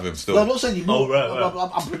Brom can have him still. No, I'm not saying you will.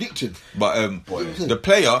 I'm predicting. But the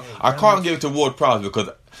player, I can't give it to Ward-Prowse because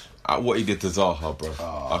what he did to Zaha, bro.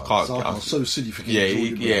 I can't. Zaha's so silly for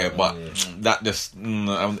getting that just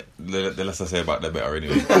the less I say about that better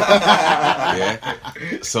anyway.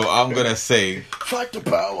 So I'm gonna say fight the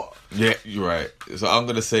power. Yeah, you're right. So I'm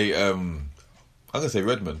gonna say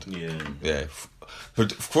Redmond. Yeah.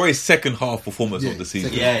 For his second half performance of the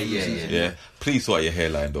season. Yeah. Please sort your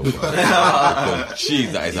hairline though.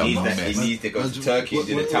 Jeez, that is a mess. He needs to go to Turkey and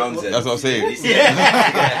do the Townsend. That's what I'm saying.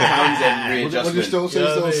 Townsend readjustment. When you still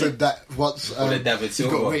said that once he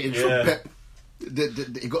got ratings from Pep.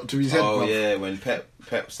 He got to his head. Oh yeah, when Pep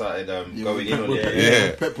started going in on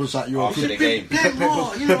it. Pep was like, "You're after the game." Pep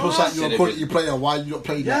was like, "You're a quality player. Why are you not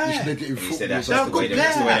playing that this negative football?" He said that's the way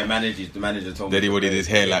the manager told me. Then he wanted his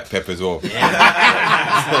hair like Pep as well.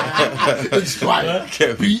 Inspired.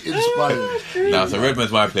 Be inspired. Nah, so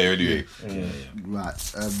Redmond's my player anyway.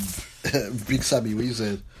 Right. Big Sammy, what you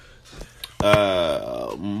saying?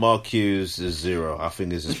 Mark Hughes is 0. I think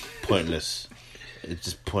this is pointless. It's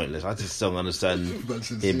just pointless. I just don't understand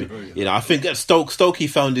him. You know, I think at Stoke he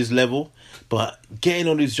found his level, but getting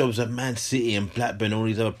all these jobs at Man City and Blackburn, all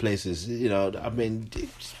these other places, you know, I mean,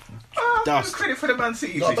 that's credit for the Man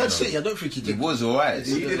City. No, Man City, I don't think he did. He was alright.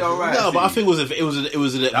 He did alright. No, but I think it was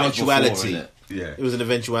an eventuality. It was an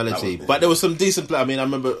eventuality. But there was some decent play. I mean, I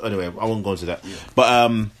remember. Anyway, I won't go into that. Yeah.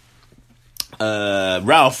 But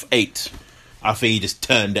Ralph 8. I think he just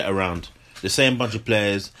turned it around. The same bunch of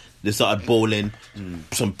players. They started bowling,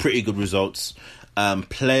 some pretty good results.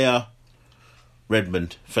 Player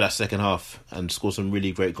Redmond for that second half and scored some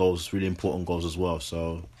really great goals, really important goals as well.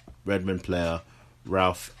 So Redmond player,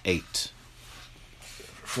 Ralph 8.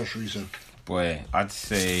 Fresh reason. Boy, I'd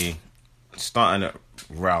say starting at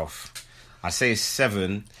Ralph, I'd say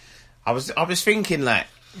 7. I was thinking like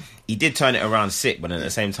he did turn it around sick, but at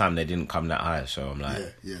the same time they didn't come that high. So I'm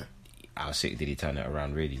like, how sick did he turn it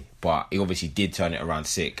around really? But he obviously did turn it around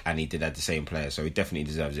sick, and he did have the same player, so he definitely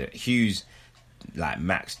deserves it. Hughes, like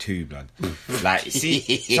max 2, blood. Like, see,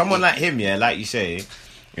 someone like him, like you say,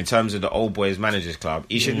 in terms of the old boys managers club,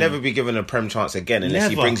 he should never be given a Prem chance again unless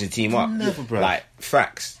he brings the team up. Never, bro. Like,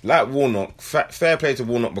 facts. Like Warnock, fair play to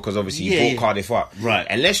Warnock because obviously he brought Cardiff up. Right.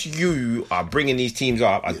 Unless you are bringing these teams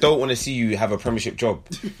up, I don't want to see you have a Premiership job.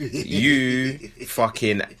 You,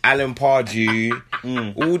 fucking Alan Pardew,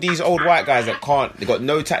 all these old white guys that can't, they got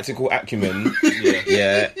no tactical acumen.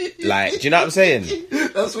 Like, do you know what I'm saying?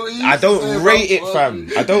 That's what he I don't rate it,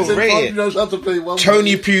 fam. I don't rate it.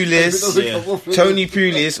 Tony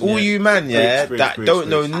Pulis, all you man, that don't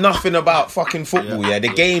know nothing about fucking football,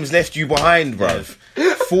 the game's left you behind, bruv.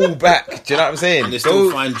 fall back. Do you know what I'm saying? And they still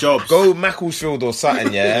find jobs. Go Macclesfield or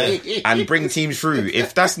something, yeah, and bring teams through.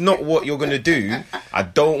 If that's not what you're gonna do, I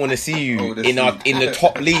don't want to see you in the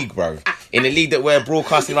top league, bro. In the league that we're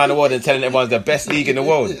broadcasting around the world and telling everyone's the best league in the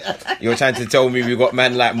world. You're trying to tell me we got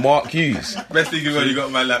man like Mark Hughes. Best league in the world, you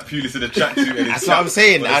got man like Pulis in the tracksuit. That's what I'm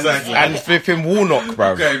saying. And flipping Warnock,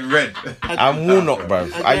 bro. Okay, red. And Warnock, bro.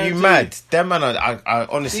 Are you mad? Them man, I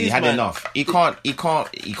honestly had enough. He can't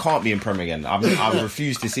be in Premier again. I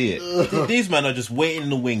refuse to see it. These men are just waiting in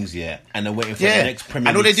the wings, and they're waiting for the next Premier League.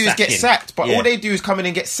 And all they do is get sacked. But Yeah. all they do is come in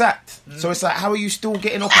and get sacked. So it's like, how are you still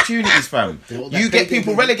getting opportunities, fam? You get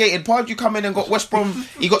people relegated. Why'd you come in and got West Brom?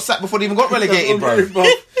 He got sacked before they even got relegated, bro.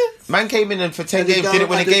 Man came in and for 10 games didn't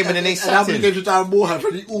win a game and then they sacked him. And how many games did Darren Moore have?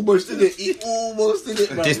 And he almost did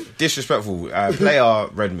it. Man. Disrespectful. Player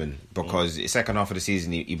Redmond, because the second half of the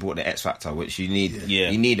season he brought the X Factor, which you need.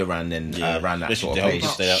 You need around that sort of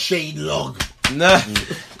pace. Shane Long. Nah,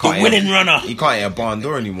 The winning runner. He can't hit a barn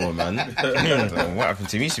door anymore, man. What happened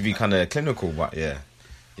to him? He used to be kind of clinical, but yeah,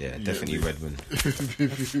 definitely Redmond.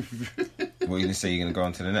 What are you gonna say? You're gonna go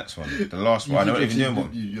on to the next one, the last one. I don't even know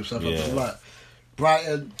one. Yourself right.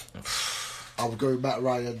 Brighton. I'm going Matt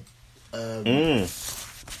Ryan. The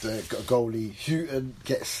goalie. Houghton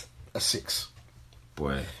gets a 6.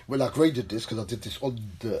 Boy, When I graded this, because I did this on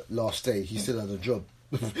the last day, he still had a job.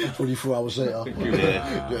 24 hours later,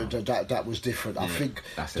 that was different. I think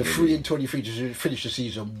the 3 in 23 to finish the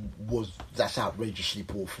season that's outrageously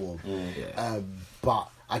poor form. But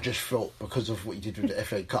I just felt because of what he did with the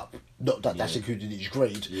FA Cup, not that that's included in his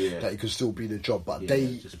grade, that he could still be in the job. But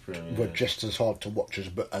they were just as hard to watch as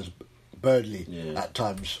Burnley at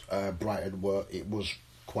times. Brighton were. It was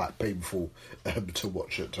quite painful to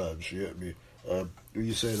watch at times. You get me? What are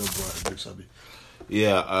you saying on Brighton, Big Sammy?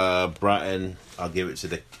 Yeah, Brighton. I'll give it to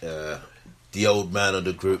the old man of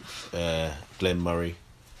the group, Glenn Murray.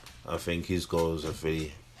 I think his goals have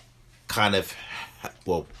really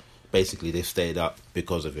basically they've stayed up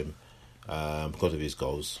because of him, because of his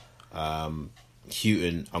goals.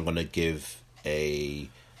 Houghton, I'm gonna give a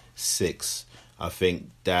 6. I think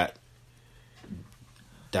that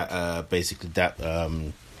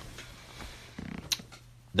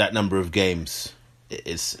number of games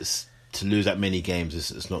is to lose that many games.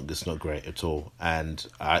 It's not great at all. And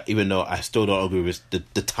even though I still don't agree with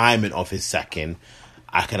the timing of his sacking,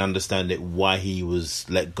 I can understand it why he was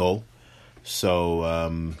let go.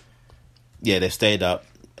 So they stayed up.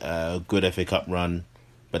 Good FA Cup run,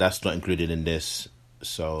 but that's not included in this.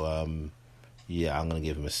 So I'm gonna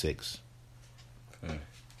give him a 6.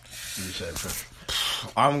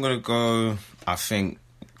 I'm gonna go. I think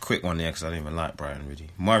quick one there because I don't even like Brighton really.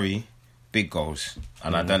 Murray, big goals,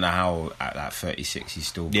 and I don't know how at like 36 he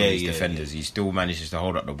still plays defenders. He still manages to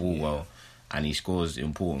hold up the ball well, and he scores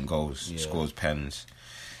important goals. Scores pens.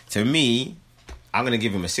 To me, I'm gonna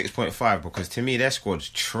give him a 6.5 because to me their squad's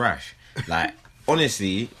trash. Like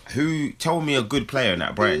honestly, tell me a good player in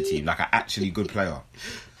that Brighton team, like an actually good player.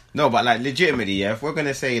 No, but like legitimately, if we're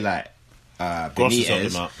gonna say like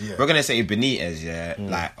Benitez, we're gonna say Benitez,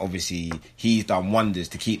 like obviously he's done wonders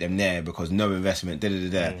to keep them there because no investment.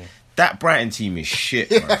 That Brighton team is shit,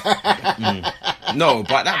 bro. No,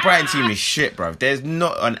 but that Brighton team is shit, bro. There's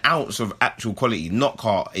not an ounce of actual quality.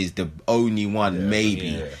 Knockhart is the only one, maybe.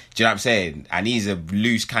 Do you know what I'm saying? And he's a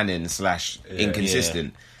loose cannon /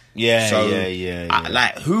 inconsistent.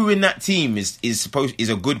 Like who in that team is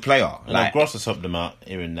a good player? Like Gross has helped them out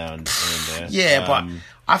here and there. But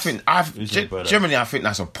I think generally I think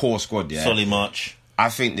that's a poor squad. Yeah, Solly March. I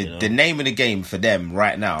think the name of the game for them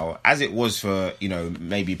right now, as it was for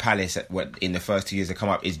maybe Palace in the first 2 years to come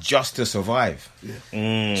up, is just to survive. Do you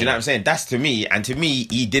know what I'm saying? That's to me, and to me,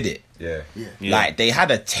 he did it. Like they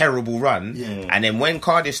had a terrible run, and then when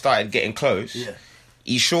Cardiff started getting close.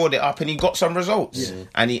 He shored it up and he got some results.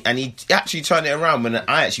 And he actually turned it around when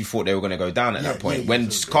I actually thought they were going to go down at that point. When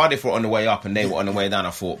Cardiff were on the way up and they were on the way down, I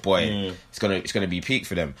thought, boy, it's gonna be peak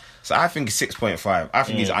for them. So I think 6.5. I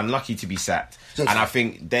think he's unlucky to be sacked. And I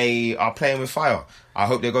think they are playing with fire. I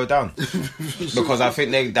hope they go down. Because I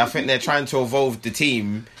think they're trying to evolve the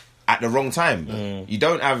team at the wrong time. You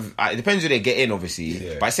don't have... it depends who they get in,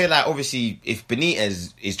 obviously. But I say, like, obviously, if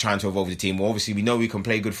Benitez is trying to evolve the team, well, obviously, we know he can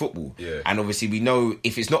play good football. And obviously, we know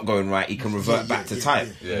if it's not going right, he can revert back to type.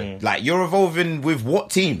 Like, you're evolving with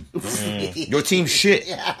what team? Your team's shit.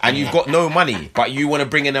 And you've got no money, but you want to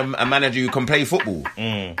bring in a manager who can play football.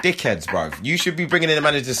 Dickheads, bruv. You should be bringing in a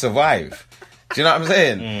manager to survive. Do you know what I'm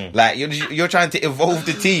saying? Like you're trying to evolve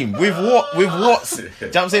the team with what? Do you know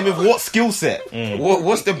what I'm saying? With what skill set?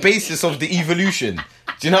 What's the basis of the evolution?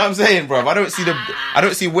 Do you know what I'm saying, bro? I don't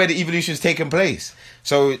see where the evolution's taking place.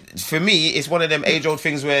 So for me, it's one of them age-old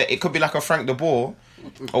things where it could be like a Frank de Boer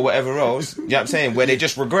or whatever else. You know what I'm saying? Where they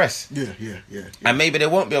just regress. Yeah. And maybe they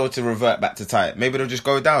won't be able to revert back to tight. Maybe they'll just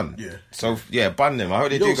go down. Yeah. So bun them. I hope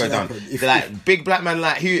they do go down. Big black man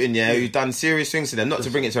like Houghton, who's done serious things to them. Not to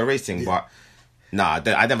bring it to a race thing, but. Nah,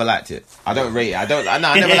 I never liked it. I don't rate it. I never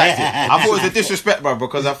liked it. I thought it was a disrespect, bro,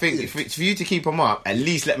 because I think for you to keep him up, at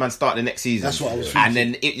least let man start the next season. That's what I was thinking.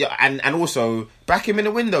 And then and also back him in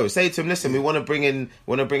the window. Say to him, listen, we want to bring in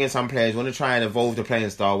some players, want to try and evolve the playing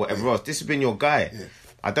style, whatever else. This has been your guy. Yeah.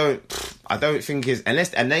 I don't think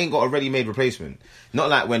and they ain't got a ready-made replacement. Not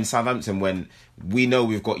like when Southampton, when we know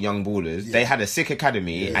we've got young ballers, they had a sick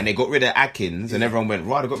academy and they got rid of Atkins and everyone went,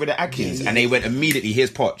 right, I got rid of Atkins and they went immediately,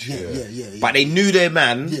 here's Poch. But they knew their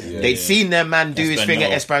man, they'd seen their man do his thing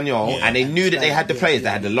at Espanyol and they knew that they had the players, they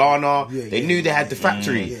had the Lana, they knew they had the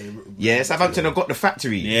factory. Southampton have got the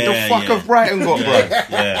factory. The fuck have Brighton got, bro?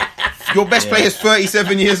 Your best player's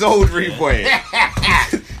 37 years old, Rude Boy.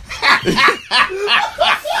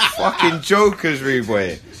 Fucking jokers, Rude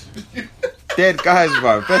Boy. Dead guys,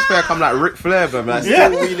 bro. Best player come like Ric Flair, bro. Like, still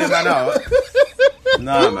wheeling man out.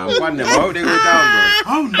 Nah, man. One them. I hope they go down, bro.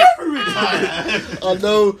 I'll never retire. I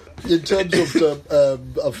know, in terms of the,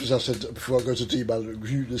 as I said before I go to D-Man,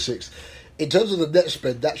 review the 6th, in terms of the net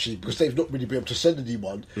spend, actually, because they've not really been able to send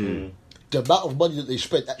anyone, the amount of money that they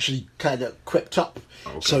spent actually kind of crept up.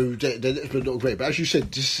 Okay. So their net spend not great. But as you said,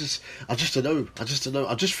 I just don't know. I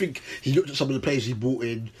just think he looked at some of the players he brought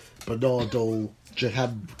in, Bernardo,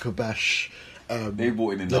 Jaham Kabash, they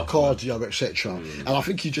bought in enough, Lacardia, etc. And I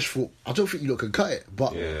think he just thought, I don't think you lot can cut it,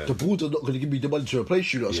 but the board are not going to give me the money to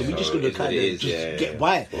replace you lot, so we're just going to kind of get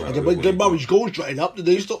by. And then when Murray's goals drying up, then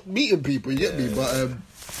they stop meeting people, you get me? But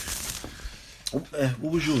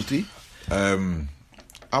what was yours, D?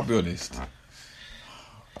 I'll be honest,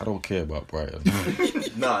 I don't care about Brighton.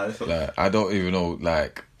 Nah, like, I don't even know,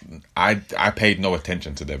 like, I paid no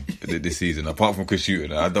attention to them this season apart from Chris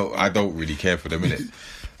Hughton. I don't really care for them, innit?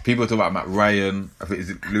 People talk about Matt Ryan. I think is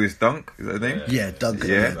it Lewis Dunk? Is that his name? Yeah, Dunk.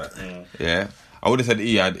 Yeah. I would have said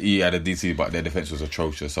he had a DC, but their defense was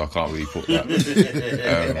atrocious, so I can't really put that.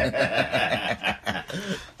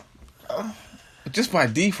 Just by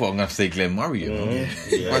default, I'm gonna have to say Glenn Murray. You know,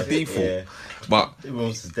 by default. But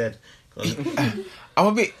everyone's dead.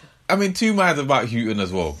 I'm in two minds about Houghton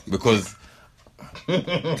as well because. Look,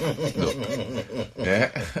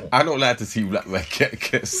 I don't like to see black men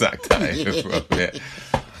get sacked out here, bro.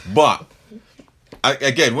 But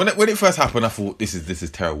again, when it first happened, I thought this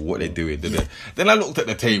is terrible. What they're doing. Then I looked at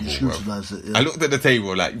the table, bro. I looked at the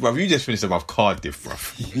table like, bro, you just finished above Cardiff, bro.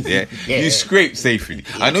 You scraped safely.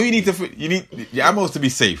 I know you need your ammo to be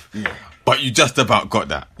safe. But you just about got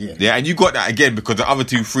that. And you got that again because the other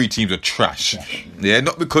 3 teams are trash.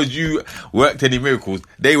 Not because you worked any miracles.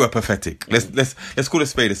 They were pathetic. Let's call a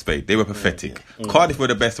spade a spade. They were pathetic. Cardiff were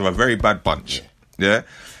the best of a very bad bunch.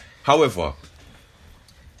 However,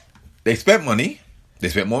 they spent money. They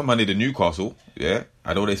spent more money than Newcastle. I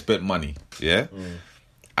know they spent money.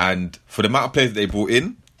 And for the amount of players that they brought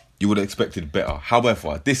in, you would have expected better.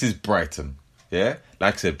 However, this is Brighton.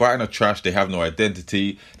 Like I said, Brighton are trash. They have no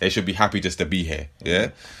identity. They should be happy just to be here.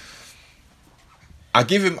 I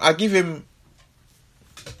give him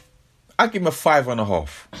a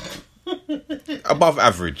 5.5. Above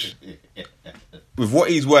average. With what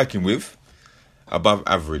he's working with, above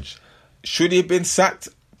average. Should he have been sacked?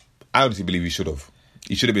 I honestly believe he should have.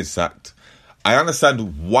 He should have been sacked. I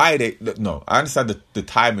understand why I understand the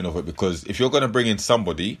timing of it, because if you're going to bring in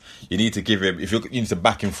somebody, you need to give him, you need to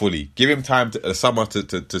back him fully. Give him time to summer to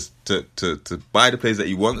buy the players that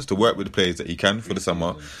he wants, to work with the players that he can for the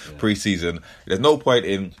summer, pre-season. There's no point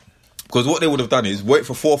in, because what they would have done is wait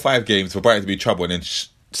for 4 or 5 games for Brighton to be in trouble and then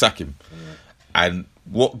sack him. And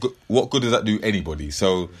what good does that do anybody?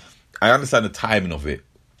 So I understand the timing of it.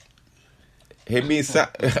 Him being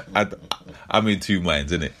sacked, I'm in two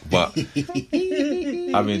minds, innit? But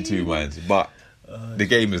I'm in two minds. But the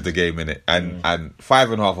game is the game, innit? And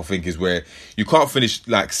 5.5, I think, is where you can't finish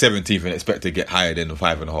like 17th and expect to get higher than the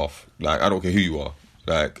 5.5. Like, I don't care who you are.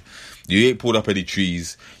 Like, you ain't pulled up any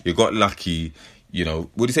trees. You got lucky. You know,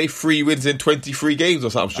 would you say 3 wins in 23 games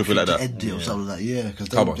or something stupid like that? Or something like that, yeah, because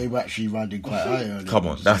they were actually riding quite high early. Come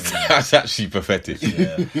on, that's actually pathetic.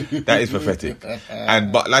 That is pathetic.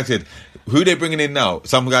 But like I said, who they bringing in now?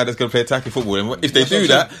 Some guy that's going to play attacking football. And if they do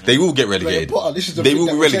that, they will get relegated. They will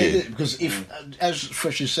be relegated. Because if, as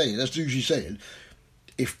Fresh is saying, as Dujy saying,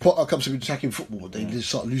 if Potter comes to attacking football, they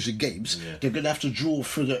start losing games. They're going to have to draw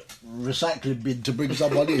through the recycling bin to bring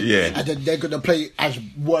someone in, and then they're going to play as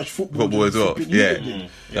worse football as well. That's it. You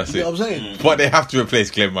know what I'm saying? But they have to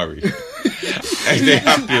replace Glenn Murray. They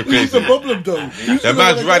have to replace the him. problem, though. The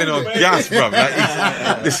man's running on gas, bruv.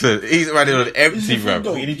 Like, he's running on empty,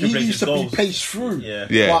 bruv. He needs to He replace needs his to be goals. paced through.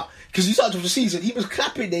 Yeah. Because he started off the season, he was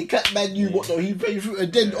clapping, they clapped Man U, whatnot, he played through,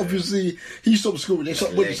 and then obviously he stopped scoring, they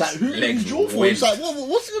stopped winning. It's like, who did he draw for? It's like,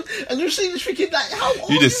 what's this? And you're seeing this thinking, like, how old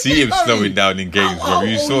You just is see him Barry? slowing down in games, How bro.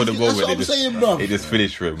 You old saw is the he? moment That's what I'm saying, bruv. they just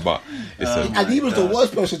finished for him, but And he was the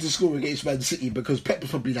worst person to score against Man City because Pep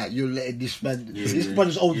was probably like, you're letting this man, this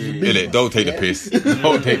brother's older than me. Innit? Don't take the piss.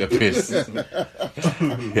 Don't take the piss.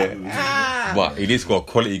 But he did score a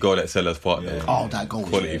quality goal at Sellers Park. Though. Oh, that goal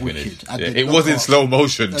Quality was wicked. finish. And Yeah, then it was in Knockout- slow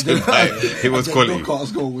motion. and then- It was and then quality.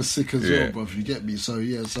 Knockout's goal was sick as Yeah. well, bro, if you get me. So,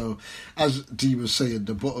 yeah, so as Dee was saying,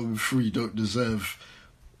 the bottom three don't deserve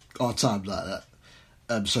our time like that.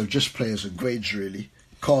 So just players and grades, really.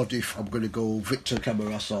 Cardiff, I'm going to go Victor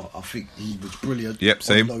Camarasa. I think he was brilliant. Yep,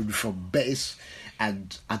 same. On loan from Betis.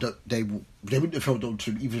 And they wouldn't have held on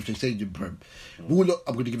to him even if they stayed in Prem. Warnock,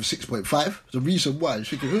 I'm going to give him 6.5. The reason why, I was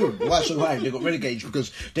thinking, why so high? They got relegated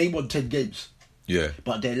because they won 10 games. Yeah.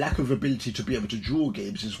 But their lack of ability to be able to draw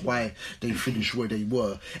games is why they finished where they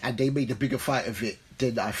were. And they made a bigger fight of it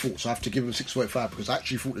than I thought. So I have to give them 6.5 because I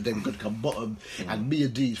actually thought that they were going to come bottom. And me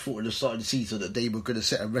and Dee thought at the start of the season that they were going to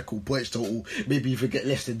set a record points total, maybe even get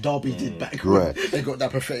less than Derby did back when Right. they got that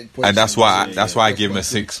pathetic points. And that's why I give him a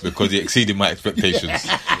 6 because he exceeded my expectations.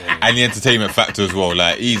 And the entertainment factor as well.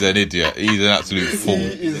 Like, he's an idiot. He's an absolute fool.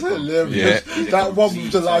 He is hilarious. That one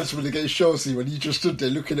with the linesman against Chelsea when he just stood there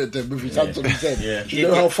looking at them with his hands on his head. Do you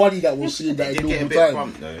know how funny that was seeing that in normal time?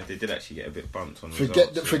 Bumped, though. They did actually get a bit bumped on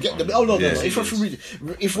Forget the. Oh no.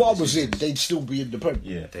 If one was in, they'd still be in the Prem.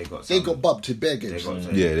 Yeah, They got bumped in bare games.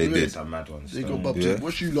 They did. Some mad ones. They got bumped in.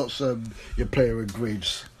 What's you lot's your player and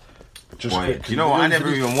grades? Just Boy, quick. you know what? I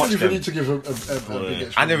never even watched them. Need to give a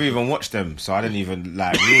big I never even watched them, so I didn't even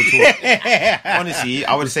like real talk. Honestly,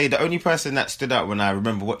 I would say the only person that stood out when I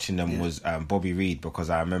remember watching them was Bobby Reed, because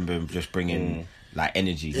I remember him just bringing like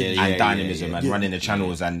energy and dynamism and running the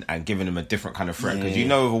channels and giving them a different kind of threat. Because you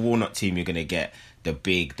know, with a Walnut team, you're gonna get the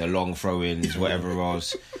long throw-ins, whatever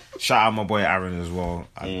else. Shout out my boy Aaron as well.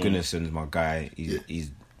 Gunnarsson's my guy.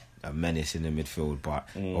 He's a menace in the midfield, but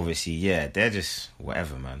obviously, they're just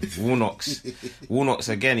whatever, man. Walnock's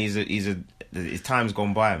again. His time's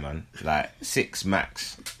gone by, man. Like 6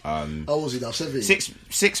 max. How was he now? 7?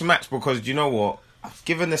 6 max, because do you know what?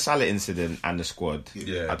 Given the Salah incident and the squad,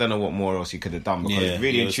 I don't know what more else he could have done, because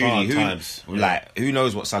really and truly, who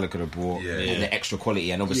knows what Salah could have brought and the extra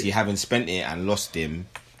quality, and obviously having spent it and lost him,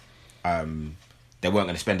 they weren't going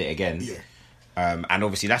to spend it again. And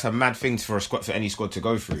obviously that's a mad thing for any squad to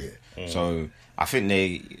go through. So I think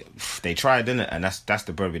they tried, didn't it? And that's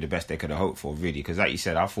probably the best they could have hoped for, really. Because like you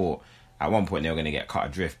said, I thought at one point they were going to get cut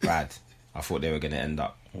adrift bad. I thought they were going to end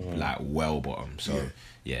up like well bottom. So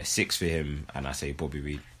 6 for him, and I say Bobby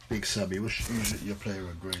Reed. Big Sammy, who's your player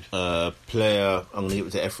and grade? Player, I'm going to give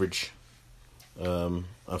it to Etheridge.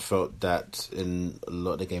 I felt that in a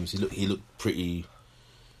lot of the games he looked pretty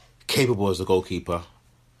capable as a goalkeeper.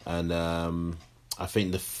 And I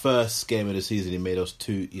think the first game of the season he made those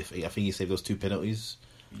 2. I think he saved those 2 penalties.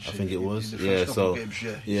 I think it was. Those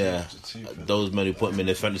men who put him in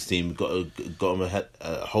the fantasy team got him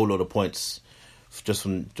a whole lot of points just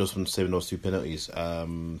from saving those 2 penalties.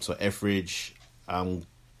 So Etheridge, I'm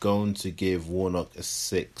going to give Warnock a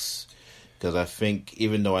 6, because I think,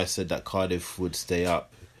 even though I said that Cardiff would stay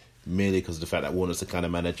up, merely because of the fact that Warnock's the kind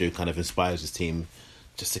of manager who kind of inspires his team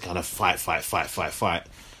just to kind of fight.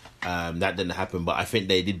 That didn't happen, but I think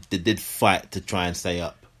they did fight to try and stay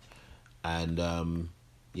up, and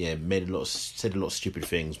said a lot of stupid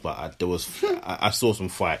things, but I saw some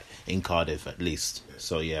fight in Cardiff at least.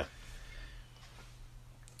 So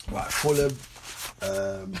Right, Fulham.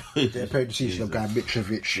 Their parent season, I'm going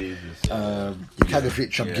Mitrovic.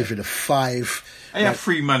 Jukanovic, I'm giving a 5. I have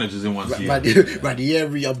 3 managers in one season.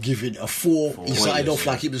 Ranieri, I'm giving a 4. He started off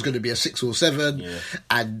like it was going to be a 6 or 7,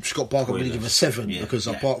 and Scott Parker, I'm going to give a 7 because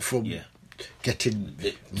apart from getting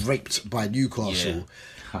raped by Newcastle.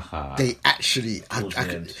 They actually,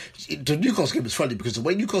 the Newcastle game was funny because the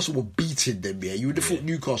way Newcastle were beating them, you would have thought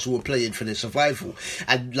Newcastle were playing for their survival,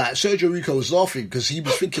 and like Sergio Rico was laughing because he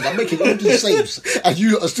was thinking, I'm making all these saves and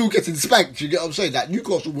you are still getting spanked. You get what I'm saying? That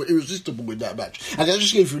Newcastle were irresistible in that match, and I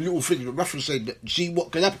just gave you a little thing. The ref was saying, see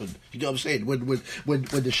what can happen. You get what I'm saying? When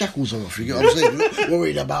the shackles are off, you get what I'm saying? Not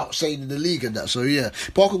worried about staying in the league and that. So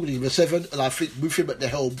Parker would give a 7, and I think with him at the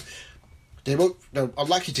helm, they're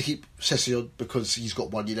unlikely to keep Session because he's got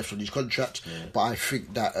 1 year left on his contract. But I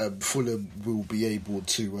think that Fulham will be able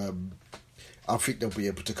to. I think they'll be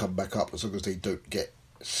able to come back up as long as they don't get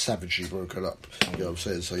savagely broken up. You know what I'm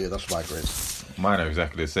saying? So yeah, that's my grade. Mine are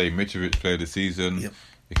exactly the same. Mitrovic player of the season.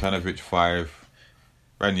 Ivanovic 5.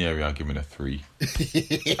 Ranieri, I'll give him a 3.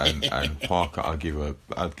 and Parker, I'll give a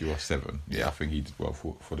 7. Yeah, I think he did well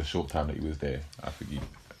for the short time that he was there. I think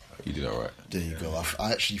he did all right. There you go.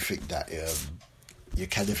 I actually think that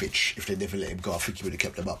Jokanovic, if they never let him go, I think he would have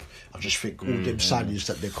kept them up. I just think all them signings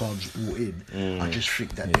that their cards brought in, I just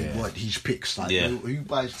think that they weren't his picks. Like, who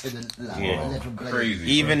buys 10 and 11 players? Crazy,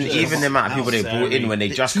 even the amount of people they brought in when they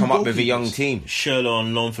just come up with a young team. Schürrle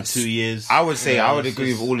on loan for 2 years. I would say I would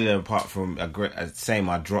agree with all of them apart from same.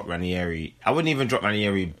 I'd drop Ranieri. I wouldn't even drop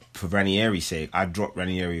Ranieri for Ranieri's sake. I'd drop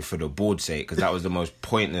Ranieri for the board's sake because that was the most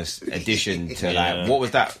pointless addition to like what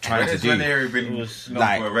was that trying to do? Ranieri been known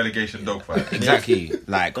for a relegation dogfight. Exactly.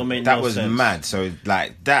 Like that was sense. Mad. So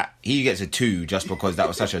like that he gets a 2 just because that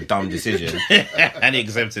was such a dumb decision. And he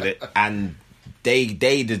accepted it. And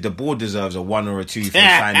the board deserves a 1 or a 2 for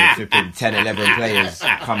signing flipping 10, 11 players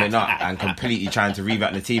coming up and completely trying to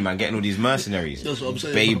revamp the team and getting all these mercenaries. That's what I'm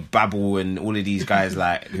saying. Babe Babel and all of these guys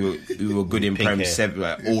like who were good in Prem,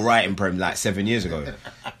 all right in Prem like 7 years ago.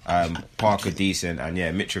 Parker decent and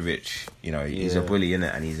Mitrovic, you know, he's a bully in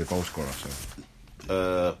it and he's a goal scorer.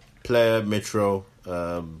 So player Mitro.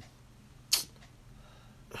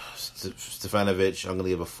 Stefanovic, I'm going to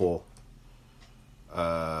give a 4.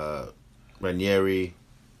 Ranieri,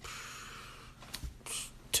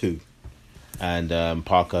 2. And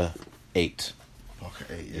Parker, 8. Parker,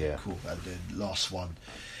 8, yeah. Cool. And then last one,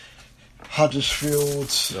 Huddersfield,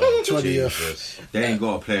 20th. They ain't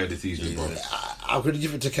got a player this season, bro. I'm going to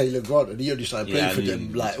give it to Caleb Grant, and he only started playing for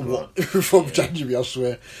them like from January, I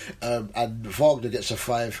swear. And Wagner gets a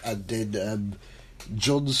 5, and then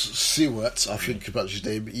John Stewart, I think about his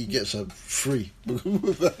name, he gets a 3.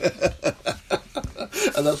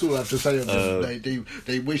 And that's all I have to say on them.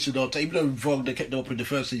 They wasted our time. Even though Wagner kept them up in the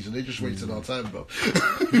first season, they just wasted our time, bro.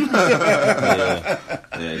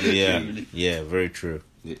 Yeah, very true.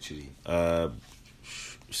 Literally.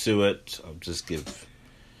 Stewart, I'll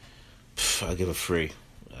give a 3.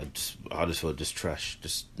 I just feel just trash,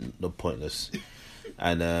 just no pointless.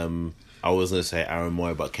 And I was going to say Aaron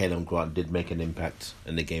Moy, but Caleb Grant did make an impact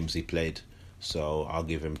in the games he played, so I'll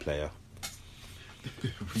give him player.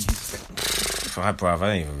 I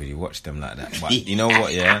don't even really watch them like that. But you know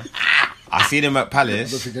what? Yeah, I see them at Palace.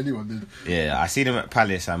 I don't think anyone did. Yeah, I see them at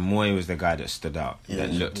Palace, and Moy was the guy that stood out.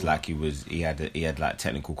 That looked like he had like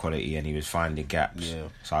technical quality, and he was finding gaps. Yeah.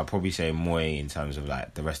 So I'd probably say Moy in terms of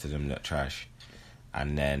like the rest of them look trash,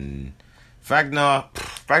 and then Wagner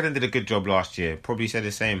did a good job last year. Probably said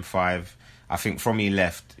the same 5. I think from he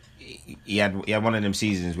left, he had one of them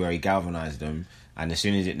seasons where he galvanised them, and as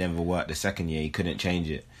soon as it never worked the second year, he couldn't change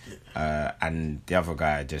it. And the other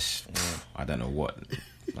guy just, I don't know what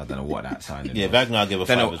that signing was. Wagner I'll give a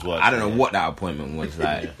 5 as well. I don't know what that appointment was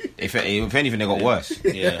like. If anything, they got worse.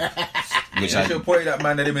 Yeah. Which I should point that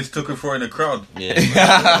man that they mistook him for in the crowd. Yeah.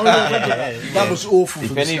 That was awful.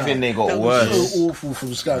 If anything, they got worse. Was so awful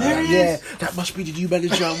from Sky. That must be the new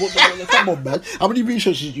manager. Come on, man. How many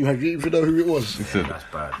researches you had? You didn't even know who it was. Listen, that's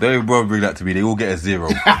bad. They won't bring that to me. They all get a 0.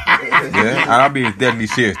 Yeah, and I'm being deadly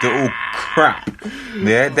serious. They're all crap.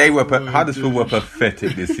 Yeah, Huddersfield were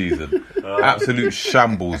pathetic this season. Absolute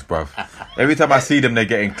shambles, bruv. Every time I see them, they're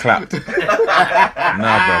getting clapped. Nah,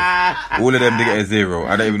 bruv. All of them, they get a 0.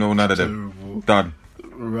 I don't even know none of them. Done.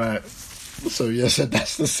 Right. So, so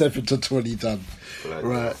that's the 7 to 20 done.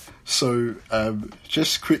 Right. So,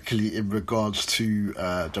 just quickly in regards to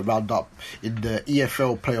the roundup, in the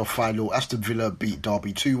EFL playoff final, Aston Villa beat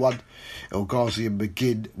Derby 2-1. El Ghazi and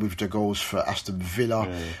McGinn with the goals for Aston Villa.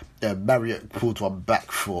 Marriott pulled one back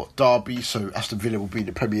for Derby, so Aston Villa will be in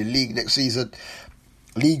the Premier League next season.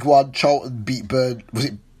 League One, Charlton beat Burn. Was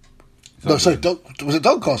it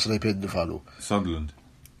Doncaster they played in the final? Sunderland.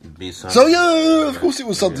 So of course it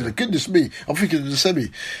was Sunderland. Goodness me, I'm thinking of the semi.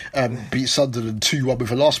 Beat Sunderland 2-1 with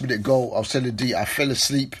a last minute goal. I was telling D I fell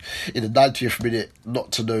asleep in the 90th minute,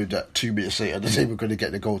 not to know that 2 minutes later they were going to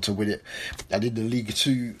get the goal to win it. And in the League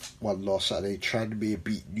 2 one last Saturday, Tranmere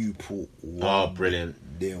beat Newport 1-0. Brilliant.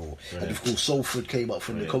 And of course Salford came up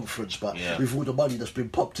from the conference, but with all the money that's been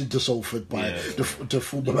popped into Salford by the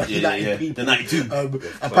former Man United people, the 92.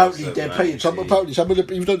 Apparently they're paying some of the,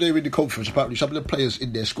 even though they're in the conference, apparently some of the players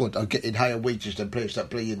in their squad are getting higher wages than players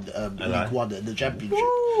that play in League One and the Championship.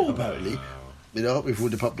 Apparently, with all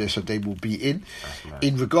the up there, so they will be in.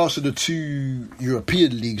 In regards to the 2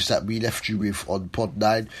 European leagues that we left you with on Pod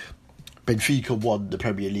 9, Benfica won the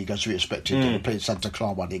Premier League as we expected. They were playing Santa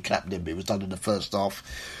Clara, they clapped them. It was done in the first half.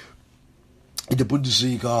 in the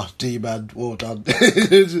Bundesliga, D-man, well done.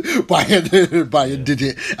 Bayern did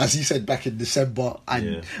it, as he said back in December,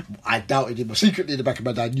 and I doubted him. Secretly in the back of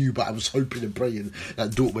my mind I knew, but I was hoping and praying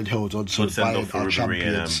that Dortmund held on, so Bayern are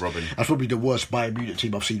champions. That's probably the worst Bayern Munich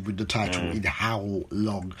team I've seen win the title in how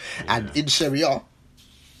long. And in Serie A,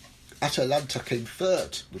 Atalanta came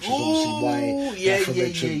third, which is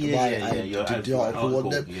obviously why I did the article on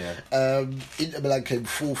them. Inter Milan came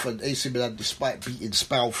fourth, and AC Milan, despite beating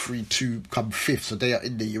Spal 3-2, come fifth, so they are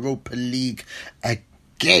in the Europa League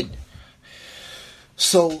again.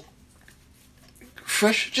 So,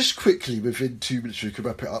 fresh, just quickly, within 2 minutes we can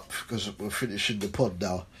wrap it up, because we're finishing the pod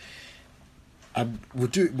now. And we'll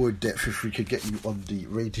do it more in depth if we can get you on the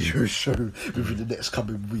radio show within the next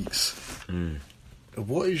coming weeks.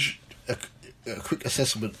 What is a quick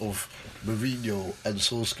assessment of Mourinho and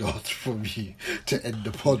Solskjaer from you to end the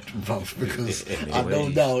pod, bruv? Because I know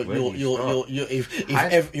now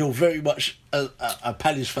you're very much a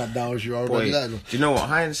Palace fan now, as you are. Boy, do you know what?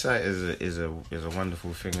 Hindsight is a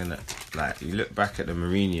wonderful thing, isn't it? Like, you look back at the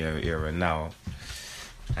Mourinho era now,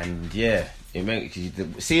 and yeah, it makes you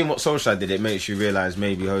seeing what Solskjaer did. It makes you realise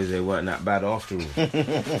maybe Jose weren't that bad after all.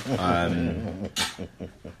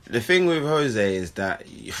 The thing with Jose is that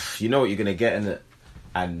you know what you're going to get in it,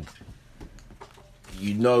 and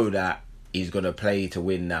you know that he's going to play to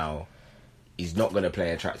win now. He's not going to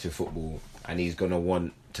play attractive football, and he's going to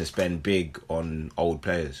want to spend big on old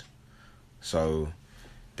players. So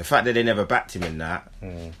the fact that they never backed him in that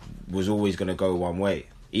was always going to go one way.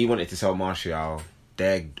 He wanted to sell Martial.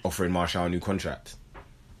 They're offering Martial a new contract.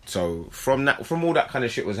 So from all that kind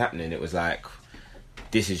of shit was happening, it was like,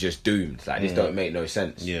 this is just doomed. Like, this don't make no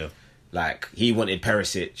sense. Yeah. Like, he wanted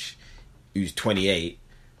Perisic, who's 28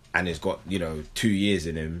 and has got, 2 years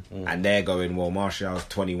in him, and they're going, well, Martial's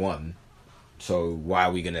 21, so why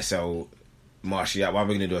are we going to sell Martial? Why are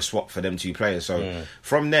we going to do a swap for them two players? So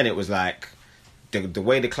from then it was like, the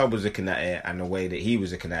way the club was looking at it and the way that he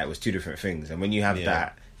was looking at it was two different things. And when you have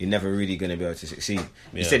that, you're never really going to be able to succeed.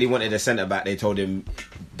 He said he wanted a centre-back. They told him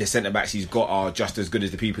the centre-backs he's got are just as good as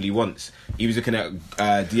the people he wants. He was looking at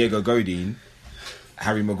Diego Godin,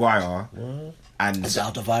 Harry Maguire, and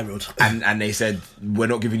they said, we're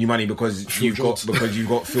not giving you money because you've got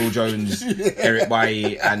Phil Jones, Eric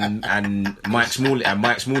Bailly, and Mike Smalling.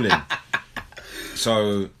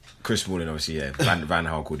 So Chris Smalling, obviously, Van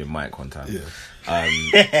Gaal called him Mike one time.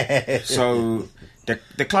 So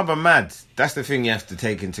the club are mad. That's the thing you have to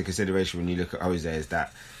take into consideration when you look at Jose, is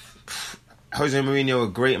that Jose Mourinho a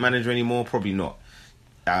great manager anymore? Probably not.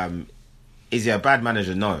 Is he a bad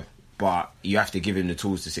manager? No. But you have to give him the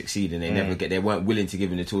tools to succeed, and they weren't willing to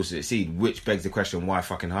give him the tools to succeed, which begs the question, why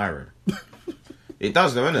fucking hire him? It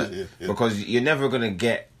does though, isn't it? Yeah. Because you're never going to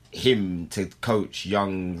get him to coach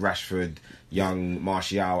young Rashford, young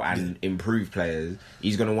Martial, and improve players.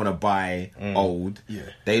 He's going to want to buy old. Yeah.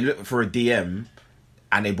 They look for a DM,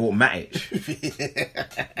 and they bought Matic.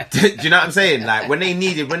 Do you know what I'm saying? Like, when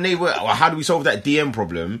they were, how do we solve that DM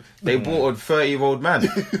problem? They bought a 30-year-old man. Do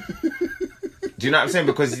you know what I'm saying?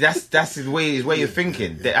 Because that's his way of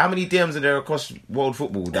thinking. How many DMs are there across world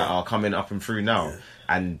football that are coming up and through now?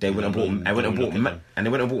 And they went and bought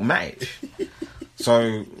Matic.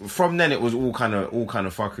 So from then it was all kind of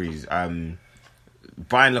fuckeries.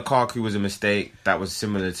 Buying Lukaku was a mistake. That was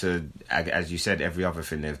similar to, as you said, every other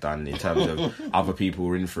thing they've done in terms of other people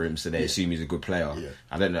were in for him, so they assume he's a good player. Yeah.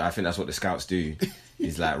 I don't know. I think that's what the scouts do.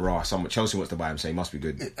 He's like, Chelsea wants to buy him, so he must be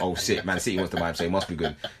good. Oh, Man City wants to buy him, so he must be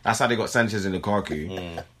good. That's how they got Sanchez and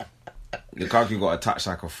Lukaku. Lukaku got a touch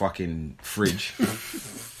like a fucking fridge.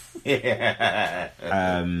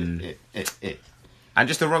 And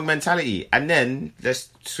just the wrong mentality. And then let's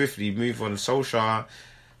swiftly move on. Solskjaer,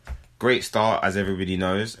 great start, as everybody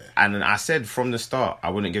knows. And I said from the start, I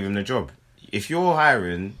wouldn't give him the job. If you're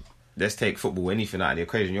hiring, let's take football, anything out of the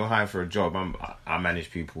equation. You're hiring for a job. I manage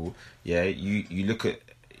people. Yeah, you look at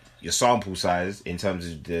your sample size in terms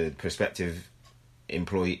of the prospective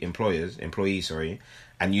employees,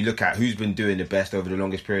 and you look at who's been doing the best over the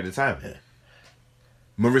longest period of time. Yeah.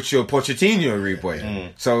 Mauricio Pochettino, rude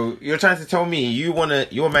boy. So you're trying to tell me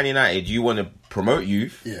you're Man United, you want to promote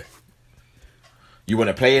youth. Yeah. You want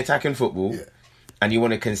to play attacking football, and you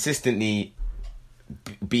want to consistently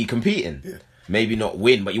be competing. Yeah. Maybe not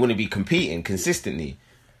win, but you want to be competing consistently.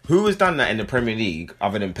 Who has done that in the Premier League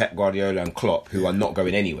other than Pep Guardiola and Klopp, who are not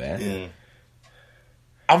going anywhere? Yeah.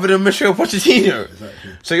 Other than Mauricio Pochettino.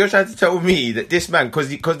 Exactly. So you're trying to tell me that this man,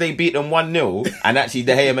 because they beat them 1-0, and actually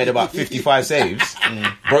De Gea made about 55 saves,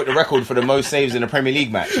 broke the record for the most saves in a Premier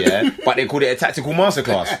League match, yeah? But they called it a tactical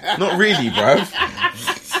masterclass. Not really, bro.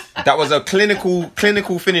 That was a clinical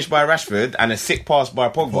finish by Rashford and a sick pass by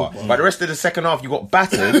Pogba. But the rest of the second half, you got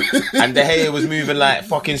battered and De Gea was moving like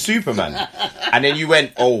fucking Superman. And then you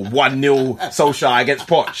went, 1-0 Solskjaer against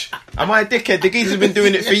Poch. Am I a dickhead? The geezer's been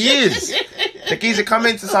doing it for years. The geezer come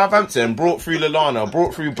into Southampton, brought through Lallana,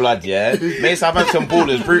 brought through Blood, yeah? Made Southampton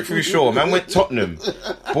ballers, brought through Shaw. Man went Tottenham,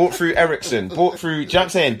 brought through Ericsson, brought through, do you know what I'm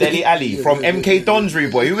saying? Dele Alli from MK Donsbury,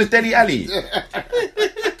 boy. Who was Dele Alli?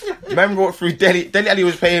 Man brought through Dele Alli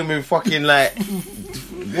was paying with fucking like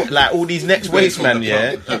all these next waste man,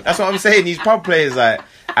 yeah? That's what I'm saying. These pub players, like,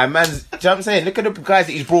 and man's, do you know what I'm saying? Look at the guys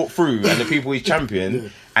that he's brought through and the people he's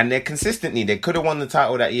championed, and they're consistently, they could have won the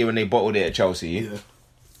title that year when they bottled it at Chelsea. Yeah.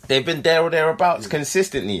 They've been there or thereabouts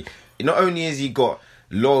consistently. Not only has he got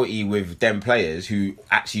loyalty with them players who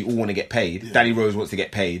actually all want to get paid. Danny Rose wants to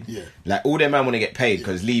get paid. Yeah. Like, all them man want to get paid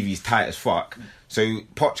because Levy's tight as fuck. So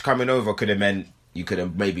Poch coming over could have meant you could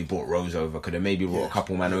have maybe brought Rose over, could have maybe brought a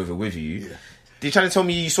couple man over with you. Yeah. They're trying to tell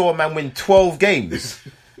me you saw a man win 12 games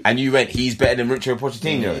and you went, he's better than Mauricio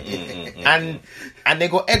Pochettino. And they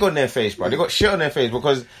got egg on their face, bro. They got shit on their face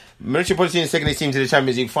because Mauricio Pochettino's taking his team to the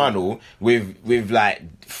Champions League final with like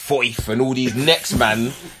Foyth and all these next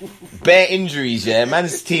man, bare injuries, yeah.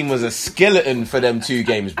 Man's team was a skeleton for them 2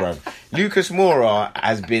 games, bro. Lucas Moura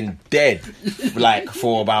has been dead like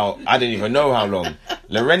for about, I don't even know how long.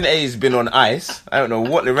 Llorente's been on ice. I don't know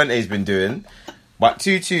what Llorente's been doing, but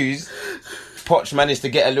 2-2s. Poch managed to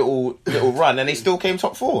get a little run and they still came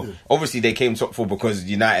top 4. Obviously they came top 4 because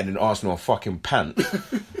United and Arsenal are fucking pants.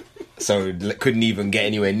 So couldn't even get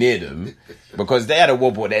anywhere near them because they had a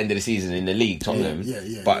wobble at the end of the season in the league, Tottenham.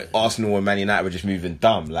 But Arsenal and Man United were just moving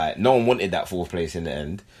dumb. Like, no one wanted that 4th place in the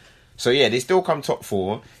end. So yeah, they still come top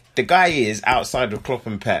 4. The guy is, outside of Klopp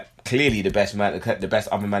and Pep, clearly the best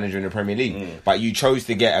other manager in the Premier League. But you chose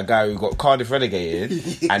to get a guy who got Cardiff relegated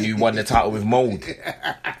and who won the title with mould.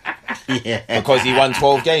 Because he won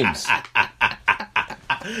 12 games.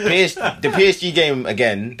 The PSG game,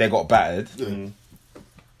 again, they got battered. You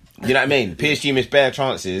know what I mean? PSG missed bare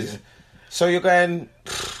chances. So you're going...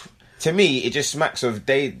 To me, it just smacks of...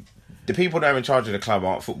 The people that are in charge of the club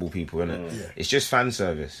aren't football people, innit? It's just fan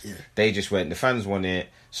service. They just went, the fans want it,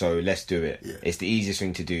 so let's do it. It's the easiest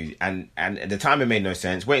thing to do. And at the time, it made no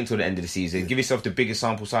sense. Wait until the end of the season. Give yourself the biggest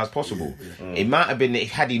sample size possible. It might have been that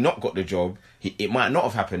had he not got the job, it might not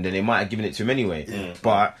have happened and they might have given it to him anyway.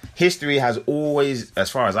 But history has always,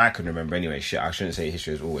 as far as I can remember anyway, I shouldn't say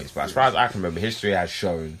history has always, but as far as I can remember, history has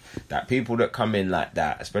shown that people that come in like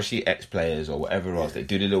that, especially ex-players or whatever else, that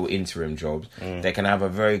do the little interim jobs, they can have a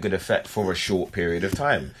very good effect for a short period of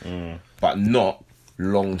time. But not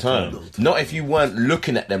long term. Not if you weren't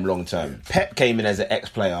looking at them long term. Pep came in as an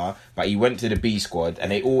ex-player, but he went to the B squad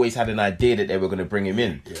and they always had an idea that they were going to bring him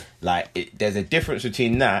in. Like, there's a difference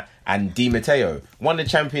between that and Di Matteo. Won the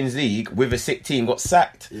Champions League with a sick team, got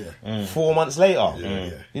sacked 4 months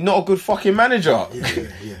later. You're not a good fucking manager.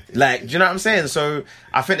 Like, do you know what I'm saying? So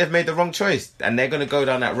I think they've made the wrong choice and they're going to go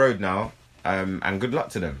down that road now. And good luck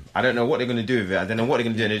to them. I don't know what they're going to do with it. I don't know what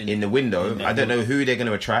they're going to do in the window. I don't know who they're going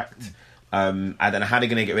to attract. I don't know how they're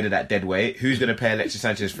going to get rid of that dead weight. Who's going to pay Alexis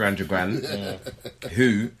Sanchez 300 grand?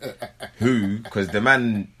 Who? Because the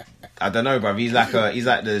man, I don't know, bruv. He's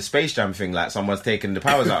like the Space Jam thing. Like someone's taken the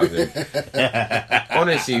powers out of him.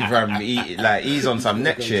 Honestly, bruv, he's on some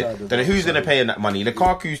next shit. Don't know who's going to pay him that money.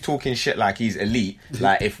 Lukaku's talking shit like he's elite.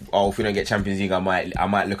 Like if we don't get Champions League, I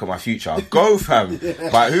might look at my future. Go, fam.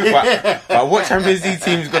 But what Champions League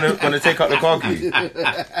team's gonna take up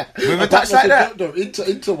Lukaku with a touch like that? No,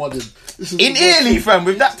 Inter won him. In Italy, fam,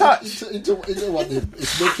 with that touch. Inter won him.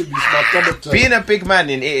 It's making me smart. Being a big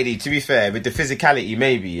man in Italy, to be fair, with the physicality,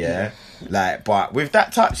 maybe, yeah. Like, but with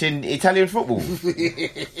that touch in Italian football,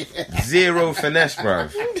 zero finesse, bro.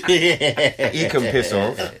 He can piss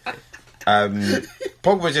off.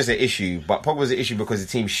 Pogba's just an issue, but Pogba's an issue because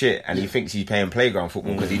the team's shit and he thinks he's playing playground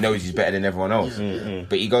football because he knows he's better than everyone else.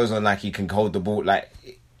 But he goes on like he can hold the ball, like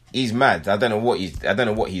he's mad. I don't know what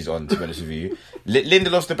he's on, to be honest with you.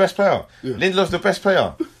 Lindelof's the best player. Lindelof's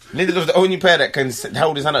the only player that can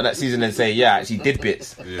hold his hand up that season and say, yeah, actually did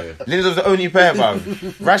bits. Lindelof's the only player, bro.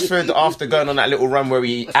 Rashford, after going on that little run where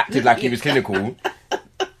he acted like he was clinical,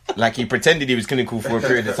 like he pretended he was clinical for a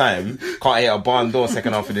period of time, can't hit a barn door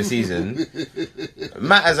second half of the season.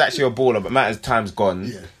 Matt is actually a baller, but Matt's time's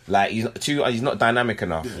gone. Like he's not dynamic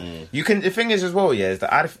enough. The thing is as well, is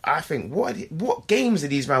that I think what games are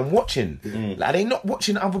these man watching? Like, are they not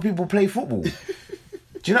watching other people play football?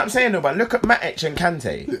 Do you know what I'm saying though? But look at Matic and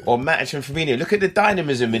Kante or Matic and Firmino. Look at the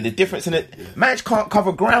dynamism and the difference in it. Matic can't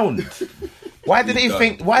cover ground. Why do they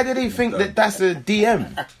think that that's a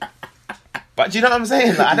DM? But do you know what I'm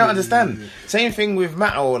saying? Like, I don't understand. Same thing with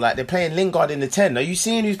Mato. Like, they're playing Lingard in the 10. Are you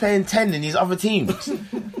seeing who's playing 10 in these other teams?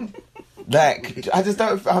 Like, I just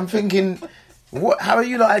don't. I'm thinking, what? How are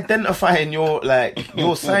you like identifying your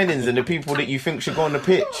signings and the people that you think should go on the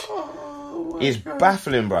pitch? It's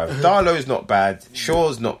baffling, bro. Darlow's not bad.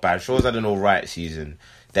 Shaw's not bad. Shaw's had an alright season.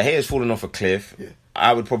 De Gea's fallen off a cliff. Yeah.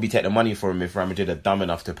 I would probably take the money for him if Real Madrid are dumb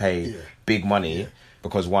enough to pay big money,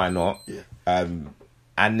 because why not? Yeah.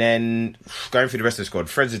 And then going through the rest of the squad,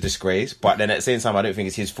 Fred's a disgrace, but then at the same time, I don't think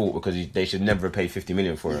it's his fault, because they should never have paid 50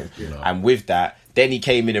 million for him. Yeah. And with that, then he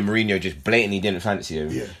came in and Mourinho just blatantly didn't fancy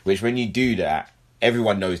him, which when you do that,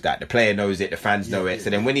 everyone knows that. The player knows it, the fans know it.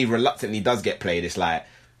 So then when he reluctantly does get played, it's like,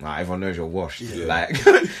 everyone knows you're washed. Yeah. Like,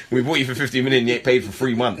 we bought you for 50 million, you ain't paid for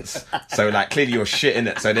 3 months. So, like, clearly you're shit,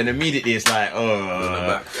 innit? So then immediately it's like,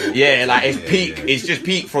 it's peak. Yeah. It's just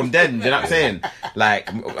peak from then, do you know what I'm saying? Like,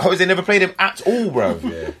 Jose never played him at all, bro.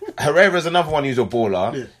 Yeah. Herrera's another one who's a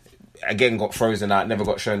baller. Yeah. Again, got frozen out, never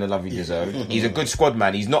got shown the love he deserved. He's a good squad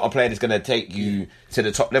man. He's not a player that's going to take you to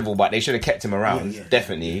the top level, but they should have kept him around,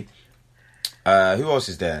 definitely. Who else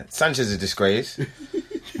is there? Sanchez is a disgrace.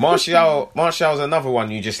 Martial's another one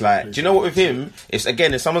you just like. Do you know what with him? If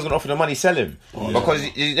someone's gonna offer the money, sell him, because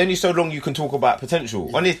it's only so long you can talk about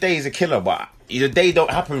potential. On his day, he's a killer, but the day don't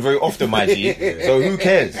happen very often, my G. So who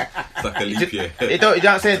cares? It's like a leap year. You know what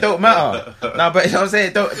I'm saying? It don't matter. No, but you know what I'm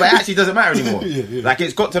saying? But it actually doesn't matter anymore. Like,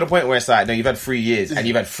 it's got to the point where it's like, no, you've had 3 years and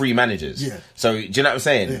you've had 3 managers. Yeah. So do you know what I'm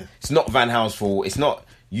saying? Yeah. It's not Van Gaal's fault. It's not.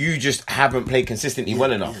 You just haven't played consistently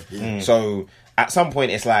well enough. So at some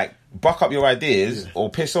point, it's like, buck up your ideas or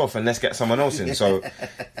piss off and let's get someone else in. So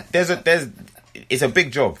it's a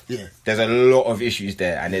big job. Yeah. There's a lot of issues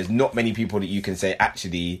there, and there's not many people that you can say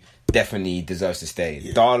actually definitely deserves to stay.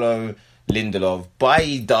 Yeah. Darlow, Lindelof,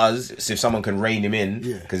 Bailly does, so if someone can rein him in,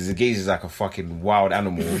 because the geezer's like a fucking wild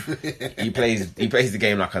animal. He plays the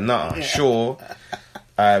game like a nutter. Sure.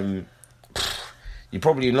 You're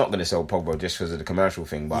probably not going to sell Pogba just because of the commercial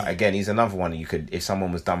thing, but again, he's another one that you could, if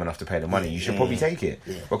someone was dumb enough to pay the money, you should probably take it,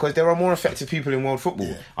 because there are more effective people in world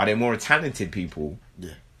football. Are there more talented people?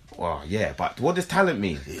 Yeah. Well, yeah, but what does talent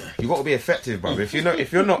mean? You got to be effective, brother. If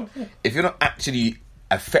you're not actually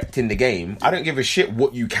affecting the game, I don't give a shit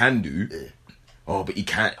what you can do. Oh, but you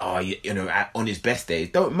can't. Oh, you know, on his best days,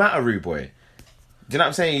 don't matter, rude boy. Do you know what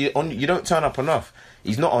I'm saying? You don't turn up enough.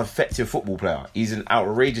 He's not an effective football player. He's an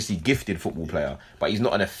outrageously gifted football player, but he's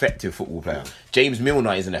not an effective football player. James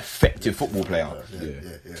Milner is an effective football player. Do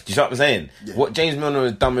you know what I'm saying? Yeah. What James Milner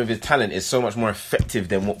has done with his talent is so much more effective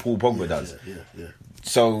than what Paul Pogba does.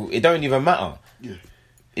 So it don't even matter.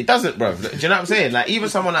 It doesn't, bro. Do you know what I'm saying? Like, even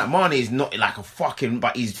someone like Mane is not like a fucking,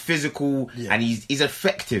 but he's physical and he's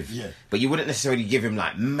effective. But you wouldn't necessarily give him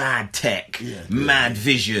like mad tech, mad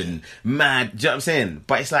vision, mad. Do you know what I'm saying?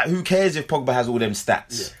 But it's like, who cares if Pogba has all them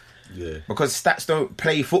stats? Because stats don't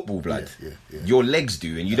play football, blood. Your legs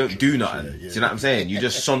do, and you don't do nothing. Do you know what I'm saying? You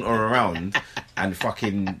just saunter around and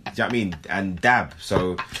fucking, do you know what I mean? And dab.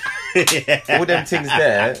 So all them things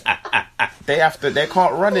there, they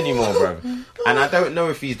can't run anymore, bro. And I don't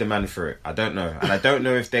know if he's the man for it. I don't know. And I don't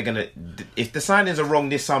know if they're gonna, if the signings are wrong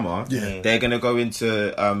this summer, they're gonna go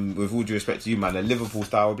into, with all due respect to you, man, a Liverpool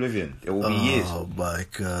style oblivion. It will be years. Oh my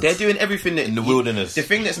god. They're doing everything that, in the wilderness. The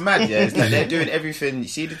thing that's mad, is that they're doing everything. You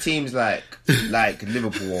see the teams like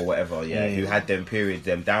Liverpool or whatever, who had them periods,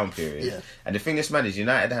 them down periods. And the thing that's mad is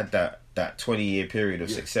United had that 20-year period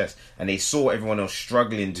of success, and they saw everyone else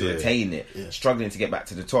struggling to attain it, struggling to get back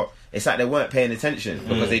to the top. It's like they weren't paying attention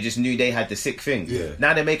because they just knew they had the sick thing.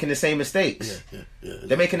 Now they're making the same mistakes.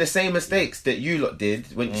 They're making the same mistakes that you lot did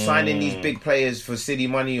when signing these big players for silly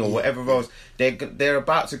money or whatever else. They're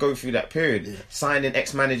about to go through that period. Signing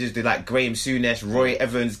ex-managers like Graham Souness, Roy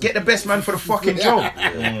Evans. Get the best man for the fucking job.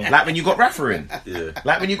 Like when you got Rafa in.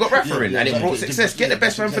 Like when you got Rafa in and it brought success. Get the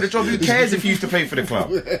best man for the job. Who cares if you used to play for the club?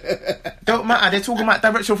 Don't matter. They're talking about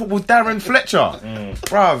director of football Darren Fletcher.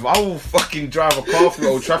 Bruv, I will fucking drive a car through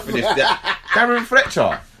Old Trafford if that. Darren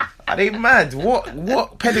Fletcher. Are they mad?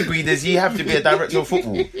 What pedigree does he have to be a director of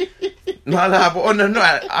football? No,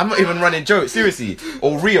 but I'm not even running jokes, seriously.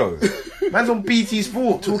 Or Rio. Man's on BT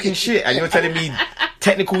Sport talking shit and you're telling me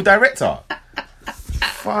technical director.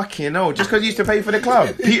 Fucking hell, just because he used to pay for the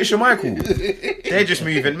club. Peter Schmeichel. They're just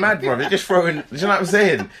moving mad, bro. They're just throwing, do you know what I'm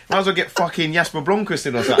saying? Might as well get fucking Jasper Blomqvist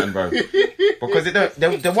in or something, bro. Because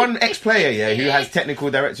the one ex-player, who has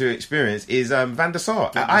technical director experience is Van der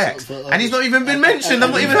Sar at Ajax. And he's not even been mentioned.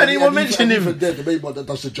 I've not even heard anyone mention him. The main one that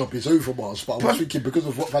does the job is Overmars, but I was thinking because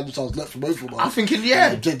of what Van der Sar's left from Overmars. I'm thinking,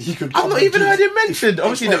 he could. I've not even heard him mentioned.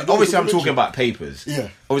 Obviously I'm talking about papers.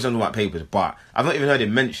 Obviously I'm talking about papers, but I've not even heard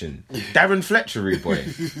him mentioned. Darren Fletcher, rude boy.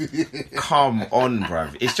 Come on,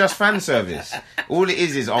 bruv. It's just fan service. All it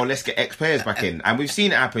is, let's get ex-players back in. And we've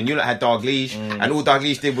seen it happen. You lot had Dalglish, and all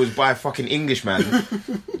Dalglish did was buy a fucking Englishman.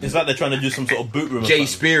 It's like they're trying to do some sort of boot room. Jay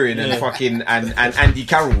Spearing and fucking and Andy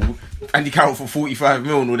Carroll. Andy Carroll for 45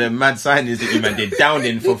 million, all them mad signings that you man did.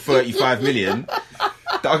 Downing for 35 million.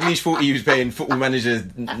 Dalglish thought he was paying Football Manager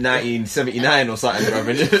 1979 or something, bruv,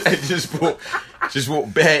 and just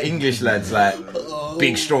bought bare English lads, like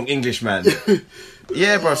big strong Englishman.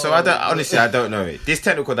 Yeah, bro. So I don't know it. This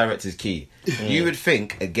technical director is key. You would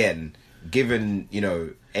think, again, given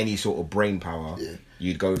any sort of brain power,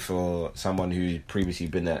 you'd go for someone who's previously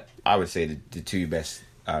been at, I would say, the two best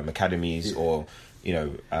academies or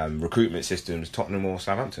recruitment systems, Tottenham or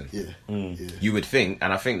Southampton. You would think,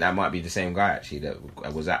 and I think that might be the same guy actually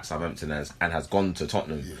that was at Southampton and has gone to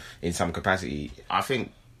Tottenham in some capacity. I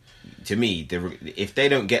think, to me, if they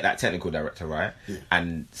don't get that technical director right,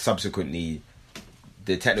 and subsequently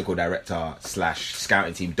the technical director /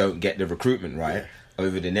 scouting team don't get the recruitment right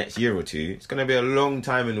over the next year or two, it's going to be a long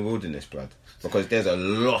time in the wilderness, blood, because there's a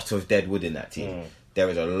lot of dead wood in that team. There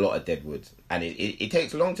is a lot of dead wood, and it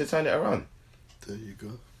takes long to turn it around. There you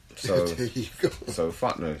go. So there you go. So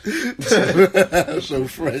fuck no. So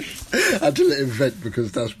Fresh. I had to let him vent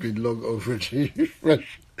because that's been long overdue.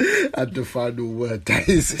 Fresh. And the final word, that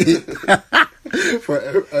is it.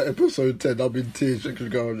 For episode 10, I'm in tears. I could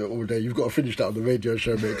go on it all day. You've got to finish that on the radio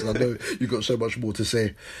show, mate, because I know you've got so much more to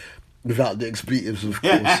say. Without the expletives, of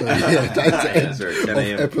course. So, that's the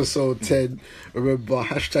end of episode 10. Remember,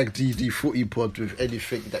 #DD40pod with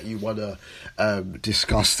anything that you want to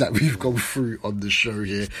discuss that we've gone through on the show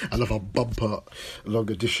here. I love a bumper long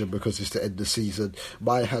edition because it's the end of the season.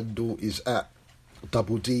 My handle is at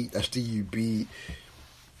 @DD, that's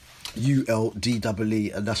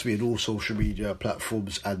DUBULDEE, and that's me on all social media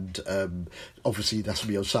platforms, and obviously that's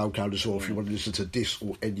me on SoundCloud as well if you want to listen to this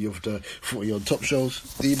or any of the Footy on Top shows.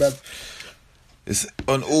 D-man? It's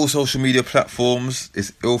on all social media platforms.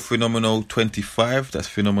 It's illphenomenal25. That's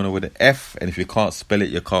phenomenal with an F, and if you can't spell it,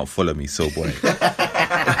 you can't follow me, so boy.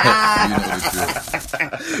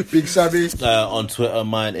 Big Sammy? On Twitter,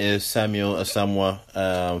 mine is Samuel Asamoah.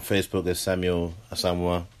 Facebook is Samuel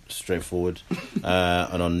Asamoah. Straightforward.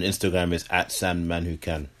 And on Instagram is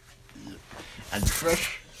 @SandmanWhoCan. And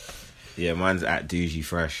Fresh? Yeah, mine's @Dujy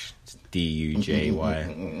Fresh.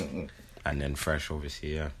 DUJY. And then Fresh,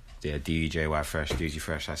 obviously, yeah. Yeah, DUJY Fresh, Dujy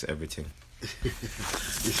Fresh, that's everything.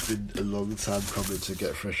 It's been a long time coming to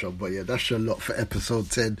get Fresh on, but yeah, that's your lot for episode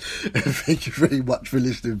 10. Thank you very much for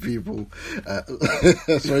listening, people.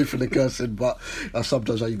 Sorry for the cursing, but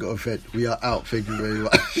sometimes I got to vent. We are out. Thank you very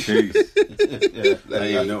much. Peace. I didn't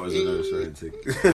even know it was a nose or anything.